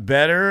he got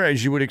better,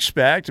 as you would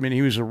expect. I mean,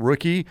 he was a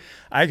rookie.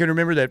 I can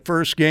remember that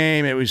first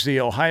game. It was the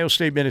Ohio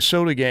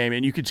State-Minnesota game,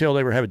 and you could tell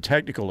they were having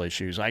technical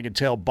issues. I could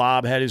tell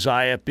Bob had his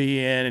IFB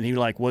in, and he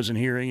wasn't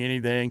hearing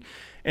anything.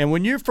 And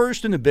when you're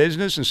first in the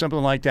business and something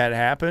like that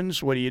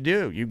happens, what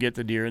do? You get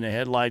the deer in the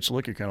headlights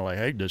look. You're kind of like,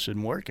 hey, this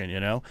isn't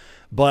working,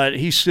 But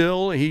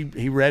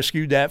he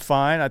rescued that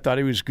fine. I thought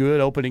he was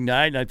good opening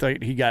night, and I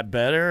thought he got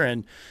better.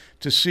 And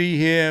to see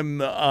him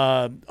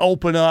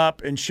open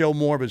up and show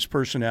more of his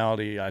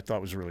personality, I thought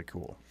was really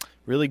cool.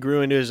 Really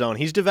grew into his own.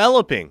 He's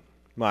developing,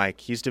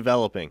 Mike. He's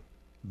developing.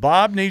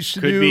 Bob needs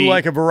to do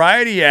like a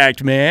variety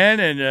act, man,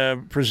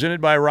 and presented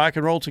by Rock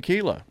and Roll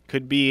Tequila.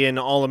 Could be in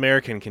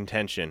All-American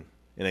contention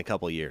in a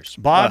couple years.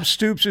 Bob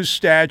Stoops'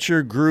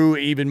 stature grew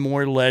even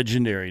more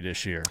legendary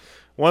this year.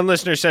 One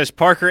listener says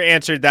Parker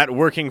answered that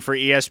working for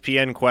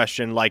ESPN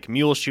question like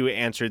Muleshoe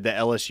answered the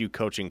LSU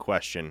coaching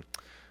question.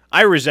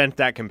 I resent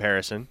that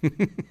comparison,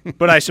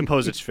 but I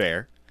suppose it's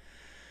fair.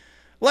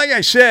 Like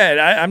I said,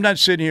 I'm not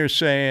sitting here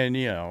saying,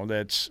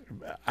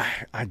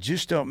 I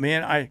just don't,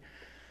 man.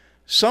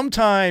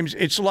 Sometimes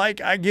it's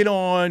like I get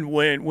on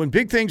when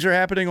big things are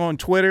happening on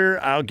Twitter,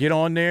 I'll get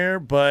on there,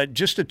 but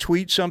just to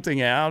tweet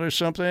something out or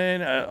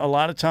something, a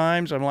lot of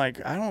times I'm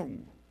like, I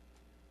don't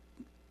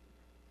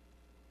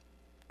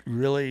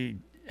really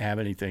have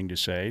anything to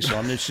say, so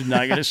I'm just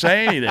not going to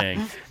say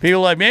anything. People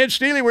are like, man,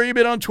 Steely, where you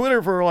been on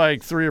Twitter for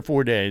like 3 or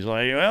 4 days?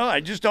 Like, well,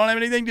 I just don't have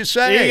anything to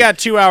say. You got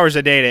 2 hours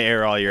a day to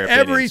air all your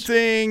opinions.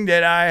 Everything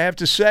that I have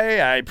to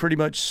say, I pretty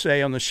much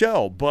say on the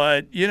show.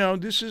 But,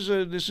 this is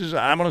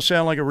I'm going to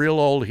sound like a real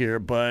old here,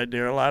 but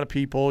there are a lot of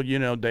people,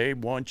 they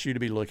want you to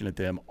be looking at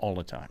them all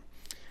the time.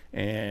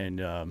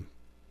 And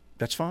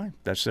That's fine.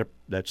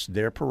 That's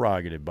their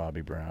prerogative, Bobby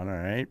Brown. All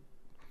right.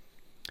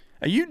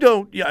 You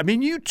don't. I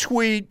mean, you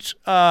tweet.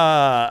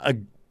 I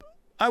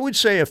would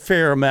say a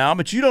fair amount,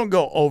 but you don't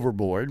go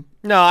overboard.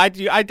 No, I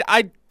do.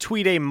 I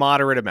tweet a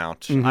moderate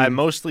amount. Mm-hmm. I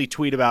mostly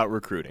tweet about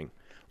recruiting.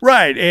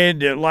 Right, and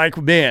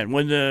man,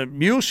 when the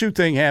Muleshoe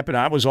thing happened,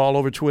 I was all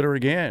over Twitter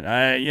again.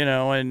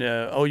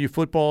 OU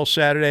football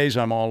Saturdays,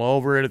 I'm all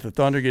over it. If the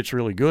Thunder gets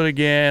really good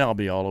again, I'll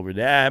be all over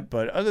that.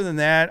 But other than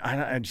that,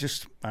 I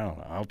don't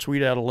know. I'll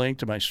tweet out a link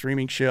to my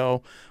streaming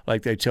show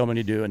like they tell me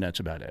to do, and that's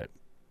about it.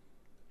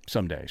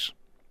 Some days.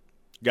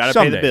 Got to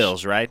pay the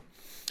bills, right?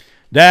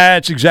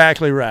 That's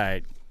exactly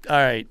right. All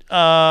right.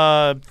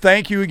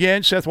 Thank you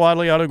again, Seth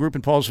Wadley, Auto Group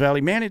in Pauls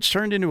Valley. Man, it's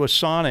turned into a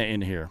sauna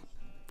in here.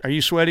 Are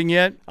you sweating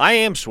yet? I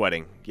am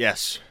sweating,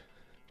 yes.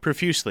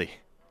 Profusely.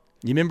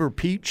 You remember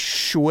Pete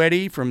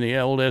Schweddy from the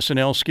old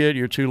SNL skit?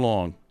 You're too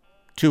long.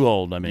 Too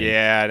old, I mean.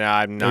 Yeah, no,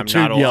 I'm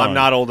not old. Young. I'm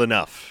not old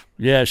enough.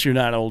 Yes, you're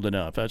not old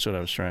enough. That's what I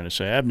was trying to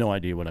say. I have no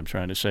idea what I'm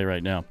trying to say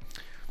right now.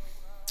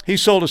 He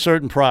sold a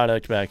certain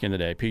product back in the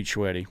day, Pete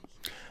Schweddy.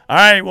 All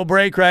right, we'll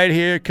break right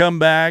here. Come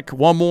back.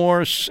 One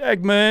more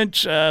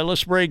segment.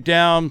 Let's break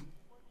down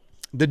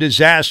the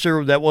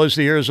disaster that was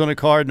the Arizona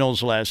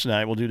Cardinals last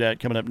night. We'll do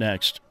that coming up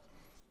next.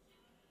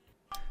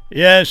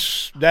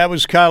 Yes, that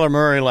was Kyler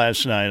Murray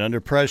last night, under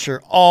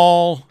pressure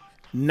all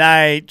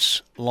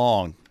night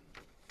long.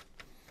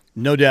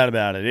 No doubt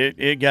about it.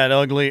 It got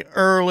ugly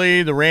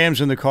early. The Rams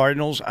and the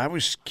Cardinals, I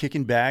was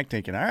kicking back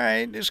thinking, all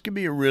right, this could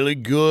be a really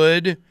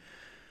good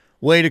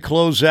way to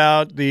close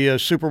out the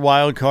Super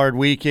Wild Card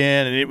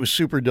weekend, and it was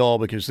super dull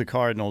because the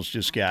Cardinals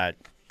just got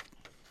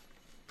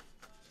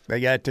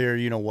their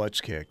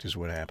you-know-what's kicked is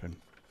what happened.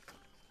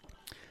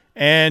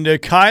 And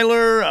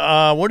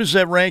Kyler, what does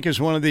that rank as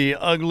one of the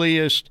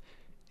ugliest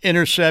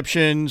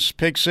interceptions,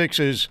 pick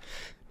sixes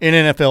in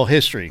NFL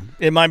history?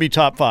 It might be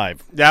top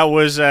 5. That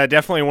was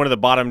definitely one of the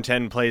bottom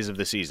 10 plays of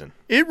the season.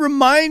 It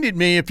reminded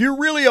me, if you're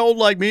really old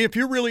like me, if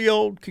you're really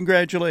old,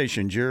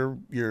 congratulations, you're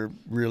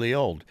really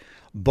old.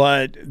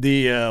 But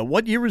the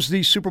what year was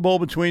the Super Bowl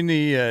between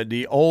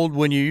the old,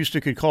 when you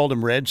could call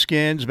them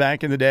Redskins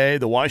back in the day,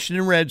 the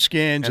Washington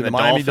Redskins and the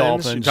Miami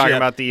Dolphins? You're talking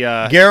about the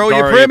Garo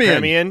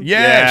Yepremian. Yes,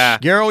 yeah.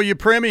 Garo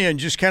Yepremian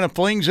just kind of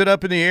flings it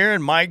up in the air,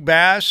 and Mike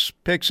Bass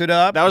picks it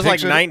up. That was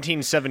like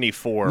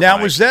 1974. Now,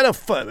 was that a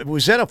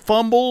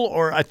fumble,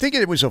 or I think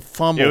it was a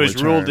fumble? It was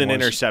return, ruled an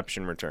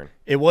interception return.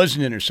 It was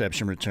an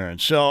interception return.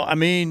 So, I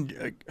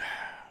mean,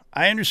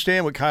 I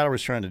understand what Kyler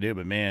was trying to do,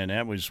 but, man,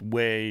 that was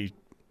way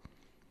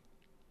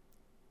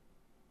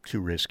too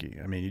risky.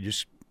 I mean, you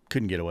just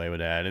couldn't get away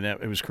with that, and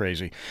it was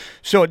crazy.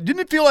 So, didn't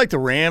it feel like the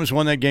Rams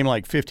won that game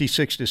like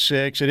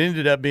 56-6? It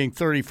ended up being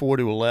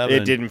 34-11.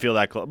 It didn't feel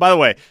that close. By the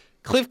way,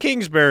 Cliff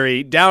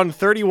Kingsbury, down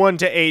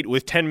 31-8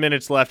 with 10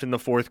 minutes left in the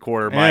fourth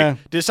quarter, Mike,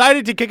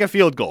 decided to kick a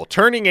field goal,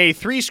 turning a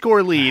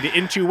 3-score lead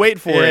into, wait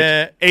for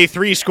it, a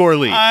 3-score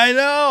lead. I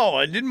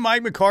know. Didn't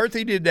Mike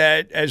McCarthy did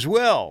that as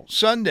well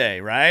Sunday,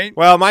 right?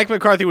 Well, Mike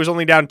McCarthy was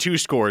only down 2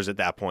 scores at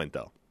that point,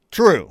 though.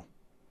 True.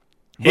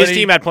 His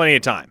team had plenty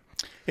of time.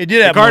 It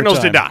did have the Cardinals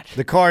more time. did not.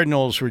 The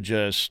Cardinals were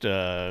just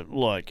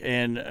look,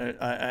 and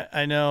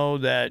I know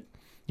that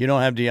you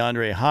don't have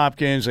DeAndre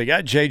Hopkins. They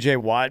got J.J.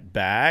 Watt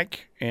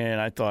back, and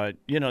I thought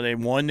they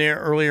won there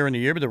earlier in the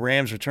year, but the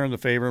Rams returned the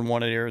favor and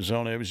won at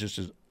Arizona. It was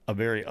just a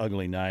very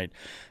ugly night.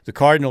 The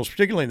Cardinals,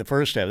 particularly in the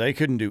first half, they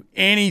couldn't do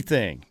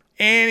anything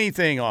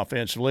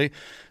offensively.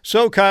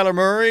 So Kyler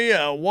Murray,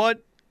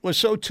 what was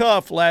so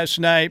tough last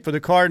night for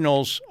the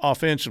Cardinals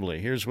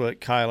offensively? Here's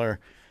what Kyler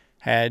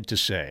had to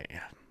say.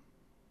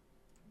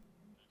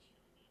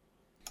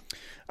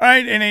 All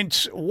right, and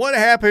it's what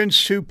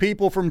happens to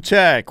people from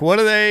Tech. What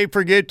do they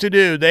forget to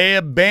do? They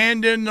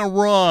abandon the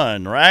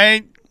run,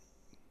 right?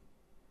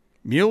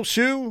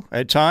 Muleshoe,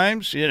 at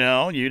times,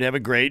 you'd have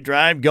a great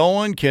drive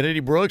going. Kennedy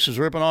Brooks is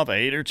ripping off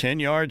 8 or 10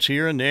 yards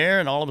here and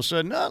there, and all of a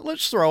sudden,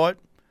 let's throw it.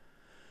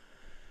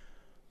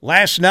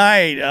 Last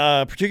night,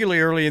 particularly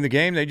early in the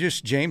game,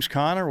 James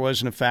Conner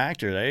wasn't a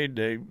factor. They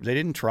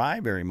didn't try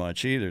very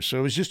much either. So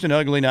it was just an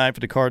ugly night for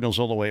the Cardinals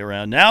all the way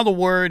around. Now the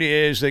word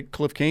is that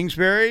Cliff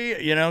Kingsbury,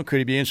 could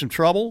he be in some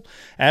trouble?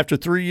 After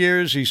 3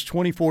 years, he's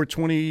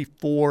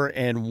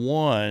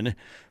 24-24-1.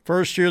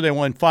 First year they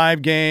won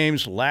 5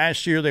 games.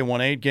 Last year they won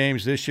 8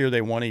 games. This year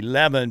they won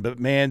 11. But,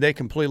 man, they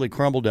completely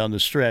crumbled down the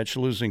stretch,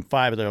 losing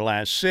 5 of their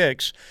last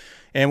 6.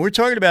 And we're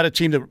talking about a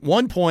team that at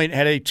one point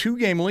had a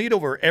 2-game lead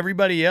over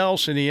everybody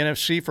else in the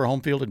NFC for home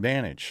field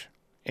advantage.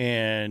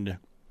 And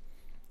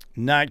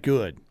not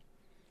good.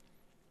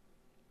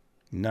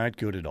 Not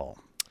good at all.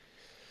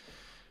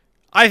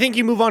 I think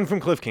you move on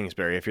from Cliff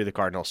Kingsbury if you're the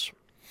Cardinals.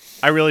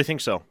 I really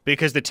think so.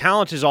 Because the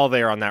talent is all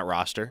there on that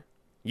roster.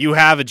 You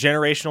have a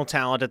generational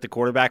talent at the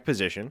quarterback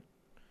position.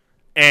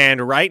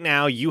 And right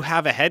now you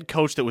have a head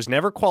coach that was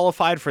never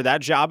qualified for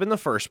that job in the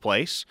first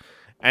place,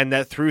 and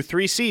that through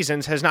 3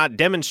 seasons has not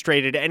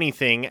demonstrated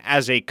anything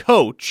as a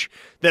coach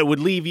that would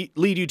lead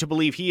you to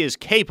believe he is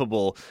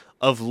capable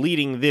of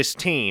leading this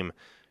team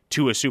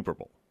to a Super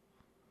Bowl.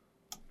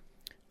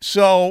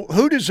 So,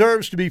 who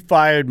deserves to be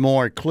fired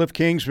more, Cliff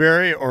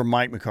Kingsbury or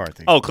Mike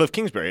McCarthy? Oh, Cliff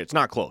Kingsbury. It's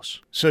not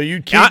close. So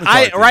you'd keep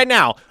McCarthy. Right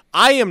now,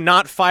 I am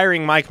not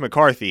firing Mike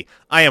McCarthy.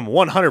 I am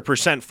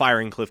 100%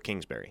 firing Cliff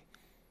Kingsbury.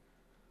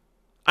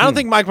 I don't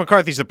think Mike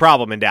McCarthy's the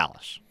problem in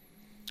Dallas.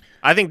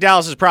 I think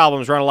Dallas's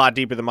problems run a lot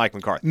deeper than Mike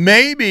McCarthy.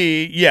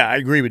 Maybe, yeah, I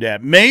agree with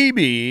that.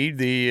 Maybe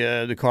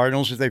the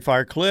Cardinals, if they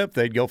fire Cliff,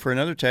 they'd go for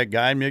another tech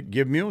guy and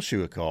give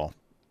Muleshoe a call.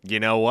 You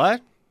know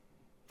what?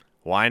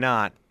 Why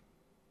not?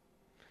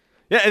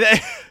 Yeah,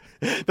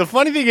 the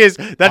funny thing is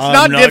that's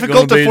not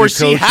difficult to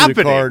foresee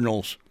happening.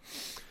 Cardinals.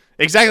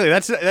 Exactly.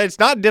 That's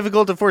not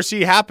difficult to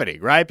foresee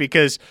happening, right?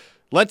 Because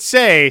let's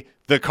say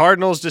the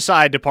Cardinals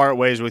decide to part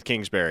ways with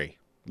Kingsbury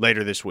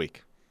later this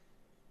week.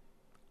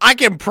 I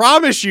can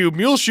promise you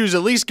Muleshoe's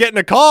at least getting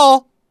a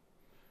call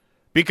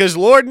because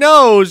Lord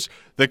knows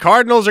the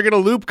Cardinals are going to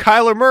loop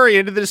Kyler Murray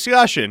into the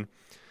discussion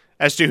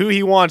as to who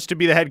he wants to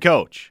be the head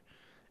coach.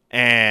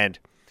 And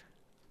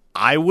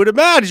I would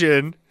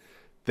imagine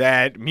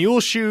that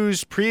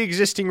Muleshoe's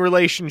pre-existing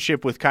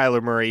relationship with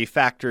Kyler Murray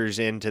factors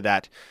into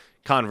that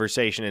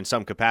conversation in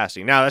some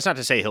capacity. Now, that's not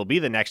to say he'll be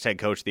the next head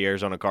coach of the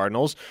Arizona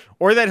Cardinals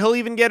or that he'll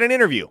even get an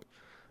interview.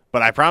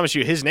 But I promise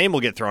you his name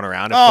will get thrown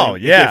around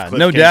if Cliff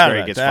no doubt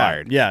Kingsbury gets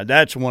fired. Yeah,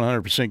 that's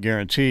 100%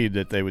 guaranteed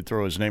that they would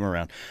throw his name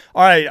around.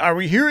 All right, are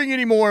we hearing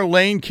any more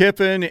Lane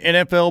Kiffin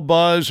NFL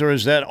buzz, or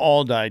has that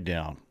all died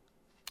down?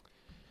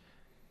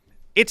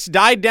 It's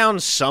died down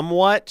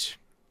somewhat,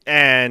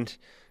 and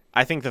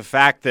I think the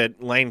fact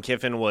that Lane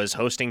Kiffin was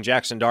hosting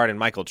Jackson Dart and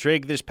Michael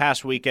Trigg this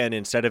past weekend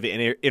instead of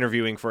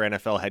interviewing for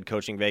NFL head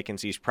coaching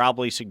vacancies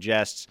probably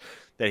suggests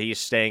that he's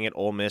staying at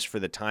Ole Miss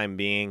for the time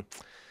being.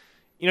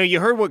 You know,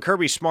 you heard what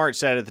Kirby Smart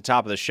said at the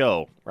top of the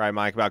show, right,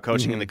 Mike, about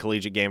coaching in the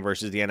collegiate game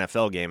versus the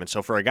NFL game. And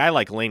so for a guy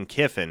like Lane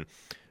Kiffin,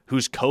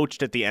 who's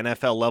coached at the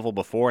NFL level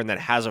before and that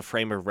has a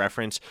frame of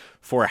reference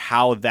for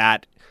how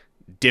that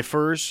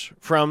differs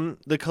from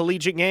the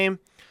collegiate game,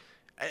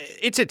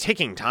 it's a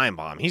ticking time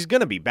bomb. He's going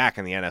to be back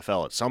in the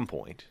NFL at some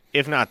point.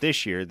 If not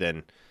this year,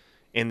 then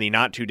in the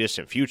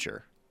not-too-distant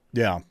future.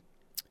 Yeah.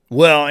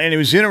 Well, and it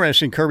was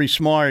interesting, Kirby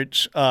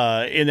Smart,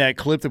 in that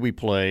clip that we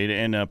played,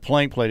 and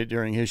Plank played it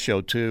during his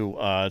show too,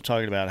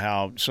 talking about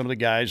how some of the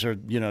guys are,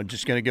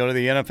 just going to go to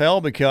the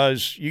NFL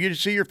because you get to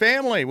see your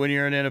family when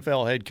you're an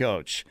NFL head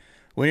coach.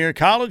 When you're a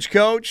college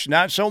coach,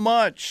 not so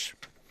much.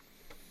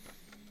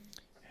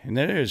 And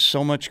there is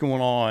so much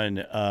going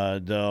on,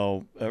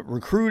 though.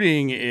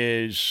 Recruiting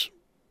is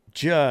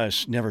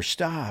just never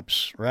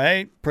stops,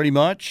 right? Pretty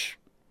much.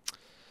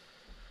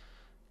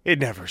 It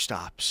never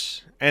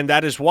stops. And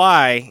that is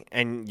why,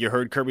 and you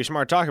heard Kirby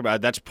Smart talk about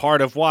it, that's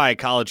part of why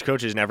college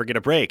coaches never get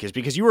a break, is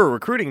because you were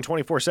recruiting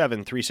 24/7,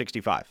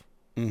 365.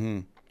 Mm-hmm.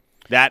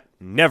 That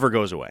never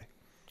goes away.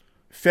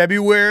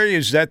 February,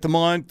 is that the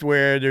month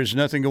where there's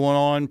nothing going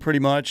on pretty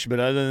much? But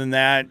other than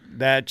that,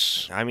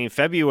 that's... I mean,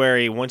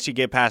 February, once you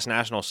get past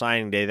National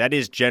Signing Day, that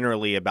is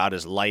generally about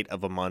as light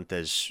of a month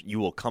as you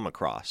will come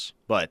across.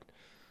 But,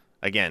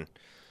 again,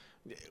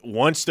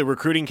 once the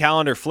recruiting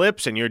calendar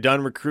flips and you're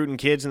done recruiting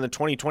kids in the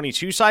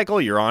 2022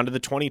 cycle, you're on to the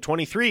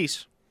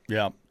 2023s.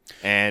 Yeah.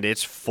 And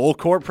it's full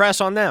court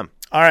press on them.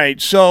 All right,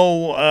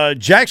 so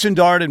Jackson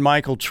Dart and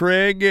Michael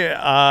Trigg,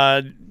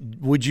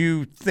 would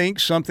you think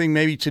something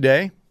maybe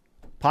today?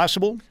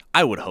 Possible?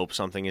 I would hope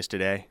something is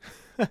today.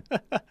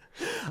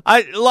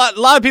 A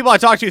lot of people I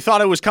talked to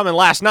thought it was coming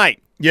last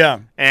night. Yeah.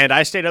 And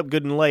I stayed up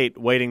good and late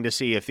waiting to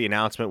see if the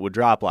announcement would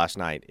drop last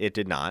night. It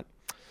did not.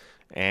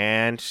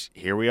 And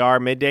here we are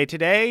midday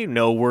today.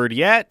 No word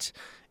yet.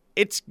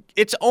 It's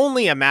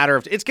only a matter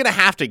of – it's going to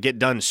have to get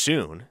done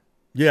soon.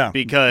 Yeah,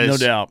 because, no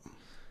doubt.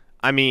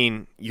 I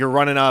mean, you're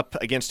running up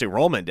against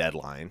enrollment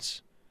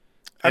deadlines.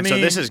 And so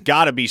this has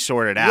got to be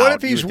sorted out. What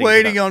if he's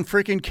waiting on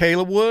freaking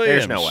Caleb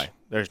Williams?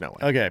 There's no way.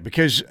 Okay,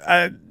 because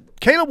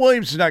Caleb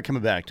Williams is not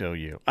coming back to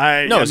OU.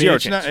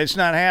 It's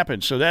not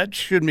happened, so that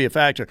shouldn't be a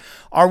factor.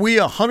 Are we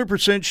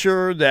 100%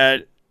 sure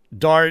that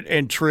Dart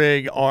and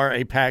Trigg are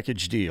a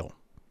package deal?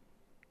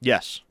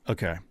 Yes.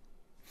 Okay.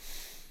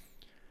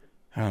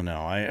 I don't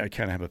know. I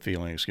kind of have a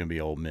feeling it's going to be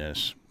Ole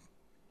Miss.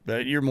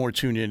 But you're more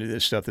tuned into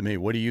this stuff than me.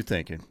 What are you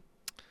thinking?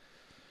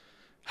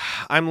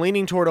 I'm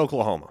leaning toward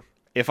Oklahoma.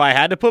 If I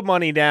had to put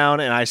money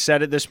down, and I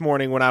said it this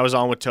morning when I was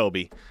on with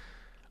Toby,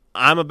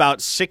 I'm about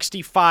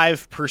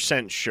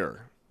 65%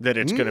 sure that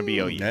it's going to be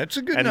OU. That's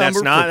a good and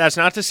number. That's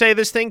not to say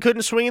this thing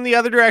couldn't swing in the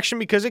other direction,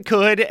 because it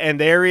could, and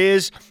there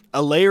is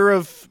a layer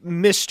of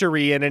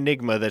mystery and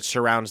enigma that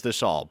surrounds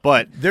this all.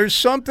 But there's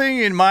something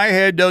in my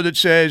head, though, that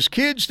says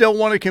kids don't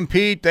want to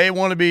compete. They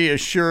want to be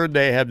assured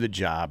they have the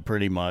job,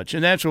 pretty much.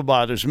 And that's what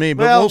bothers me.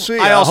 But we'll see.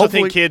 I also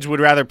think kids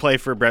would rather play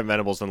for Brent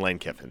Venables than Lane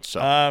Kiffin. So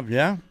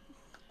yeah.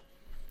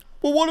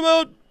 Well, what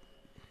about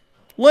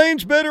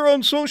Lane's better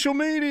on social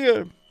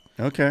media?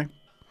 Okay.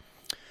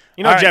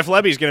 You know, Jeff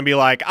Lebby's going to be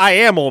like, I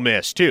am Ole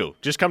Miss, too.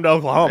 Just come to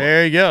Oklahoma.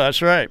 There you go.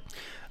 That's right.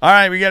 All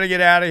right, we got to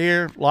get out of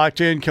here. Locked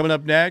In coming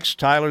up next.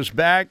 Tyler's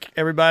back.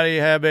 Everybody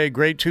have a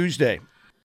great Tuesday.